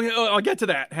not. Okay, I'll get to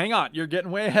that. Hang on. You're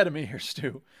getting way ahead of me here,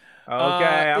 Stu.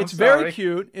 Okay, it's very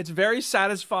cute. It's very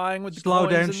satisfying with the Slow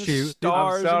coins down, and the Stu.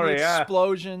 stars and the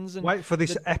explosions. And wait for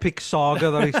this epic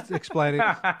saga that he's explaining.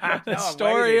 The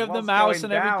story of the mouse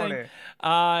and everything.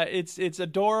 It's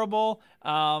adorable.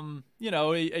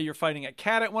 You're fighting a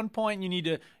cat at one point. And you need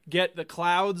to get the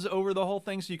clouds over the whole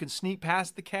thing so you can sneak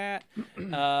past the cat.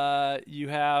 You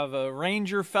have a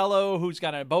ranger fellow who's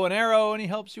got a bow and arrow and he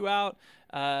helps you out.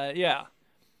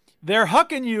 They're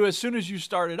hucking you as soon as you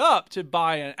start it up to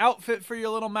buy an outfit for your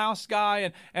little mouse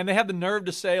guy. And they have the nerve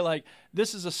to say, like,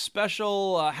 this is a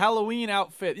special Halloween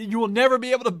outfit. You will never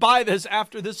be able to buy this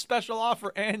after this special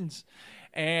offer ends.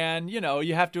 And,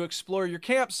 you have to explore your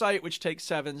campsite, which takes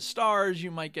 7 stars. You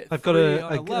might get I've got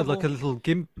like a little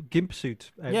gimp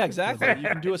suit. Yeah, exactly. You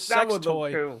can do a sex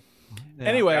toy. Cool. Yeah.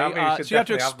 Anyway, so you have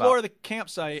to explore the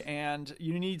campsite, and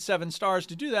you need 7 stars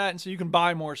to do that. And so you can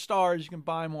buy more stars, you can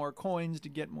buy more coins to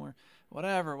get more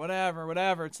whatever.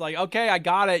 It's like, okay, I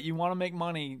got it. You want to make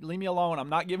money. Leave me alone. I'm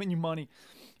not giving you money.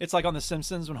 It's like on The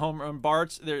Simpsons when Homer and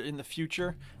Bart's, they're in the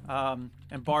future. And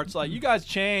Bart's like, you guys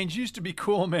changed. You used to be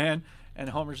cool, man. And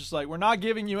Homer's just like, we're not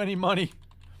giving you any money.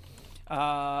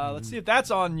 Let's see if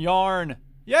that's on Yarn.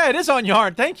 Yeah, it is on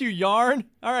Yarn. Thank you, Yarn.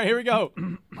 All right, here we go.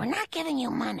 We're not giving you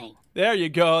money. There you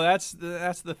go. That's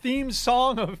the theme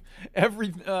song of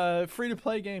every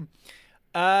free-to-play game.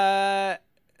 So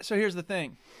here's the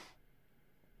thing.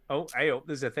 Oh,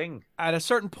 there's a thing. At a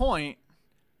certain point,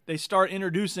 they start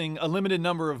introducing a limited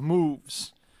number of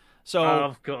moves. So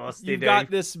of course you've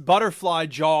got this butterfly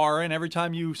jar, and every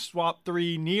time you swap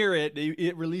 3 near it,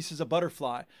 it releases a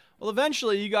butterfly. Well,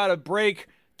 eventually you got to break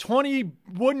 20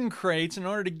 wooden crates in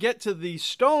order to get to the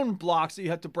stone blocks that you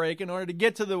have to break in order to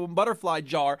get to the butterfly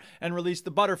jar and release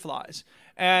the butterflies.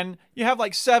 And you have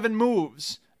like 7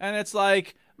 moves. And it's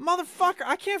like, motherfucker,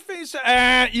 I can't face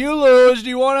it. You lose. Do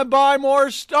you want to buy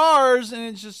more stars? And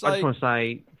it's just like... I just want to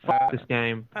say, fuck this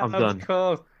game. I'm done. Of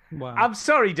course. Wow. I'm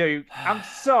sorry, Duke. I'm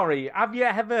sorry. Have you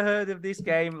ever heard of this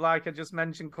game, like I just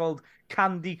mentioned, called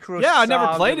Candy Crush? Yeah, I've never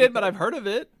played it, but I've heard of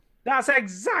it. That's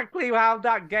exactly how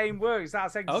that game works.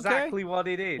 That's exactly what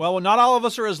it is. Well, not all of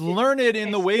us are as learned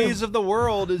in the ways of the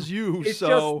world as you. It's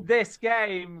just this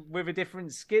game with a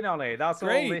different skin on it. That's all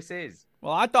this is.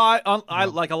 Well, I thought, I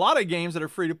like a lot of games that are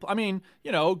free to play. I mean,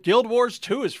 Guild Wars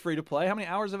 2 is free to play. How many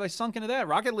hours have I sunk into that?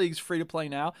 Rocket League's free to play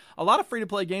now. A lot of free to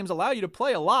play games allow you to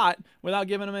play a lot without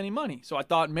giving them any money. So I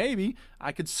thought maybe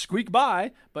I could squeak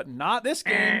by, but not this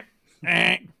game.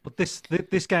 But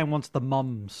this game wants the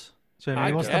mums. Germany.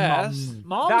 I What's the guess.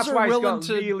 Moms That's are why it's willing got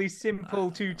to. really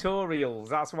simple tutorials.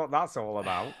 That's what that's all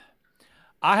about.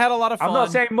 I had a lot of fun. I'm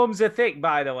not saying mums are thick,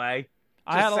 by the way.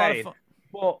 I had a lot of fun.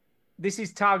 But this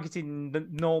is targeting the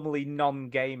normally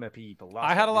non-gamer people.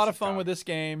 I had a lot of fun with this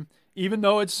game, even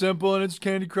though it's simple and it's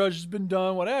Candy Crush has been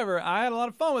done, whatever. I had a lot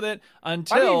of fun with it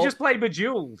until. Why didn't you just play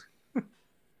Bejeweled?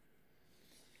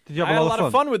 Did you have I had a lot of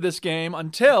of fun with this game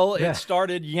until Yeah. it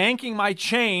started yanking my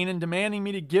chain and demanding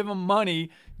me to give them money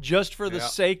just for the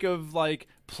sake of like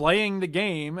playing the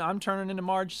game. I'm turning into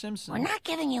Marge Simpson. We're not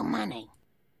giving you money.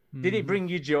 Did it bring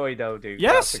you joy, though, dude?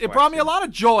 Yes, it brought me a lot of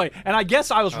joy. And I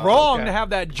guess I was wrong to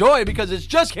have that joy because it's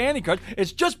just Candy Crush.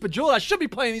 It's just Bejeweled. I should be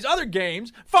playing these other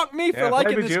games. Fuck me for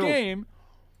liking this game.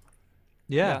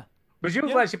 Yeah.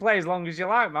 Bejeweled lets you play as long as you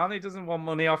like, man. It doesn't want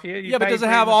money off you. Yeah, but does it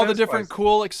have all the different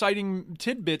cool, exciting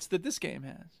tidbits that this game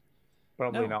has?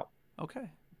 Probably not.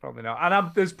 Okay. Probably not.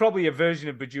 And there's probably a version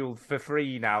of Bejeweled for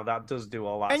free now that does do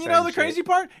all that. And you know the crazy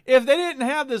part? If they didn't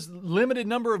have this limited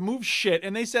number of move shit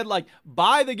and they said, like,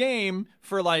 buy the game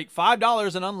for, like,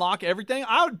 $5 and unlock everything,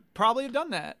 I would probably have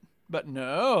done that. But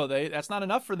no, that's not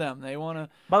enough for them. They want to.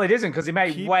 Well, it isn't because they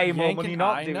make way more money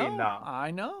not doing that.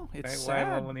 I know. It's way sad.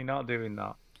 more money not doing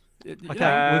that.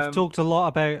 Okay, we've talked a lot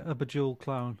about a Bejeweled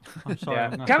clown. I'm sorry. Yeah.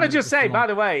 I'm gonna Can I have to just move say, this by along.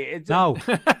 the way, it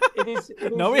is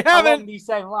No, we along haven't. these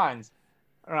same lines.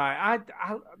 Right,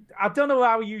 I don't know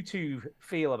how you two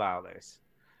feel about this,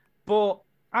 but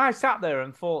I sat there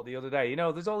and thought the other day, you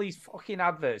know, there's all these fucking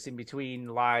adverts in between,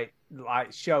 like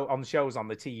shows on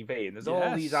the TV, and there's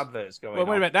all these adverts going on.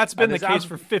 Wait a minute, that's been the case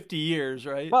for 50 years,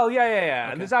 right? Well, yeah. Okay.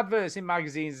 And there's adverts in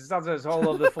magazines, there's adverts all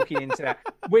over the fucking internet,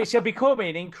 which are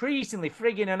becoming increasingly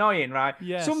frigging annoying, right?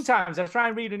 Yes. Sometimes I try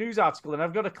and read a news article and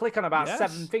I've got to click on about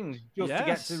 7 things just to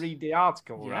get to read the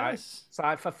article, right? It's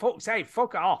like, for fuck's sake,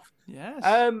 fuck it off. Yes.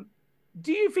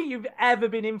 Do you think you've ever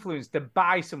been influenced to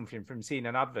buy something from seeing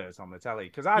an advert on the telly?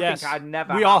 Because I think I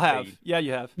never. We all have. Been. Yeah,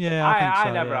 you have. Yeah, I think so,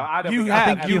 I never. yeah. I don't You think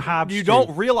have. I you have. You Stu.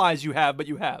 don't realize you have, but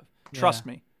you have. Trust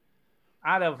me.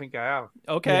 I don't think I have.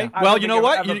 Okay. I Well, don't you think know I've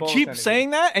what? ever You bought keep anything. saying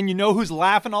that, and you know who's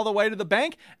laughing all the way to the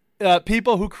bank?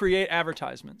 People who create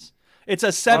advertisements. It's a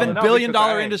 $7 billion because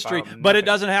I ain't industry, found but it nothing.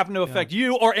 doesn't happen to affect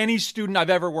you or any student I've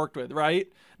ever worked with, right?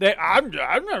 I've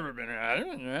never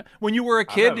been. When you were a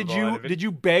kid, did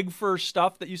you beg for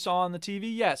stuff that you saw on the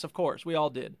TV? Yes, of course, we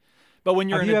all did. But when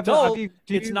you're Have an you ever- adult, do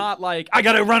it's you- not like I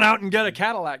got to run out and get a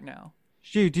Cadillac now.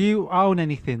 Stu, do you own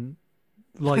anything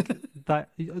like that?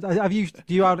 Have you?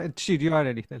 Do you own? Stu, do you own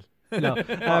anything? No.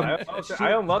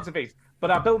 I own lots of things, but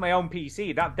I built my own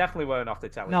PC. That definitely weren't off the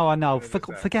telly. No, I know.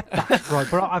 Forget that. Right,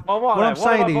 but Well, what I'm then?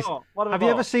 saying is, What have I have you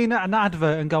ever bought? seen an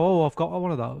advert and go, "Oh, I've got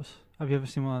one of those"? Have you ever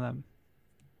seen one of them?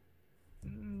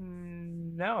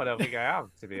 No, I don't think I have,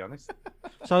 to be honest.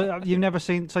 So you've never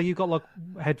seen? So you got like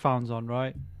headphones on,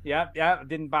 right? Yeah. I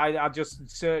didn't buy. I just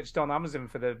searched on Amazon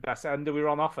for the best, and they were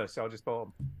on offer, so I just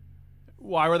bought them.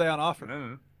 Why were they on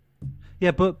offer? Yeah,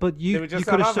 but They you were just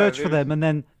could have on searched advert, for they them, and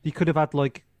then you could have had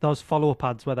like those follow-up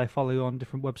ads where they follow you on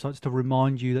different websites to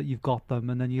remind you that you've got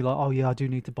them, and then you're like, oh yeah, I do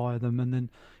need to buy them, and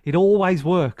then it always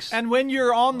works. And when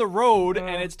you're on the road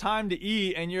and it's time to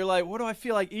eat and you're like, what do I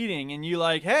feel like eating? And you're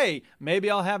like, hey, maybe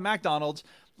I'll have McDonald's.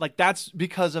 Like, that's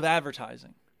because of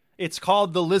advertising. It's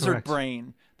called the lizard Correct.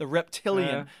 brain, the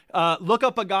reptilian. Look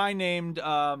up a guy named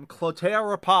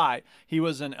Clotaire Rapai. He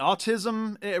was an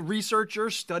autism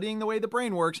researcher studying the way the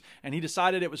brain works, and he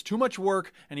decided it was too much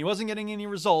work and he wasn't getting any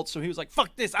results. So he was like,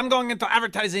 fuck this, I'm going into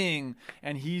advertising.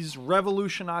 And he's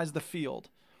revolutionized the field.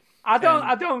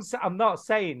 I'm not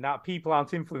saying that people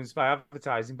aren't influenced by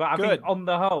advertising, but I think on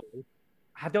the whole,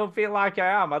 I don't feel like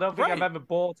I am. I don't think I've ever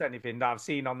bought anything that I've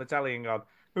seen on the telly and gone,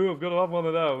 "Ooh, I've got to have one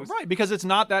of those." Right, because it's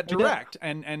not that direct,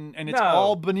 and it's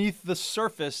all beneath the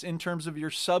surface in terms of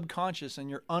your subconscious and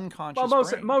your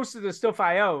unconscious brain. Most of the stuff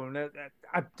I own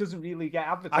doesn't really get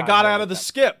advertised. I got out of the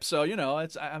skip, so you know,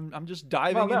 I'm just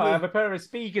diving into. I have a pair of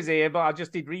speakers here, but I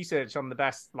just did research on the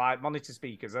best monitor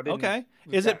speakers. I didn't. Okay,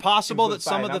 is it possible that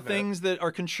some of the things that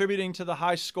are contributing to the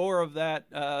high score of that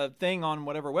thing on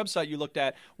whatever website you looked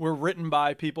at were written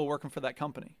by people working for that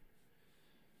company?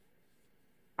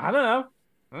 I don't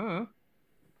know.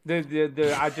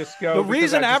 I just go. The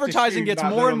reason advertising gets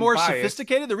more and more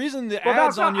sophisticated, the reason the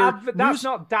ads on your that's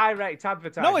not direct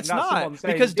advertising. No, it's not,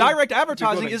 because direct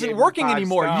advertising isn't working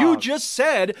anymore. You just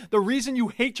said the reason you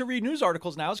hate to read news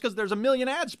articles now is because there's a million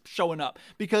ads showing up,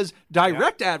 because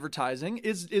direct advertising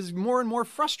is more and more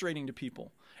frustrating to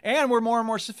people. And we're more and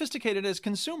more sophisticated as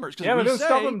consumers. Yeah, but don't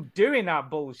stop them doing that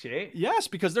bullshit. Yes,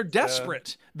 because they're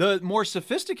desperate. The more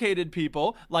sophisticated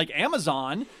people, like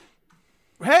Amazon.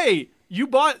 Hey, you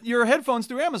bought your headphones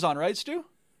through Amazon, right, Stu?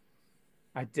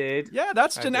 I did. Yeah,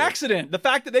 that's an accident. The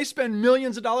fact that they spend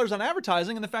millions of dollars on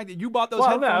advertising and the fact that you bought those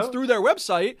headphones through their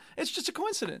website, it's just a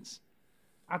coincidence.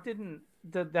 I didn't.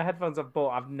 The headphones I've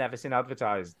bought, I've never seen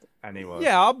advertised anywhere.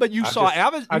 Yeah, but you've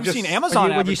seen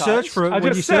Amazon when you search for them.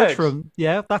 When you search for them,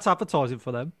 yeah, that's advertising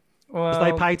for them. Because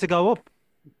they pay to go up.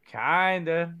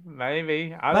 Kinda,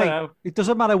 maybe. I don't know. It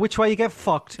doesn't matter which way you get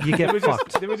fucked. You get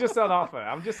fucked. They were just on offer.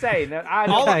 I'm just saying that.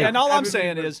 All I'm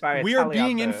saying is we are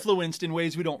being influenced in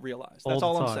ways we don't realize. That's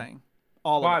all I'm saying.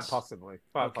 Quite possibly.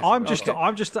 I'm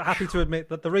just happy to admit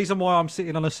that the reason why I'm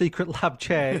sitting on a secret lab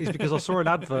chair is because I saw an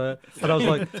advert and I was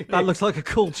like, that looks like a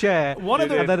cool chair. One of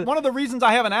the reasons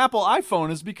I have an Apple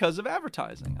iPhone is because of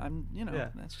advertising.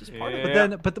 That's just part of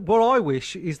it. But what I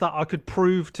wish is that I could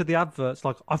prove to the adverts,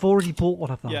 like, I've already bought one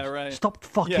of those. Yeah, right. Stop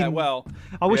fucking. Yeah, well.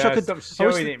 I wish I could. Stop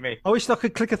showing it me. I wish I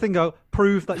could click a thing, go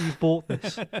prove that you've bought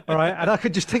this. All right, and I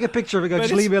could just take a picture of it, and go,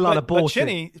 just leave me alone. But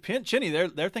Chinny,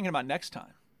 they're thinking about next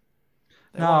time.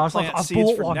 No, I was like, I've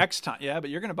bought for one. Next time. Yeah, but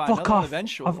you're going to buy another one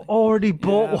eventually. I've already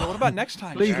bought one. What about next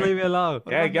time? Please leave me alone.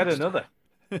 Yeah, get another.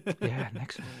 Yeah,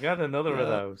 next one. Get another of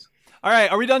those. All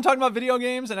right, are we done talking about video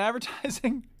games and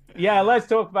advertising? Yeah, let's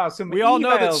talk about some. We all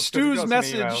know that Stu's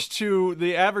message to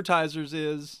the advertisers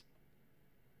is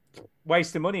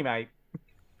wasting money, mate.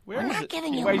 I'm not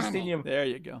giving you money. There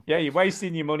you go. Yeah, you're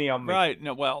wasting your money on me. Right.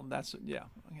 No, well, that's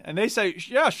And they say,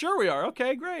 yeah, sure we are.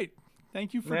 Okay, great.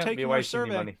 Thank you for taking our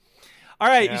survey. All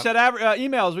right, you said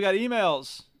emails. We got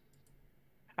emails.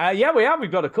 Yeah, we have.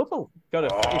 We've got a couple. In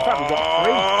fact, we've got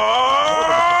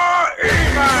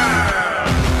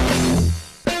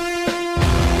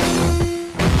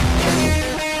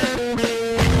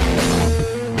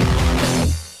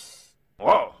 3.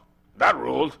 Whoa, that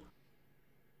ruled.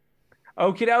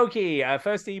 Okie dokie.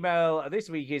 First email this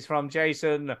week is from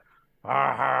Jason.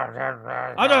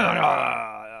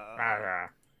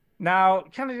 Now,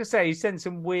 can I just say he sent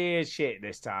some weird shit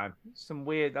this time? Some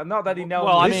weird. Not that he knows.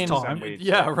 Well, this time. Weird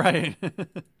yeah, shit. Right.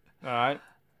 All right.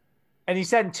 And he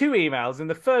sent 2 emails, and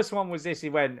the first one was this. He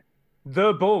went,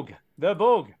 the bug.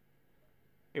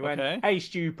 He went, hey,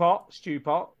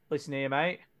 Stewpot, listen here,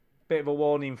 mate. Bit of a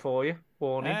warning for you.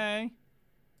 Hey.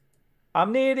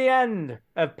 I'm near the end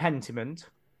of Pentiment,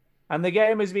 and the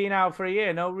game has been out for a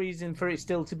year. No reason for it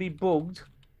still to be bugged.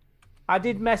 I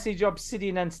did message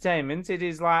Obsidian Entertainment. It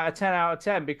is like a 10 out of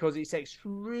 10 because it's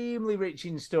extremely rich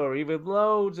in story with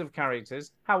loads of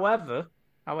characters. However,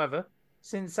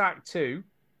 since Act 2,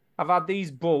 I've had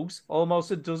these bugs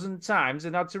almost a dozen times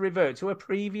and had to revert to a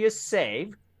previous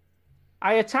save.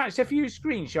 I attached a few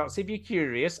screenshots if you're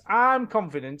curious. I'm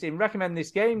confident in recommending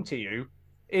this game to you.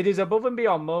 It is above and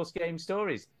beyond most game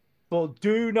stories. But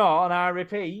do not, and I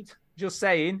repeat, just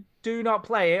saying, do not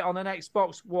play it on an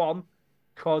Xbox One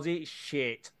because it's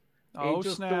shit. It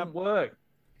just doesn't work.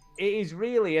 It is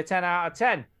really a 10 out of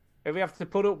 10. If we have to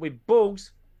put up with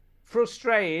bugs,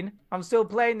 frustrating, I'm still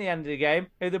playing the end of the game.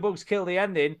 If the bugs kill the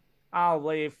ending, I'll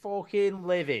be fucking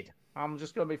livid. I'm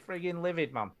just going to be frigging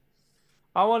livid, man.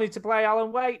 I wanted to play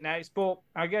Alan Wake next, but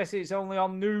I guess it's only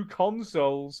on new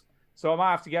consoles, so I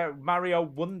might have to get Mario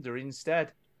Wonder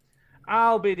instead.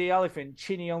 I'll be the elephant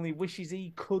Chinny only wishes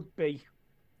he could be.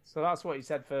 So that's what he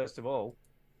said first of all.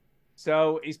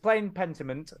 So he's playing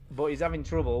Pentiment, but he's having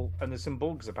trouble, and there's some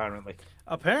bugs apparently.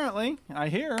 Apparently, I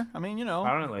hear. I mean,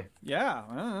 Apparently.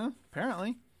 Yeah,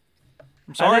 apparently.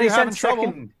 I'm sorry and then he you're having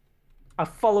trouble. A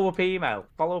follow-up email,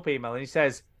 and he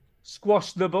says,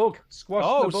 squash the bug.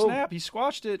 Oh, snap, he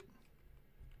squashed it.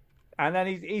 And then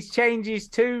he's changed his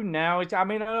tune now. I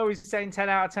mean, I know he's saying 10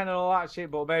 out of 10 and all that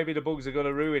shit, but maybe the bugs are going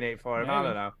to ruin it for him. Maybe. I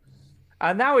don't know.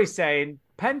 And now he's saying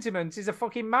Pentiment is a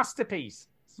fucking masterpiece.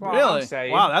 Really?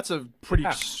 Wow, that's a pretty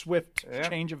swift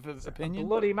change of opinion. A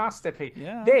bloody masterpiece.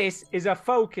 Yeah. This is a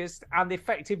focused and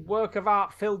effective work of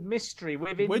art filled mystery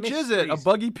within Which mysteries. is it? A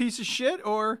buggy piece of shit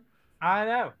or? I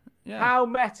know. Yeah. How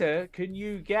meta can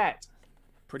you get?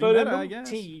 Pretty meta, I guess.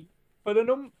 For the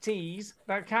numpties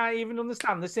that can't even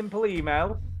understand the simple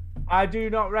email, I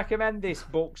do not recommend this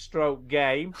book stroke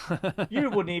game. You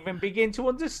wouldn't even begin to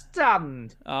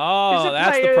understand. Oh,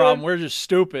 that's the problem. We're just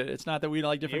stupid. It's not that we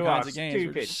like different kinds of games.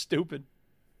 We're just stupid.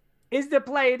 Is the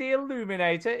player the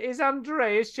Illuminator? Is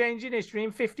Andreas changing history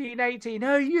in 1518?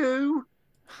 Are you?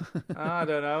 I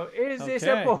don't know. Is this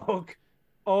a book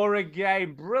or a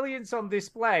game? Brilliance on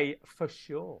display for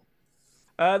sure.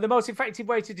 The most effective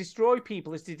way to destroy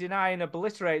people is to deny and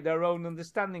obliterate their own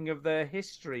understanding of their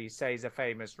history, says a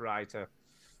famous writer.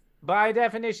 By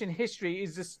definition, history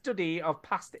is the study of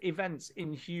past events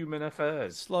in human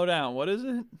affairs. Slow down. What is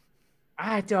it?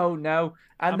 I don't know.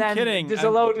 And I'm then kidding. There's a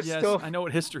load of stuff. I know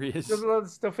what history is. There's a load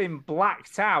of stuff in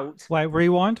blacked out. Wait,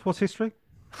 rewind. What's history?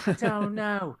 I don't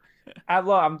know.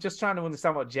 Look, I'm just trying to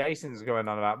understand what Jason's going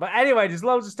on about. But anyway, there's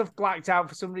loads of stuff blacked out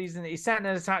for some reason. He sent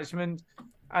an attachment,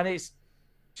 and it's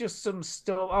just some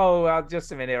stuff. Oh,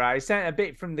 just a minute, right? He sent a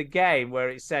bit from the game where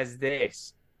it says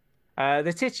this.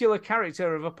 The titular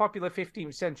character of a popular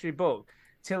 15th century book,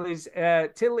 Till is a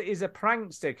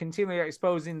prankster, continually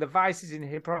exposing the vices and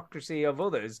hypocrisy of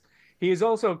others. He is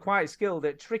also quite skilled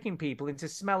at tricking people into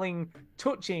smelling,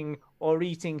 touching, or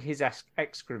eating his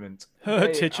excrement.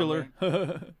 Titular.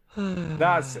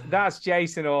 That's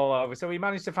Jason all over. So we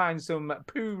managed to find some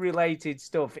poo-related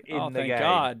stuff in the game. Thank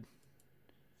God.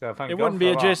 So thank it God wouldn't be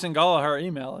a that. Jason Gallagher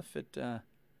email if it.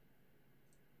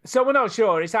 So we're not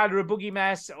sure. It's either a boogie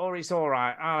mess or it's all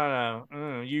right. I don't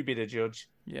know. You be the judge.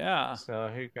 Yeah. So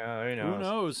who knows? Who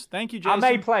knows? Thank you, Jason.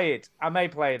 I may play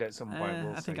it. at some point.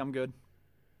 We'll I think I'm good.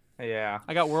 Yeah.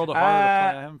 I got World of Horror to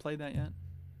play. I haven't played that yet.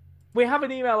 We have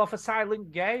an email off a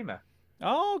silent gamer.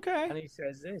 Oh, okay. And he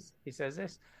says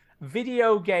this.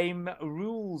 Video game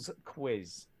rules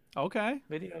quiz. Okay.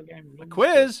 Video game rules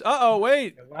quiz? Uh-oh,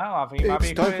 wait. Well, I think it might be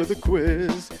a time for the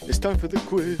quiz. It's time for the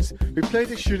quiz. We play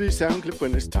the shitty sound clip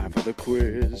when it's time for the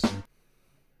quiz.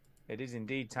 It is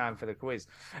indeed time for the quiz.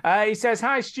 He says,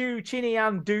 hi, Stu, Chinny,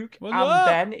 and Duke, What's and up?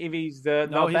 Ben, if he's the...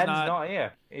 No, he's Ben's not. not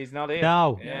here. He's not here.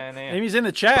 No. Yeah. Maybe he's in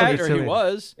the chat, or he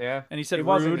was. Yeah. And he said He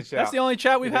was in rude. the chat. That's the only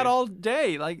chat we've It had is. all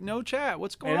day. Like, no chat.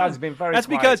 What's going It on? has been very That's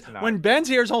quiet because tonight. when Ben's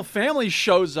here, his whole family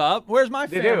shows up. Where's my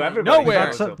They family? do, everybody Nowhere.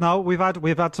 shows up. No, we've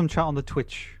had some chat on the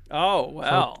Twitch. Oh,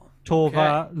 well.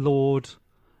 Torva, Okay. Lord,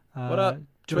 What up, Twitch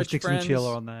Jurisdiction friends? Chill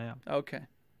are on there. Yeah. Okay.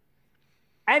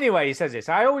 Anyway, he says this.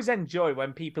 I always enjoy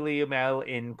when people email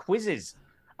in quizzes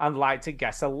and like to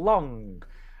guess along.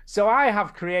 So I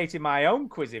have created my own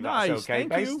quiz, if Nice, that's okay,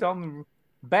 thank you.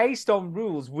 based on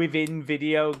rules within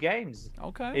video games.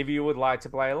 Okay. If you would like to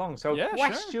play along. So Yeah,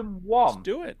 question one. Let's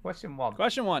do it. Question one.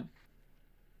 Question one.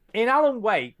 In Alan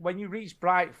Wake, when you reach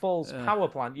Bright Falls Power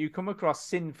Plant, you come across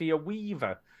Cynthia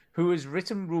Weaver, who has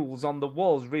written rules on the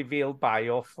walls revealed by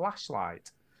your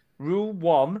flashlight. Rule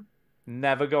 1,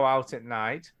 never go out at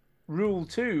night. Rule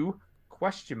 2,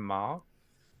 question mark.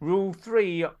 Rule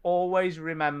 3, always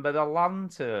remember the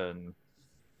lantern.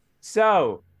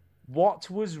 So, what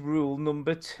was rule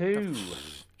number 2?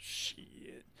 Shit.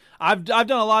 I've done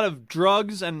a lot of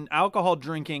drugs and alcohol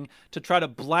drinking to try to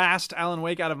blast Alan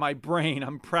Wake out of my brain.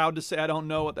 I'm proud to say I don't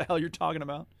know what the hell you're talking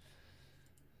about.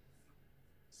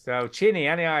 So, Chinny,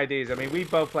 any ideas? I mean, we've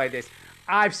both played this.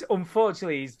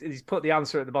 Unfortunately, he's put the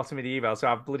answer at the bottom of the email, so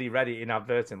I've bloody read it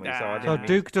inadvertently. So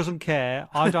Duke doesn't care.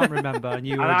 I don't remember, and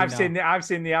you. And already know. I've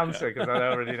seen the answer because I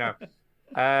already know.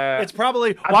 It's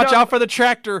probably watch out for the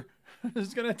tractor.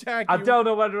 It's gonna attack you. I don't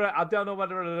know whether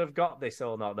I've got this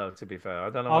or not, though. To be fair, I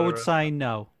don't know. I would say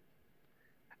no.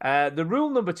 The rule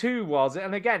number 2 was,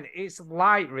 and again, it's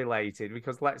light related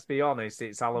because let's be honest,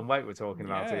 it's Alan Wake we're talking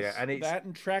about here, and it's that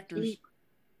and tractors.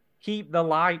 Keep the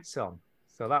lights on.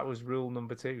 So that was rule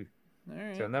number 2. All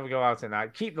right. So never go out at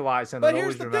night. Keep the lights on. But and here's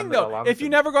always the thing, remember the though: lantern. if you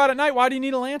never go out at night, why do you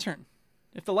need a lantern?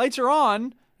 If the lights are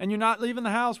on and you're not leaving the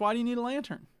house, why do you need a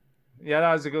lantern? Yeah,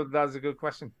 that was a good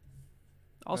question.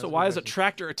 Also, why is a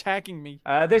tractor attacking me?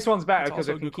 This one's better That's because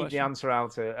I also a can good keep the question. answer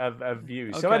out of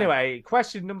view. So Okay. anyway,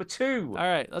 question number 2. All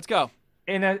right, let's go.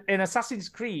 In Assassin's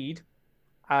Creed,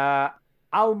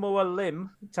 Al-Mualim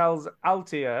tells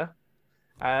Altair,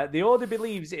 the Order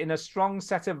believes in a strong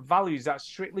set of values that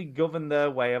strictly govern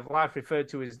their way of life, referred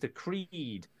to as the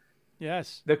Creed.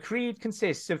 Yes. The Creed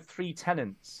consists of 3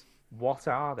 tenets. What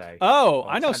are they? Oh, Or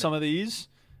I know tenets? some of these.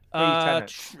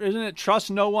 tenets. Isn't it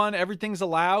trust no one, everything's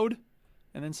allowed,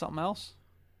 and then something else?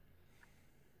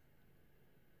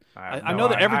 I know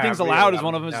that everything's allowed is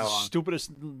one of them. Is the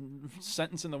stupidest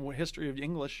sentence in the history of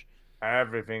English.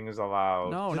 Everything's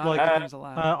allowed. No, Is it not like, everything's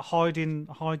allowed. hiding.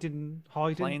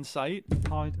 Plain sight.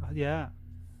 Yeah.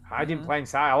 Hiding plain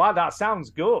sight. I like that. Sounds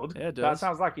good. Yeah, it That does.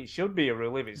 sounds like it should be a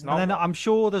rule if it's not. And then one. I'm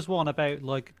sure there's one about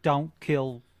like don't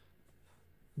kill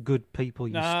good people.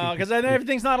 You No, stupid because then bitch.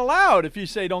 everything's not allowed if you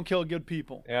say don't kill good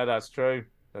people. Yeah, that's true.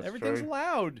 That's Everything's true.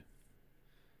 allowed.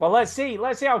 Well, let's see.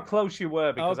 Let's see how close you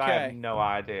were because I have Okay. no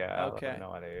idea. I Okay. have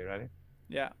no idea. You ready?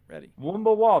 Yeah, ready.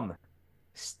 Number 1.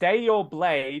 Stay your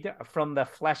blade from the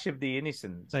flesh of the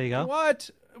innocent. There you go. What?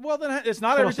 Well, then it's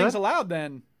not That's what I everything's said. allowed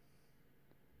then.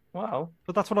 Well,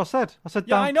 But that's what I said. I said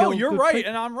Yeah, don't I know kill you're good right, people.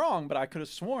 and I'm wrong, but I could have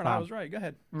sworn I Wow. was right. Go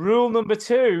ahead. rule number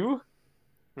 2.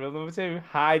 Rule number 2.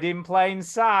 Hide in plain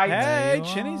sight. Hey,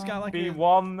 Chinny's got like Be a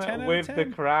one 10 out of with the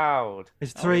 10. crowd.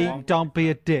 It's 3. Okay. Don't be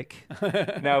a dick.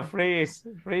 No, free is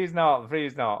not. Free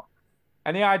is not.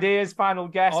 Any ideas? Final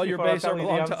guess? All your before I base tell are you the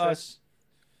belong to answer? us.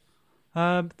 3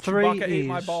 Chewbacca is. ate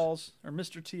my balls, or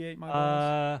Mr. T ate my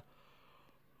balls.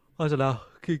 I don't know.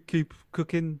 Keep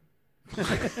cooking.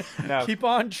 No. Keep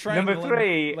on strangling.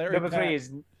 Number three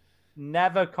is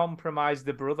never compromise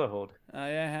the brotherhood.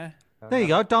 Yeah. There you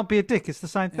go. Don't be a dick. It's the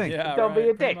same thing. Yeah, Don't be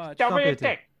a pretty dick. much. Don't be a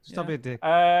dick. Stop being a dick.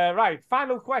 Right.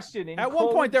 Final question. At one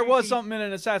point, there was something in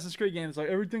an Assassin's Creed game. It's like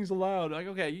everything's allowed. Like,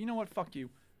 okay, you know what? Fuck you.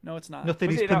 No, it's not.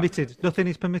 Nothing is permitted. Nothing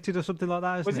is permitted, or something like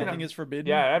that, isn't it? Nothing is forbidden.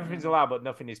 Yeah, everything's allowed, but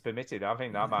nothing is permitted. I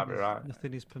think that might be right.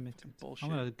 Nothing is permitted. Bullshit.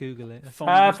 I'm gonna Google it.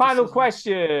 Final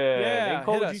question. Yeah, in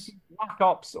Call of Duty Black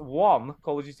Ops 1,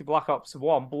 Call of Duty Black Ops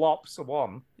 1, Blops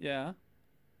 1. Yeah.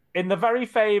 In the very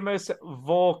famous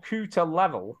Vorkuta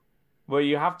level, where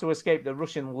you have to escape the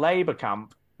Russian labor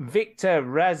camp, Viktor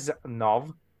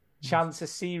Reznov chants a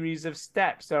series of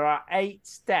steps. There are 8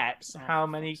 steps. How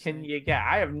many can you get?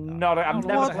 I have not. I've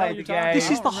never played the game. This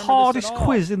is the hardest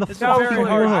quiz in the fucking very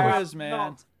world. hard quiz,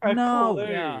 man. No.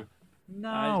 Yeah.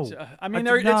 No. I mean,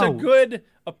 it's a good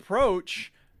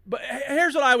approach, but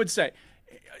here's what I would say.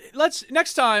 Let's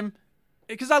next time,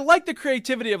 because I like the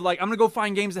creativity of like I'm gonna go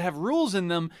find games that have rules in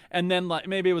them, and then like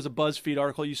maybe it was a BuzzFeed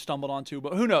article you stumbled onto,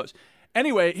 but who knows?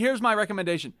 Anyway, here's my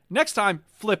recommendation. Next time,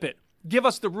 flip it. Give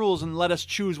us the rules and let us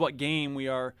choose what game we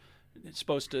are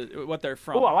supposed to, what they're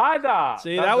from. Oh, I like that.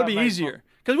 See, that would be easier.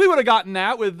 Because we would have gotten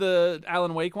that with the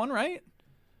Alan Wake one, right?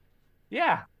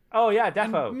 Yeah. Oh, yeah,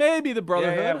 defo. And maybe the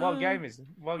Brotherhood. Yeah. What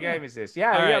game is this?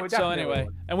 Yeah, all yeah. right, so anyway,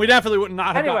 and we definitely would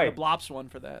not have gotten the Blops one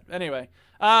for that. Anyway,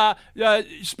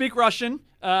 speak Russian,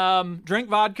 drink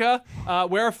vodka,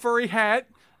 wear a furry hat,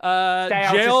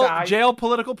 jail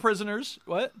political prisoners.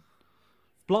 What?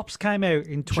 Blops came out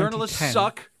in 2010. Journalists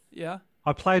suck. Yeah.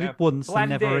 I played it once and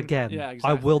never again. Yeah, exactly.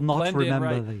 I will not Blend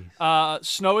remember in, right. these.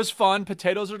 Snow is fun.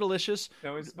 Potatoes are delicious.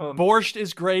 Snow is fun. Borscht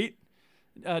is great.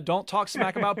 Don't talk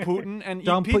smack about Putin and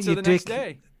eat pizza the next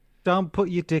day. Don't put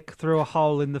your dick through a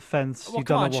hole in the fence. Well, you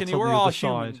come don't on, know what's Chinny, on we're the all other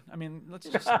human. side. I mean, let's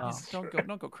just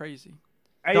don't go crazy.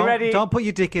 Are you ready? Don't put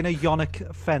your dick in a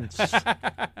Yannic Fence.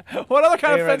 What other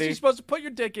kind of fence are you supposed to put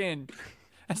your dick in?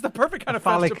 That's the perfect kind of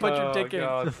fence to put your dick in.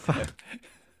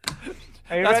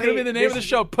 That's going to be the name of the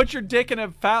show. Put your dick in a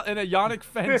Yannic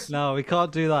Fence. No, we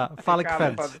can't do that. Phallic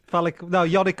fence.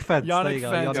 Yannic Fence. Yannic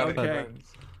Fence. Fence. Okay. Fence.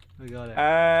 We got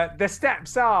it. The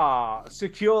steps are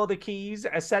secure the keys,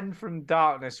 ascend from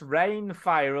darkness, rain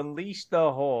fire, unleash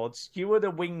the horde, skewer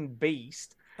the winged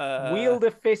beast, wield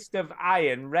a fist of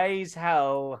iron, raise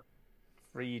hell,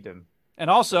 freedom. And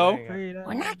also,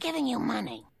 we're not giving you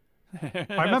money.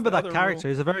 I remember that character.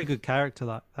 He's a very good character,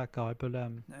 that guy, but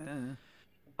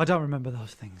I don't remember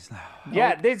those things now.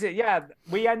 Yeah,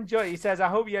 we enjoyed. He says, "I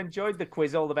hope you enjoyed the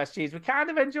quiz. All the best, cheese. We kind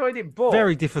of enjoyed it, but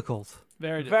very difficult.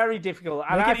 Very difficult.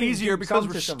 Make it easier because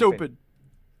we're stupid.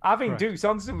 I think Duke's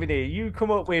on something here. You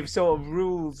come up with sort of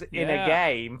rules in a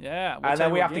game, and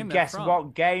then we have to guess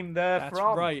what game they're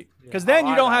from. That's right. Because then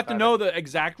you don't have to know the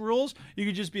exact rules. You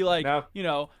could just be like,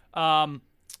 you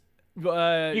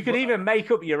could even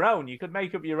make up your own. You could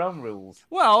make up your own rules.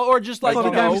 Well, or just like,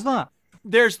 what game is that?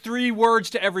 There's 3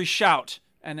 words to every shout,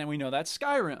 and then we know that's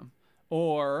Skyrim.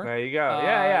 Or there you go.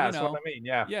 Yeah, that's what I mean.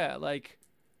 Yeah. Yeah, like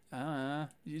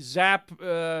you zap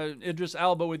Idris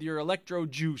Elba with your electro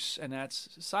juice, and that's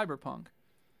Cyberpunk.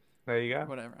 There you go.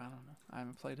 Whatever. I don't know. I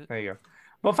haven't played it. There you go.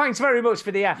 Well, thanks very much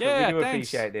for the effort. Yeah, we do thanks.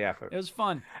 appreciate the effort. It was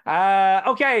fun.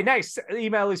 Okay, next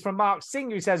email is from Mark Singh,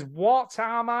 who says, "What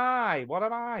am I? What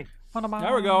am I?"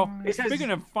 There we go. It says,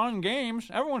 speaking of fun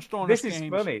games, everyone's throwing this us is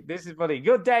games. funny. This is funny.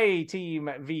 Good day, Team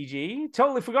VG.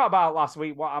 Totally forgot about last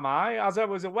week. What am I? As I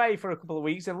was away for a couple of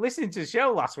weeks and listening to the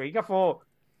show last week, I thought,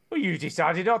 well, you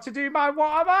decided not to do my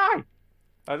what am I?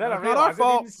 And then I realized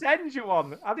I didn't send you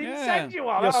one. I didn't send you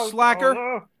one. You slacker.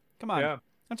 Oh. Come on. Yeah.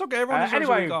 That's okay. Everyone deserves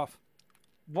a week off.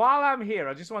 While I'm here,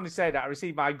 I just want to say that I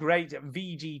received my great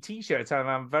VG t-shirt and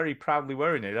I'm very proudly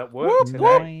wearing it at work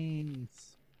today. Nice.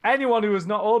 Anyone who has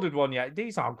not ordered one yet,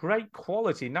 these are great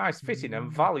quality, nice fitting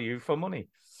and value for money.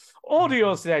 Order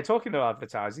yours today, talking about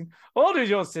advertising. Order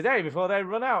yours today before they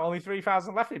run out. Only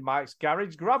 3,000 left in Mike's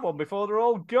garage. Grab one before they're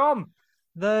all gone.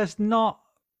 There's not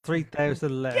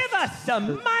 3,000 left. Give us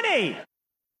some money!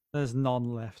 There's none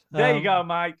left. There you go,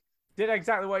 Mike. Did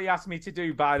exactly what you asked me to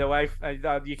do, by the way.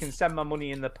 You can send my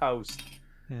money in the post.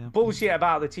 Yeah. Bullshit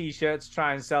about the t-shirts,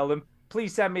 try and sell them.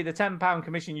 Please send me the £10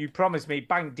 commission you promised me.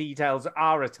 Bank details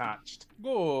are attached.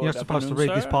 Good. You're supposed to read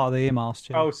this part of the email,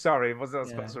 Stu. Oh, sorry. Was I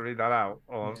supposed to read that out?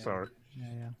 Oh, I'm sorry.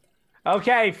 Yeah.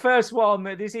 Okay, first one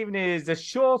this evening is the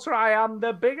shorter I am,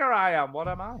 the bigger I am. What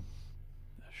am I?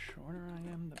 The shorter I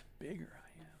am, the bigger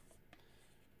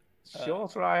I am.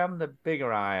 Shorter I am, the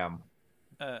bigger I am.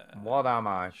 What am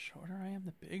I? Shorter I am,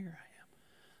 the bigger I am.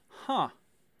 Huh.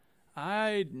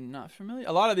 I'm not familiar.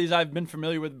 A lot of these I've been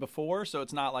familiar with before, so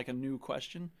it's not like a new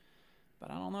question.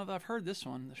 But I don't know if I've heard this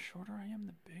one. The shorter I am,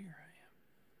 the bigger I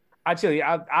am. Actually,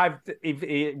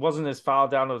 it wasn't as far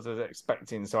down as I was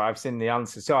expecting, so I've seen the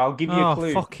answer. So I'll give you a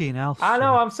clue. Oh, fucking hell. I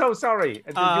know, I'm so sorry. Do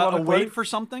you want a clue? Wait for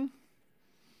something?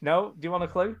 No? Do you want a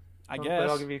clue? I guess.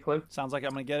 I'll give you a clue. Sounds like I'm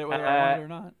going to get it whether I want it or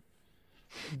not.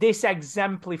 This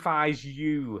exemplifies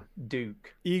you,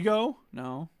 Duke. Ego?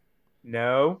 No.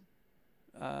 No.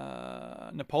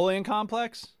 Napoleon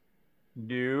complex?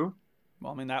 No.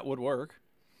 Well, I mean, that would work.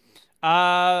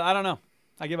 I don't know.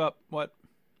 I give up. What?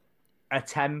 A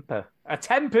temper. A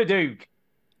temper, Duke.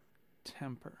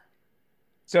 Temper.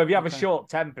 So if you have a short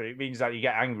temper, it means that you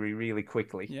get angry really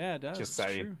quickly. Yeah, it does. Just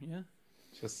saying. True. Yeah.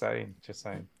 Just saying.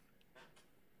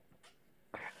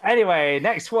 Anyway,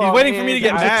 next one. He's waiting for me to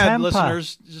get mad, temper.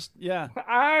 listeners. Just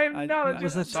I'm not It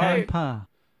was a saying. temper.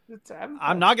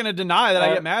 I'm not going to deny that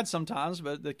I get mad sometimes,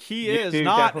 but the key is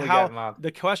not how.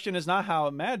 The question is not how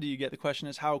mad do you get. The question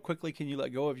is how quickly can you let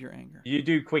go of your anger. You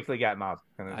do quickly get mad.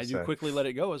 I do quickly let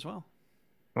it go as well.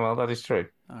 Well, that is true.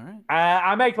 All right.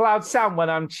 I make a loud sound when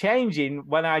I'm changing.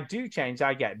 When I do change,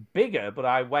 I get bigger, but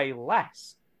I weigh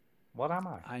less. What am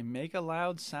I? I make a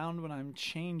loud sound when I'm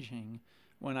changing.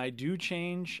 When I do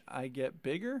change, I get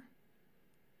bigger.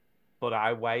 But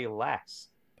I weigh less.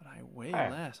 But I weigh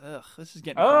less. Ugh, this is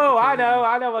getting. Oh, I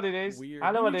know what it is. Weird.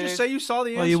 I know what it is. Just say you saw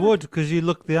the answer. Well, you would because you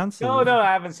looked the answer. No,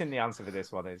 I haven't seen the answer for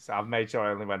this one. I've made sure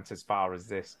I only went as far as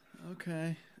this.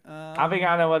 Okay. I think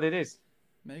I know what it is.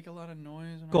 Make a lot of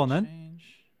noise when Go on I then. change.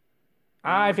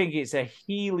 I think it's a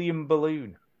helium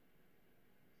balloon.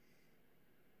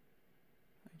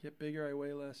 I get bigger, I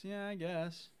weigh less. Yeah, I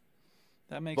guess.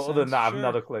 That makes sense. But other than that, sure. I've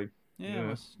not a clue. Yeah,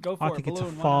 well, go for it. I think it's a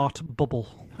balloon, why fart bubble.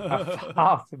 A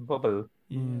fart bubble.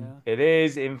 Yeah. It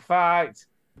is, in fact.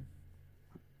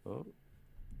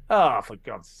 Oh, for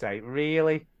God's sake,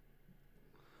 really?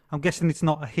 I'm guessing it's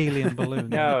not a helium balloon.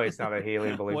 No, it's not a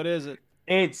helium balloon. What is it?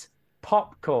 It's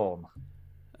popcorn.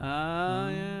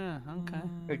 Yeah, okay.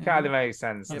 It kind of makes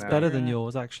sense. It's you know? better than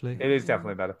yours, actually. It is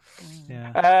definitely better.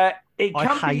 Yeah. It I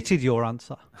can be- hated your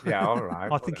answer. Yeah, all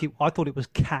right. I thought it was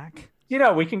cack. You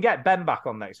know, we can get Ben back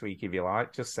on next week if you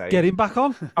like. Just say. Get him back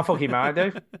on. I fucking might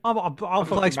do. I'll play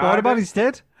fucking Spider-Man might do.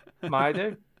 instead. Might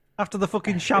do. After the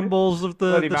fucking shambles of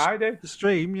Bloody might do. the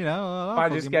stream, you know. I'll Might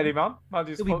fucking- just get him on. Might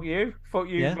just It'll fuck you. Fuck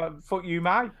you. Yeah. Fuck you,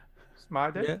 mate.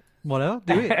 Might do. Yeah. Whatever.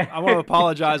 Do it. I want to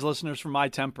apologize, listeners, for my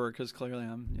temper because clearly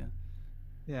I'm.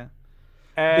 Yeah.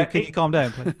 Uh, Can you calm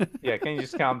down, please? Yeah, can you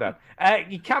just calm down?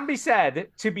 It can be said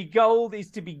to be gold is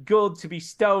to be good, to be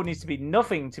stone is to be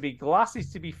nothing, to be glass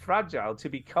is to be fragile, to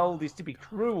be cold is to be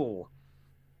cruel.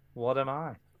 What am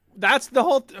I? That's the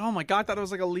whole. Oh my god! I thought it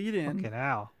was like a lead-in. Fucking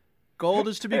hell. Gold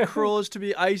is to be cruel, is to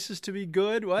be ice, is to be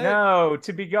good. What? No,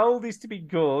 to be gold is to be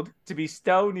good, to be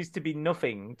stone is to be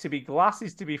nothing, to be glass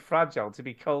is to be fragile, to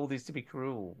be cold is to be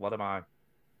cruel. What am I?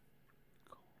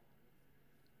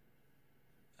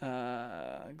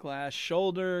 Glass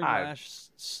shoulder, glass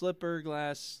slipper,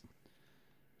 glass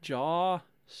jaw,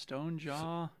 stone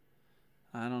jaw.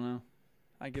 I don't know.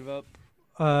 I give up.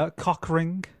 Cock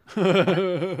ring.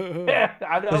 Yeah,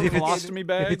 I know. 'Cause if Colostomy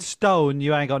bag. if it's stone,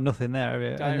 you ain't got nothing there. have you?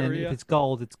 And then Diarrhea. if it's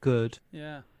gold, it's good.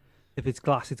 Yeah. If it's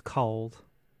glass, it's cold.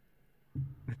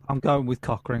 I'm going with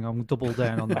cock ring. I'm double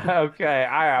down on that. Okay,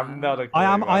 I am not a.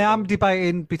 I am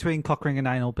debating between cock ring and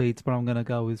anal beads, but I'm going to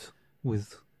go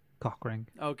with cock ring.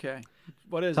 Okay.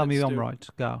 What is Tell it? me if I'm Stu? right.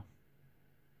 Go.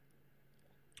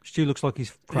 Stu looks like he's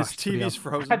His crashed. to be TV's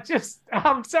honest. frozen.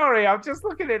 I'm sorry. I'm just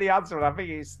looking at the answer, and I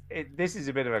think this is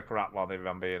a bit of a crap one, if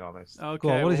I'm being honest. Okay. Go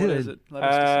on, what is it then? Let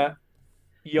us decide.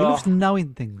 He loves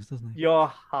knowing things, doesn't he? Your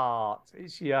heart.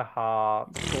 It's your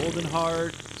heart. Golden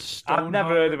heart. Stone I've never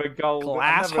heart, heard of a gold.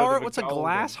 glass I've never heard heart. of What's a golden.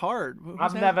 glass heart?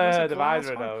 I've never heard of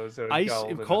either of those. Or a Ice,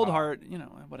 golden cold heart. You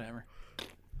know, whatever.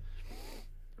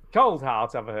 Cold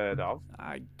heart. I've heard of.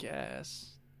 I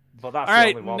guess. But that's All the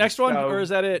right. only one. Next one, So- or is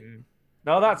that it?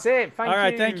 No, that's it. Thank you. All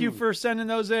right. Thank you for sending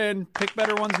those in. Pick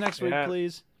better ones next week, Yeah.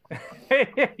 please.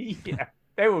 Yeah,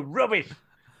 they were rubbish.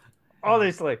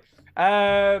 Honestly.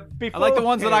 I Before like the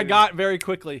ones that I got very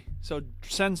quickly. So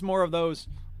send more of those.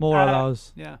 More of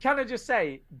those. Yeah. Can I just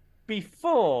say,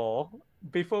 before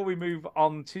we move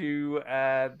on to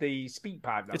the speak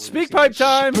pipe, It's speak pipe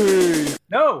time.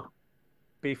 No,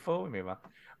 before we move on,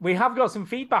 we have got some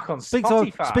feedback on Speak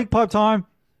Spotify. pipe time.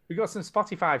 We got some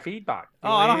Spotify feedback. You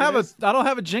Oh, I wanna don't hear have I don't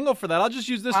have a jingle for that. I'll just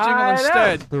use this jingle I know.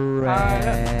 instead.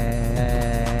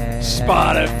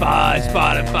 Spotify,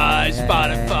 Spotify,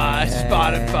 Spotify,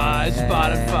 Spotify,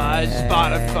 Spotify,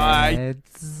 Spotify.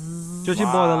 Judging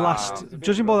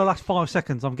by the last 5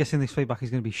 seconds, I'm guessing this feedback is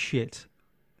going to be shit.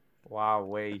 Wow,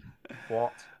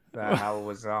 what the hell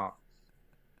was that?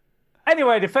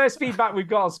 Anyway, the first feedback we've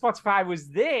got on Spotify was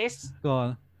this. Go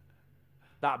on.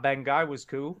 That Ben guy was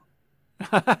cool.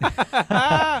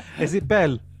 Is it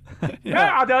Bell?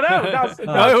 Yeah, I don't know.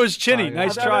 No, it was Chinny. Fine.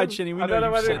 Nice try, Chinny. We I don't know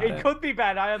you whether said it that. could be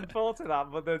Ben. I hadn't thought of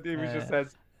that, but then he just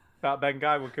says that Ben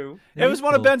guy was cool. It was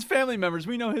one of Ben's family members.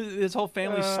 We know his whole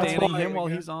family's standing why- him while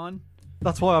he's on.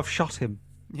 That's why I've shot him.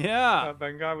 Yeah. That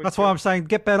Ben guy was That's cool. why I'm saying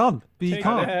get Ben on, but you Take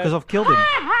can't it. because I've killed him.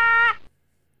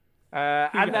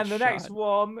 And then got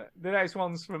the next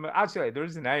one's from. Actually, there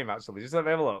is a name. Actually, just let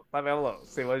me have a look.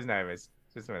 See what his name is.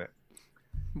 Just a minute.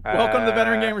 Welcome to the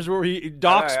Veteran Gamers, where we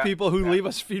dox yeah. people who leave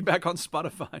us feedback on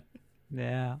Spotify.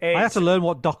 Yeah, I had It's to learn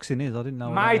what doxing is. I didn't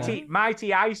know. Mighty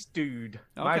Ice Dude.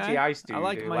 Mighty Ice Dude. I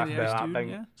like who Mighty left Ice that Dude. Ben-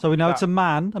 Yeah. So we know that- it's a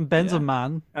man, and Ben's a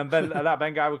man. And that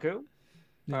Ben guy was cool.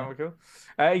 Yeah. That was cool.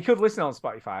 He could listen on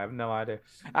Spotify. I have no idea.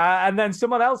 And then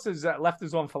someone else has left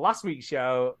us one for last week's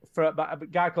show for a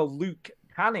guy called Luke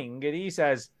Canning, and he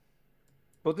says,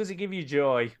 "But does it give you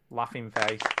joy?" Laughing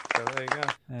face. So there you go.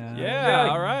 Yeah.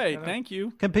 All right. Thank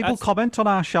you. Can people That's- comment on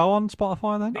our show on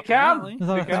Spotify then? They can. Apparently. Is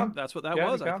that a They can. thing? That's what that Yeah,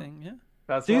 was. they I can. think. Yeah.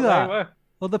 That's Do what that. they were.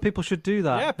 Other people should do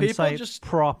that. Yeah, and people say just-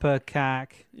 proper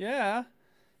cack. Yeah.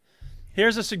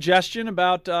 Here's a suggestion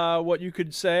about what you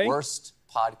could say. Worst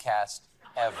podcast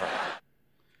ever.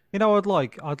 You know, I'd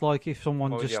like if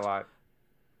someone What would just you like?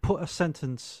 put a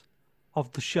sentence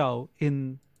of the show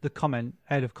in the comment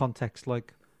out of context,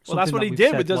 like. Well, that's something what that he we've did,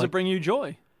 said, but does like it bring you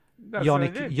joy? That's what I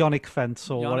Yannic, did. Yannic Fence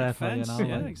or Yannic whatever, Fence, you know.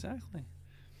 yeah, like, exactly.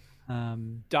 yeah.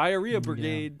 Diarrhea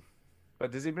Brigade.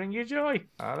 But does it bring you joy?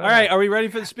 I don't All right, know. are we ready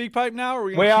for the speak pipe now? Or are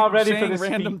we We gonna are keep ready for saying the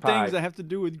random speak pipe. things that have to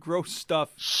do with gross stuff.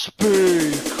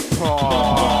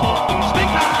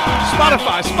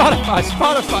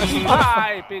 Spotify.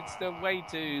 Pipe, it's the way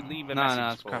to leave a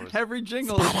message for us. Every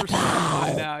jingle is for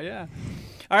Spotify now, yeah.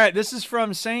 All right, this is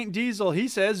from Saint Diesel. He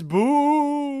says,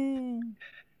 boo.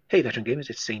 Hey, Veteran Gamers,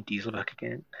 it's Saint Diesel back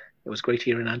again. It was great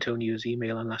hearing Antonio's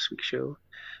email on last week's show.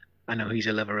 I know he's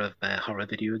a lover of horror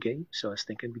video games, so I was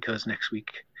thinking because next week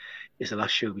is the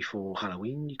last show before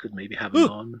Halloween, you could maybe have him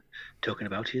on talking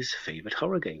about his favourite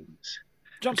horror games.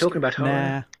 Talking about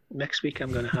horror, next week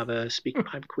I'm going to have a speak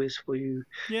pipe quiz for you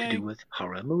Yay. to do with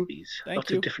horror movies. Thank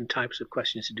Lots you. of different types of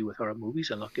questions to do with horror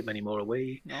movies. I'll not give any more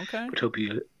away, Okay. but hope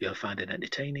you'll find it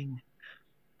entertaining.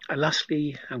 And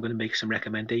lastly, I'm going to make some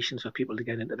recommendations for people to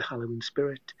get into the Halloween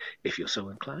spirit, if you're so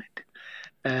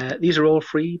inclined. These are all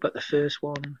free, but the first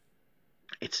one,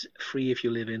 it's free if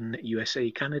you live in USA,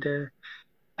 Canada,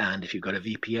 and if you've got a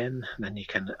VPN, then you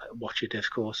can watch it, of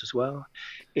course, as well.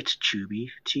 It's Tubi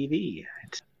TV.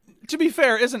 To be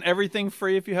fair, isn't everything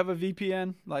free if you have a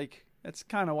VPN? Like, that's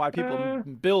kind of why people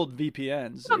build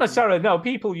VPNs. Not necessarily. No,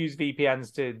 people use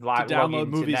VPNs to like To log download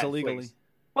into movies Netflix. illegally.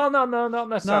 Well, no, not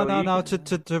necessarily. No,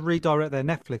 to redirect their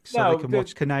Netflix so No, they can the-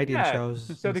 watch Canadian yeah,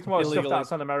 shows. so they can watch Illegally. stuff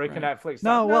that's on American Netflix.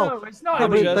 No, well, it's not. no,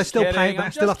 but illegal. they still pay. They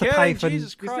still have to pay for.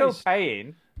 Jesus You're still Christ.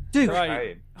 paying. Dude, You're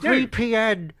paying.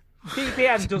 VPN.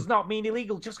 VPN does not mean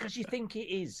illegal just because you think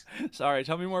it is. Sorry,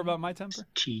 tell me more about my temper.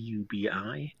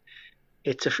 TUBI.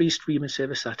 It's a free streaming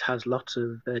service that has lots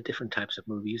of different types of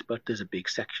movies, but there's a big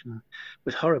section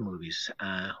with horror movies.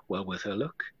 Well worth a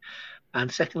look. And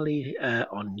secondly,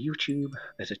 on YouTube,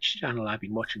 there's a channel I've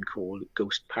been watching called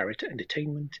Ghost Pirate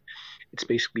Entertainment. It's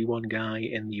basically one guy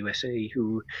in the USA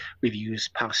who reviews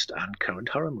past and current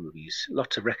horror movies.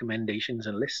 Lots of recommendations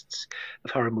and lists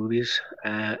of horror movies.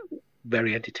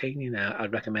 Very entertaining.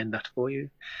 I'd recommend that for you.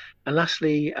 And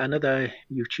lastly, another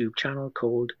YouTube channel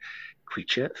called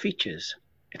Creature Features.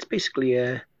 It's basically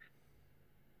a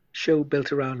show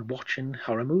built around watching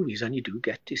horror movies, and you do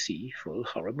get to see full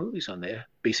horror movies on there,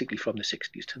 basically from the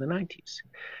 60s to the 90s.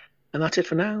 And that's it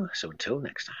for now, so until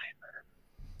next time.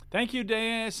 Thank you,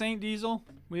 Saint Diesel.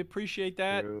 We appreciate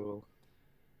that. Cool.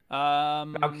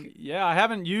 Yeah, I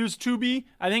haven't used Tubi.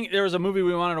 I think there was a movie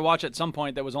we wanted to watch at some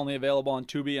point that was only available on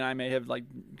Tubi, and I may have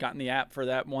gotten the app for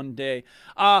that one day.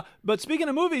 But speaking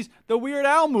of movies, the Weird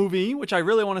Al movie, which I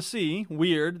really want to see,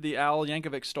 Weird, the Al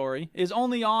Yankovic story, is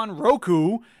only on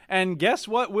Roku. And guess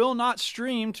what will not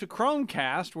stream to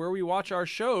Chromecast, where we watch our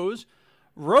shows?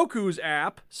 Roku's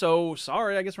app. So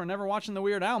sorry, I guess we're never watching the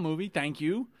Weird Al movie. Thank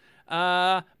you.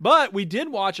 But we did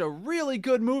watch a really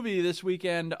good movie this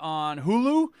weekend on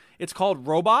Hulu. It's called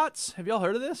Robots. Have y'all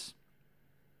heard of this?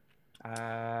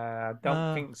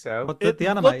 Don't think so. But the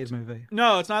animated movie.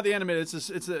 No, it's not the animated.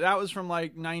 That was from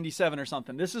like 97 or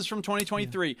something. This is from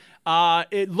 2023.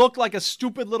 It looked like a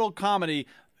stupid little comedy.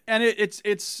 And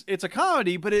it's a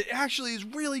comedy, but it actually is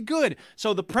really good.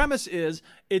 So the premise is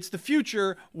it's the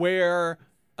future where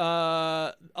there's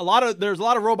a lot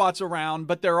of robots around,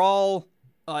 but they're all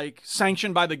like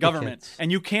sanctioned by the government, and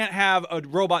you can't have a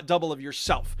robot double of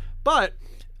yourself. But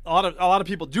a lot of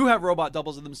people do have robot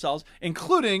doubles of themselves,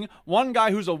 including one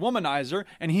guy who's a womanizer,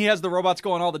 and he has the robots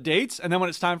go on all the dates, and then when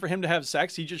it's time for him to have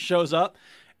sex, he just shows up.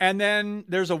 And then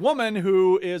there's a woman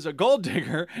who is a gold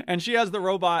digger, and she has the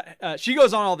robot. She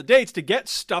goes on all the dates to get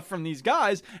stuff from these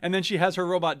guys, and then she has her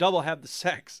robot double have the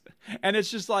sex. And it's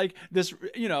just like this,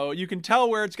 you can tell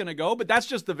where it's going to go, but that's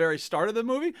just the very start of the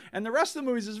movie. And the rest of the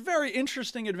movie is this very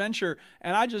interesting adventure,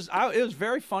 and it was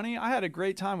very funny. I had a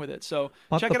great time with it. So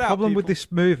check it out. The problem with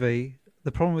this movie,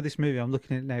 I'm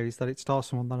looking at it now, is that it stars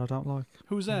someone that I don't like.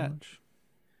 Who's that?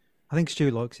 I think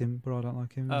Stu likes him, but I don't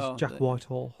like him. It's Jack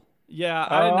Whitehall. Yeah,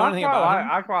 I didn't know anything about him.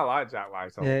 I quite like Jack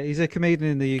Whitehall. Yeah, he's a comedian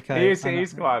in the UK.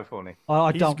 He's quite funny.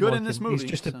 I he's don't good like in this him. movie.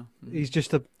 He's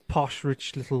just a posh,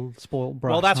 rich little spoiled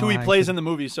brat. Well, that's who he plays in the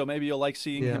movie, so maybe you'll like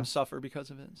seeing him suffer because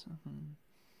of it. So.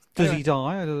 Does he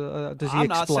die? Does he I'm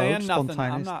not explode saying nothing.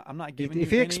 spontaneously? I'm not giving If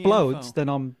you he any explodes, info.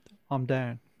 then I'm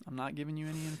down. I'm not giving you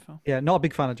any info. Yeah, not a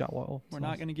big fan of Jack Whitehall. We're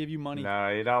not going to give you money. No,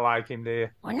 you don't like him, do you?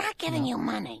 We're not giving you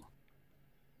money.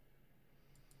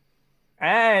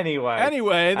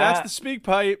 Anyway, that's the speak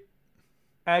pipe.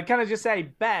 Can I just say,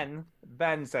 Ben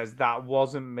says that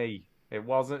wasn't me. It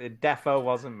defo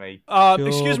wasn't me.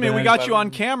 Excuse me, we got you on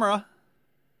camera.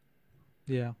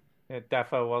 Yeah. It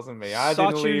defo wasn't me. I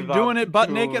Thought didn't you leave doing that it butt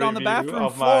to a naked on the review bathroom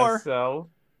of floor. myself.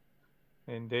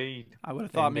 Indeed. I would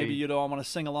have thought maybe you'd all want to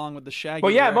sing along with the Shaggy.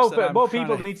 Well, yeah, lyrics that I'm more trying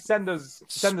people to need to send us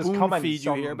spoon comments feed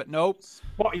you on here, but nope.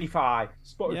 Spotify.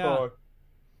 Yeah.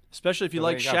 Especially if you So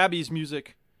like there you go. Shabby's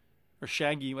music or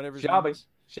Shaggy, whatever his name Shabby. is.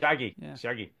 Shaggy. Yeah.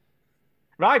 Shaggy.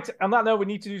 Right, on that note, we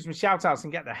need to do some shout outs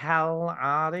and get the hell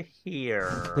out of here.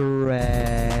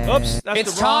 Oops, that's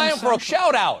It's the wrong time for a sound.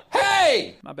 shout out.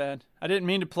 Hey! My bad. I didn't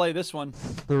mean to play this one.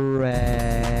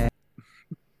 Brilliant.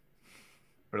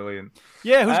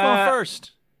 Yeah, who's going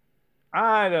first?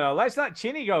 I don't know. Let's let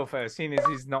Chinny go first, seeing as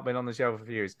he's not been on the show for a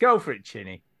few years. Go for it,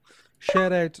 Chinny.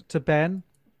 Shout out to Ben,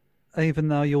 even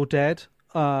though you're dead,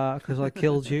 because I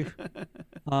killed you.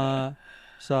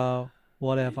 So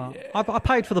whatever. I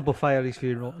paid for the buffet at his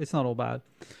funeral. It's not all bad.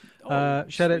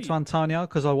 Shout out to Antonio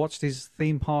because I watched his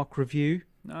theme park review.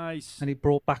 Nice. And it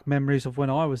brought back memories of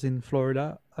when I was in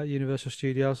Florida at Universal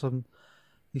Studios. And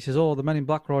he says, "Oh, the Men in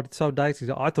Black ride, it's so dated."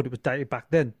 I thought it was dated back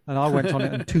then, and I went on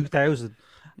it in 2000.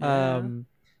 Yeah.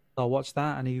 So I watched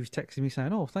that, and he was texting me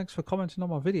saying, "Oh, thanks for commenting on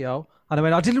my video." And I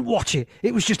went, "I didn't watch it.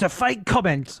 It was just a fake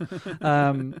comment."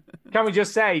 Can we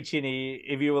just say, Chinny,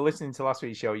 if you were listening to last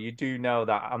week's show, you do know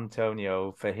that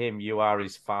Antonio, for him, you are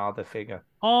his father figure.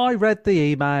 I read the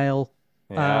email.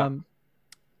 Yeah.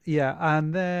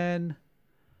 And then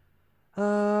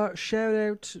shout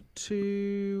out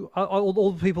to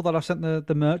all the people that I've sent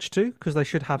the merch to because they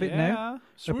should have it now.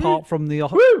 Sweet. Apart from the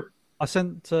I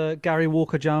sent Gary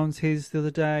Walker Jones his the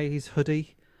other day, his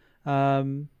hoodie,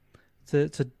 to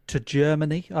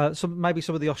Germany. Maybe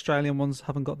some of the Australian ones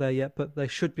haven't got there yet, but they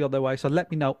should be on their way. So let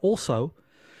me know. Also,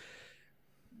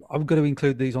 I'm going to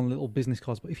include these on little business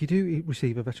cards. But if you do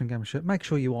receive a Veteran Gamer shirt, make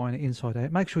sure you iron it inside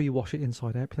out. Make sure you wash it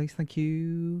inside out, please. Thank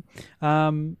you.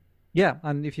 Yeah,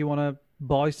 and if you want to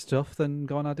buy stuff, then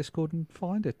go on our Discord and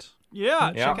find it.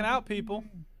 Yeah, check it out, people.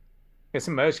 Get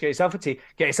some merch. Get yourself a tee.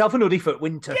 Get yourself an hoodie for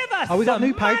winter. Give us We got some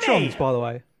new money. patrons, by the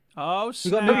way. Oh, We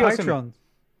snap. got new patrons.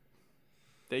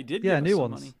 They did Yeah, give us new some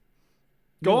ones. money.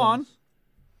 Go on.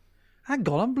 Hang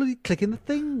on, I'm bloody clicking the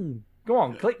thing. Go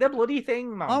on, click the bloody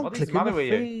thing, man. I'm What is the clicking matter the with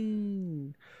you?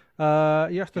 thing.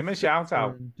 You have to Give me a shout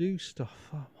out. and do stuff.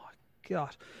 Oh my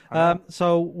god. I know.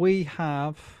 So we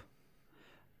have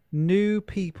new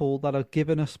people that are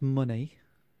giving us money,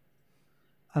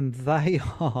 and they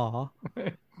are.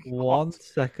 1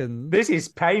 second. This is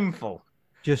painful.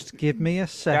 Just give me a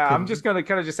second. Yeah, I'm just going to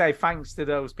kind of just say thanks to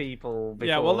those people.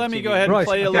 Yeah, well, before let me Chinny- go ahead and Right,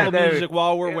 play a okay. little music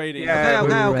while we're waiting. Yeah.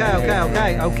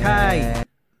 Okay.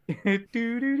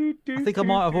 I think I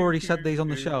might have already said these on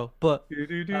the show, but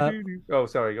Oh,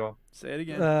 sorry, go on. Say it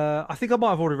again. I think I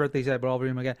might have already read these out, but I'll read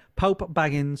them again. Pope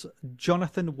Baggins,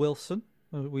 Jonathan Wilson,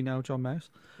 we know John Mouse,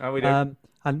 Oh, we do.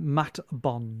 and Matt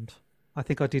Bond. I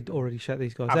think I did already shout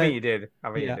these guys I out. think you did.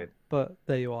 I think Yeah, you did. but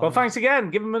there you are. Well, thanks again.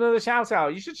 Give them another shout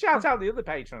out. You should shout out the other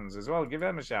patrons as well. Give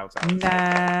them a shout out.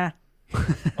 Nah.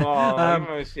 Oh, give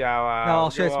them a shout out. No, I'll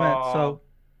shout them out. Go So,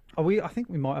 are we? I think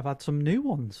we might have had some new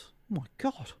ones. Oh my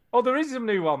god! Oh, there is some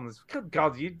new ones. Good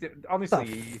God, you honestly.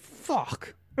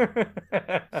 Fuck.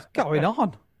 What's going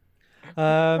on?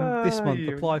 This month,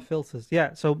 apply filters.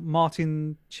 Yeah, so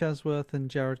Martin Chesworth and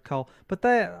Jared Cole. But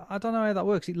I don't know how that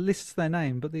works. It lists their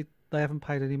name, but they haven't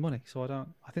paid any money. So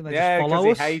I think they just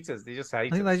follow us. They hate us. They just hate I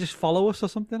think us. they just follow us or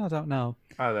something. I don't know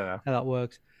I don't know. how that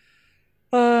works.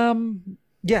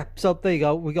 Yeah, so there you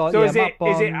go. We got So yeah, is Matt it?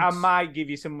 Bond. Is it? I might give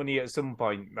you some money at some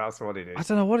point. That's what it is. I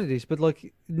don't know what it is, but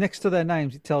like next to their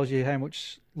names, it tells you how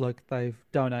much like they've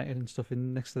donated and stuff.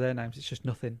 And next to their names, it's just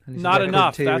nothing. And it's Not like,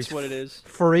 enough. tier That's is what it is.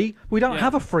 Free? We don't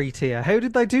have a free tier. How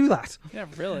did they do that? Yeah,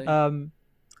 really.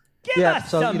 Give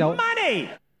us some money.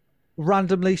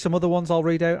 Randomly, some other ones I'll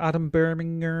read out. Adam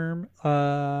Birmingham.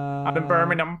 Adam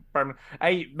Birmingham.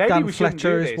 Hey, maybe Dan we shouldn't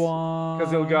Fletcher do is this one.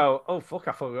 because they'll go, "Oh fuck,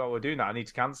 I forgot we're doing that. I need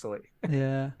to cancel it."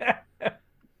 Yeah.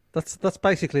 That's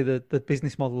basically the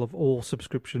business model of all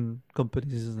subscription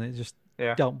companies, isn't it? Just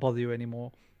don't bother you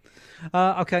anymore.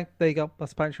 Okay, there you go.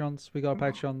 That's Patreons. We got a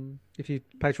Patreon. If you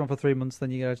Patreon for 3 months,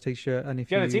 then you get a t-shirt. And if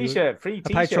Get a t-shirt, free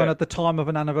t-shirt. A Patreon at the time of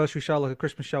an anniversary show, like a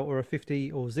Christmas show or a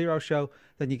 50 or 0 show,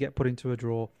 then you get put into a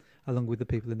draw along with the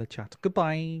people in the chat.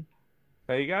 Goodbye.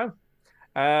 There you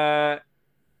go.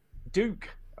 Duke.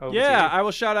 Yeah, I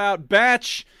will shout out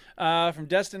Batch from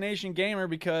Destination Gamer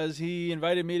because he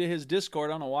invited me to his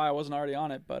Discord. I don't know why I wasn't already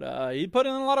on it, but he put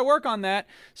in a lot of work on that.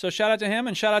 So shout out to him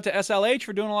and shout out to SLH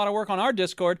for doing a lot of work on our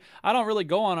Discord. I don't really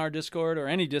go on our Discord or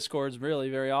any Discords really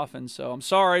very often, so I'm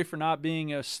sorry for not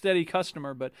being a steady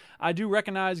customer, but I do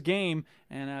recognize game,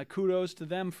 and kudos to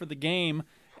them for the game.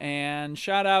 And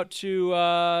shout out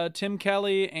to Tim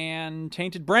Kelly and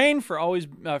Tainted Brain for always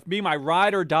being my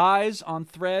ride or dies on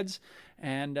Threads.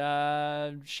 And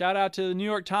shout out to the New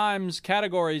York Times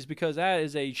categories because that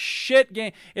is a shit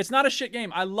game. It's not a shit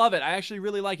game. I love it. I actually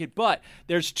really like it. But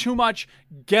there's too much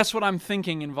guess what I'm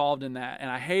thinking involved in that.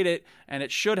 And I hate it. And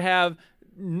it should have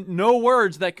no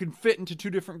words that could fit into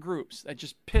two different groups. That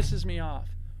just pisses me off.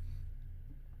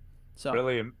 So,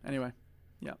 brilliant. Anyway,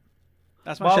 yeah.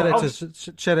 That's my shout out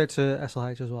to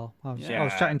SLH as well. I was Yeah.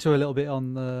 chatting to her a little bit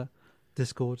on the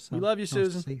Discord. So we love you, nice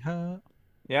Susan. to see her.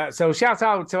 Yeah, so shout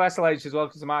out to SLH as well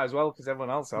because I might as well because everyone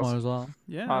else has. Might as well.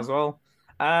 Yeah. Might as well.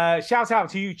 Shout out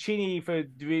to you, Chinny, for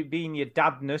being your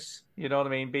dadness. You know what I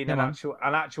mean? Being Yeah, an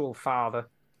man. actual father.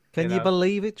 Can you know?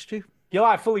 believe it, Stu? You're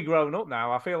like fully grown up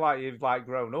now. I feel like you've like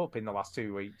grown up in the last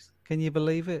 2 weeks. Can you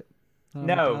believe it? Oh,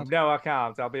 No, I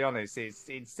can't. I'll be honest. It's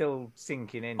still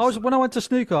sinking in. When I went to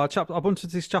snooker, I bumped into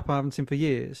this chap I haven't seen for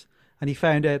years, and he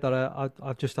found out that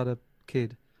I've just had a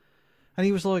kid, and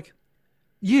he was like,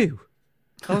 "You."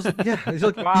 I was like, yeah. He's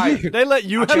like, Why? "You." They let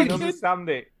you have a can't kid? understand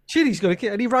it. Chinny's got a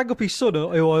kid, and he rang up his son,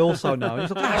 who I also know. And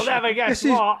he's like, I'll never guess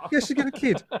guess what. Guess who's got a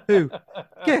kid? Who?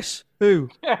 Guess who?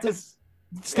 Yes.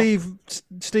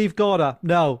 Steve Gorder,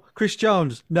 no. Chris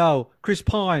Jones, no. Chris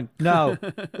Pine, no.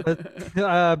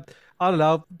 I don't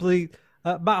know.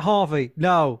 Matt Harvey,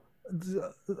 no.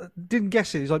 Didn't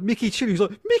guess it. He's like Mickey Chin. He's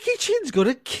like Mickey Chin's got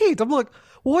a kid. I'm like,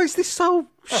 why is this so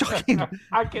shocking?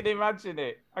 I can imagine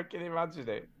it.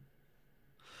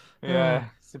 Yeah,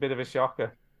 it's a bit of a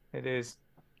shocker. It is.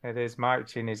 Mike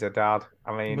Chin is a dad.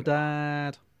 I mean, My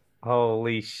dad.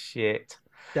 Holy shit.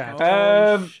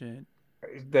 Dad. Shit.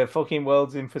 The fucking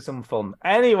world's in for some fun.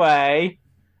 Anyway,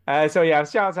 so yeah,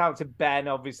 shout out to Ben,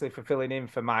 obviously, for filling in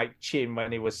for Mike Chin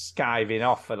when he was skiving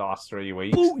off for the last 3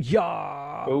 weeks.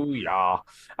 Booyah! Booyah.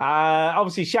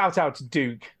 Obviously, shout out to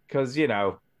Duke, because,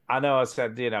 I know I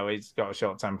said, he's got a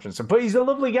short temper and stuff, but he's a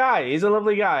lovely guy.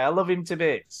 I love him to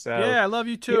bits. So, Yeah, I love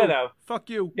you too. Fuck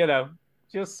you.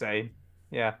 Just saying.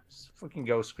 Yeah, just fucking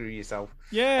go screw yourself.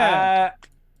 Yeah.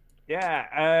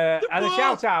 And a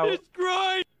shout out. It's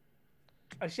great.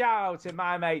 A shout out to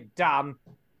my mate Dan,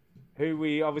 who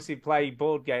we obviously play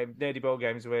nerdy board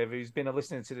games with, who's been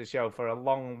listening to the show for a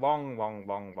long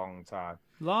time.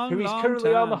 Who is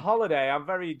currently on holiday. I'm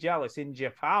very jealous in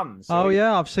Japan. So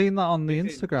yeah, I've seen that on the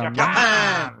Instagram.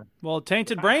 Japan. Well,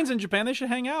 Tainted Brains in Japan, they should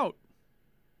hang out.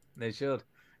 They should.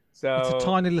 So It's a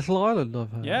tiny little island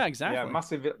of her. Yeah, exactly.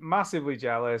 Yeah, massively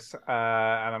jealous,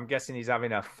 and I'm guessing he's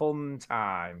having a fun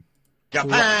time.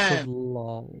 Japan.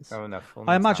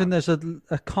 I imagine there's a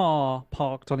car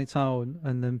parked on its own,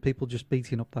 and then people just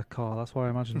beating up that car. That's why I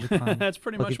imagine Japan. That's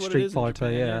pretty like much what Street it is. Fighter,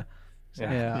 in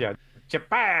Japan, yeah.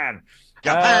 Japan.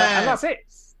 And that's it.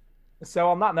 So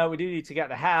on that note, we do need to get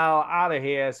the hell out of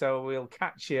here. So we'll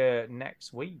catch you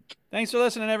next week. Thanks for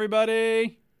listening,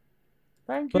 everybody.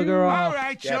 Thank you. Bugger off. All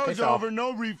right, show's over.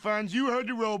 No refunds. You heard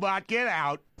the robot. Get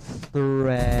out.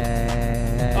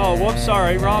 Oh, whoops,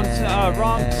 sorry. Wrong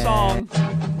song.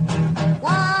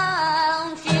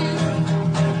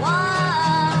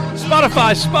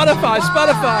 Spotify.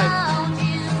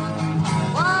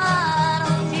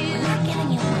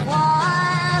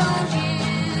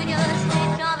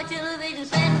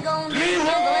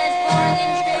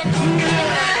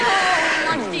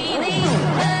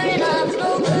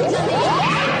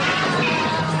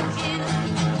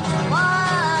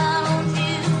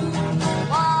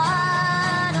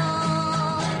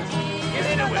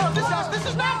 This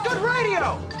is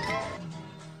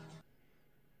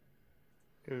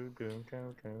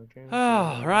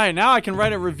All right, now I can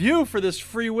write a review for this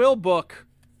free will book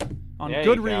on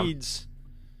Goodreads.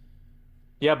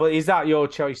 Yeah, but is that your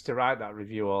choice to write that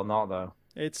review or not, though?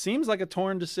 It seems like a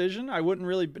torn decision. I wouldn't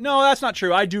really... No, that's not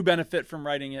true. I do benefit from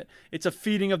writing it. It's a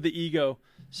feeding of the ego.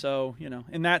 So,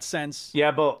 in that sense...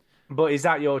 Yeah, but is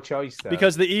that your choice, though?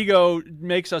 Because the ego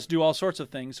makes us do all sorts of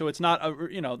things. So it's not,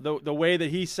 the way that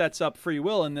he sets up free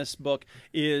will in this book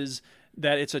is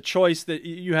that it's a choice that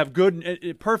you have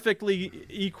good, perfectly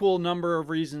equal number of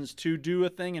reasons to do a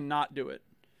thing and not do it.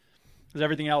 Because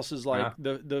everything else is like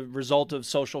the result of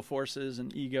social forces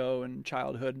and ego and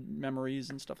childhood memories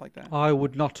and stuff like that. I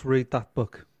would not read that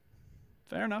book.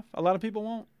 Fair enough. A lot of people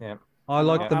won't. Yeah. I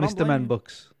like the Mr. Men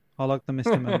books. I like the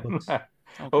Mr. Men books. Okay.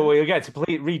 Oh, well, you'll get to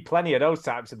read plenty of those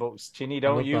types of books, Chinny.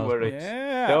 Don't you worry.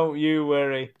 Yeah. Don't you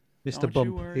worry. Mr.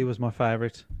 Bump, he was my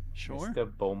favourite. Sure.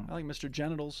 Mr. Bump. I like Mr.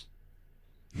 Genitals.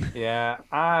 Yeah,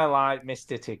 I like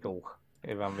Mr. Tickle.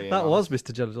 If I'm being that honest. was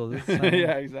Mr. Genitals.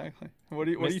 Yeah, exactly. What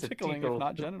are you Mr. tickling Tickle. if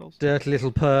not genitals? Dirty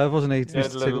little perv, wasn't he?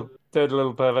 Dirty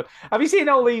little pervert. Have you seen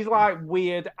all these like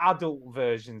weird adult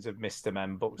versions of Mr.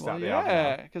 Men books that they have?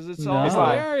 Yeah, because it's all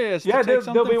hilarious. Yeah, to take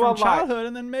something be from one childhood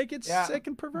and then make it sick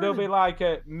and perverted. There'll be like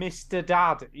a Mr.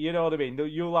 Dad. You know what I mean?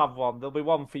 You'll have one. There'll be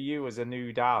one for you as a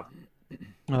new dad.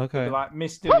 Okay. It'll be like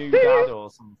Mr. New Dad or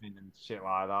something and shit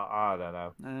like that. I don't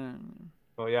know.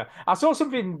 But yeah, I saw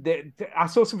something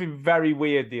very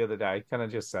weird the other day. Can I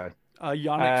just say?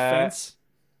 Yannic Fence.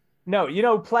 No,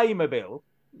 Playmobil,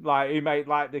 like who made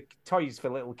like the toys for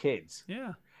little kids.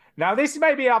 Yeah. Now this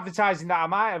may be advertising that I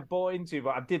might have bought into,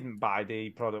 but I didn't buy the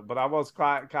product. But I was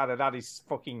quite kind of that is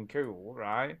fucking cool,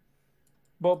 right?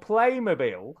 But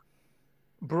Playmobil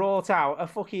brought out a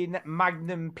fucking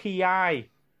Magnum PI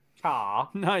car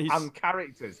and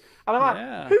characters, and I'm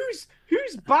like,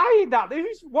 who's buying that?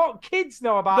 What kids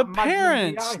know about the Magnum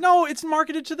parents? PI? No, it's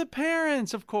marketed to the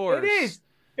parents, of course.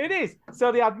 It is.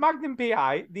 So they had Magnum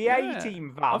PI, the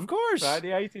A-Team van, of course, right?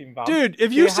 The A-Team van, dude.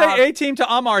 If you say A-Team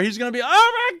to Amar, he's gonna be,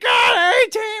 oh my god,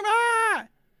 A-Team! Ah!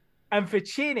 And for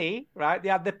Chinny, right, they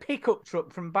had the pickup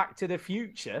truck from Back to the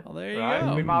Future. Oh, there you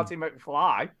go. With Marty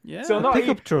McFly. Yeah. So not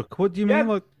pickup truck. What do you mean?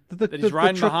 Like the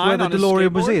truck where the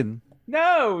DeLorean was in?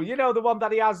 No, the one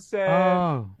that he has.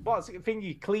 What's the thing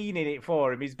you cleaning it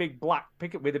for him? His big black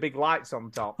pickup with the big lights on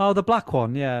top. Oh, the black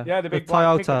one, yeah. Yeah, the big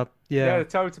Toyota. Pickup, yeah, the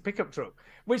Toyota pickup truck,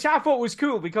 which I thought was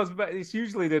cool because it's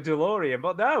usually the DeLorean,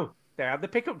 but no, they had the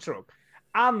pickup truck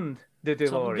and the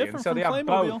DeLorean, so they had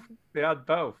both. They had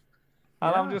both,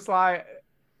 and I'm just like,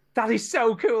 that is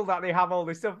so cool that they have all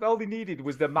this stuff. All they needed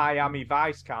was the Miami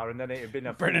Vice car, and then it had been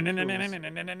a but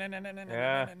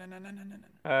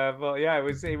yeah, it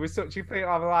was such a thing.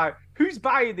 I'm like, who's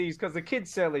buying these? Because the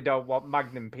kids certainly don't want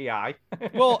Magnum PI.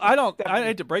 Well, I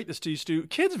hate to break this to you, Stu.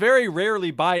 Kids very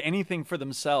rarely buy anything for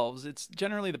themselves. It's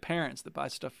generally the parents that buy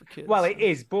stuff for kids. Well, it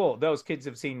is, but those kids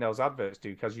have seen those adverts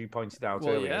too, because you pointed out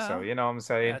earlier. Yeah. So you know what I'm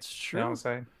saying? That's true. You know what I'm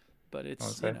saying? But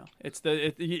it's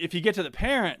if you get to the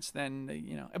parents,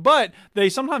 then But they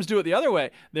sometimes do it the other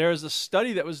way. There's a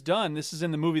study that was done. This is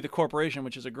in the movie The Corporation,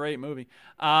 which is a great movie,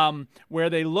 where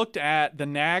they looked at the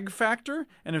nag factor,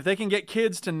 and if they can get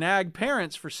kids to nag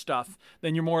parents for stuff,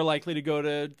 then you're more likely to go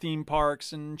to theme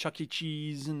parks and Chuck E.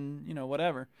 Cheese and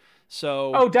whatever.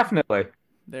 So definitely,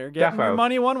 they're getting their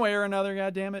money one way or another.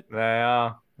 God damn it, they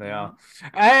are. They are.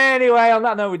 Anyway, on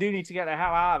that note, we do need to get the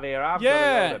hell out of here. I've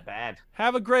got to go to bed.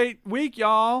 Have a great week,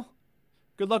 y'all.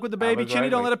 Good luck with the baby. Chinny,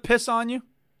 don't let it piss on you.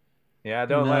 Yeah,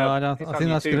 don't let it. I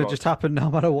think that's going to just happen no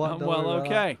matter what. Well,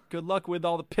 okay. Good luck with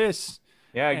all the piss.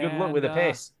 Yeah, good luck with the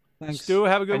piss. Thanks. Stu,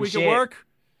 have a good week at work.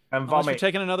 And Unless vomit. you're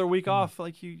taking another week off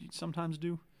like you sometimes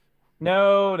do.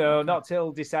 No, not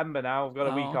till December now. I've got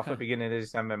a week off at the beginning of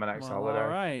December, my next holiday. All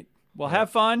right. Well,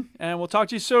 have fun, and we'll talk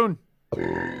to you soon.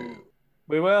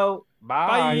 We will.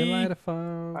 Bye. See you later,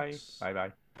 folks. Bye.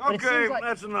 Bye. Okay,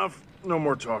 that's enough. No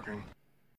more talking.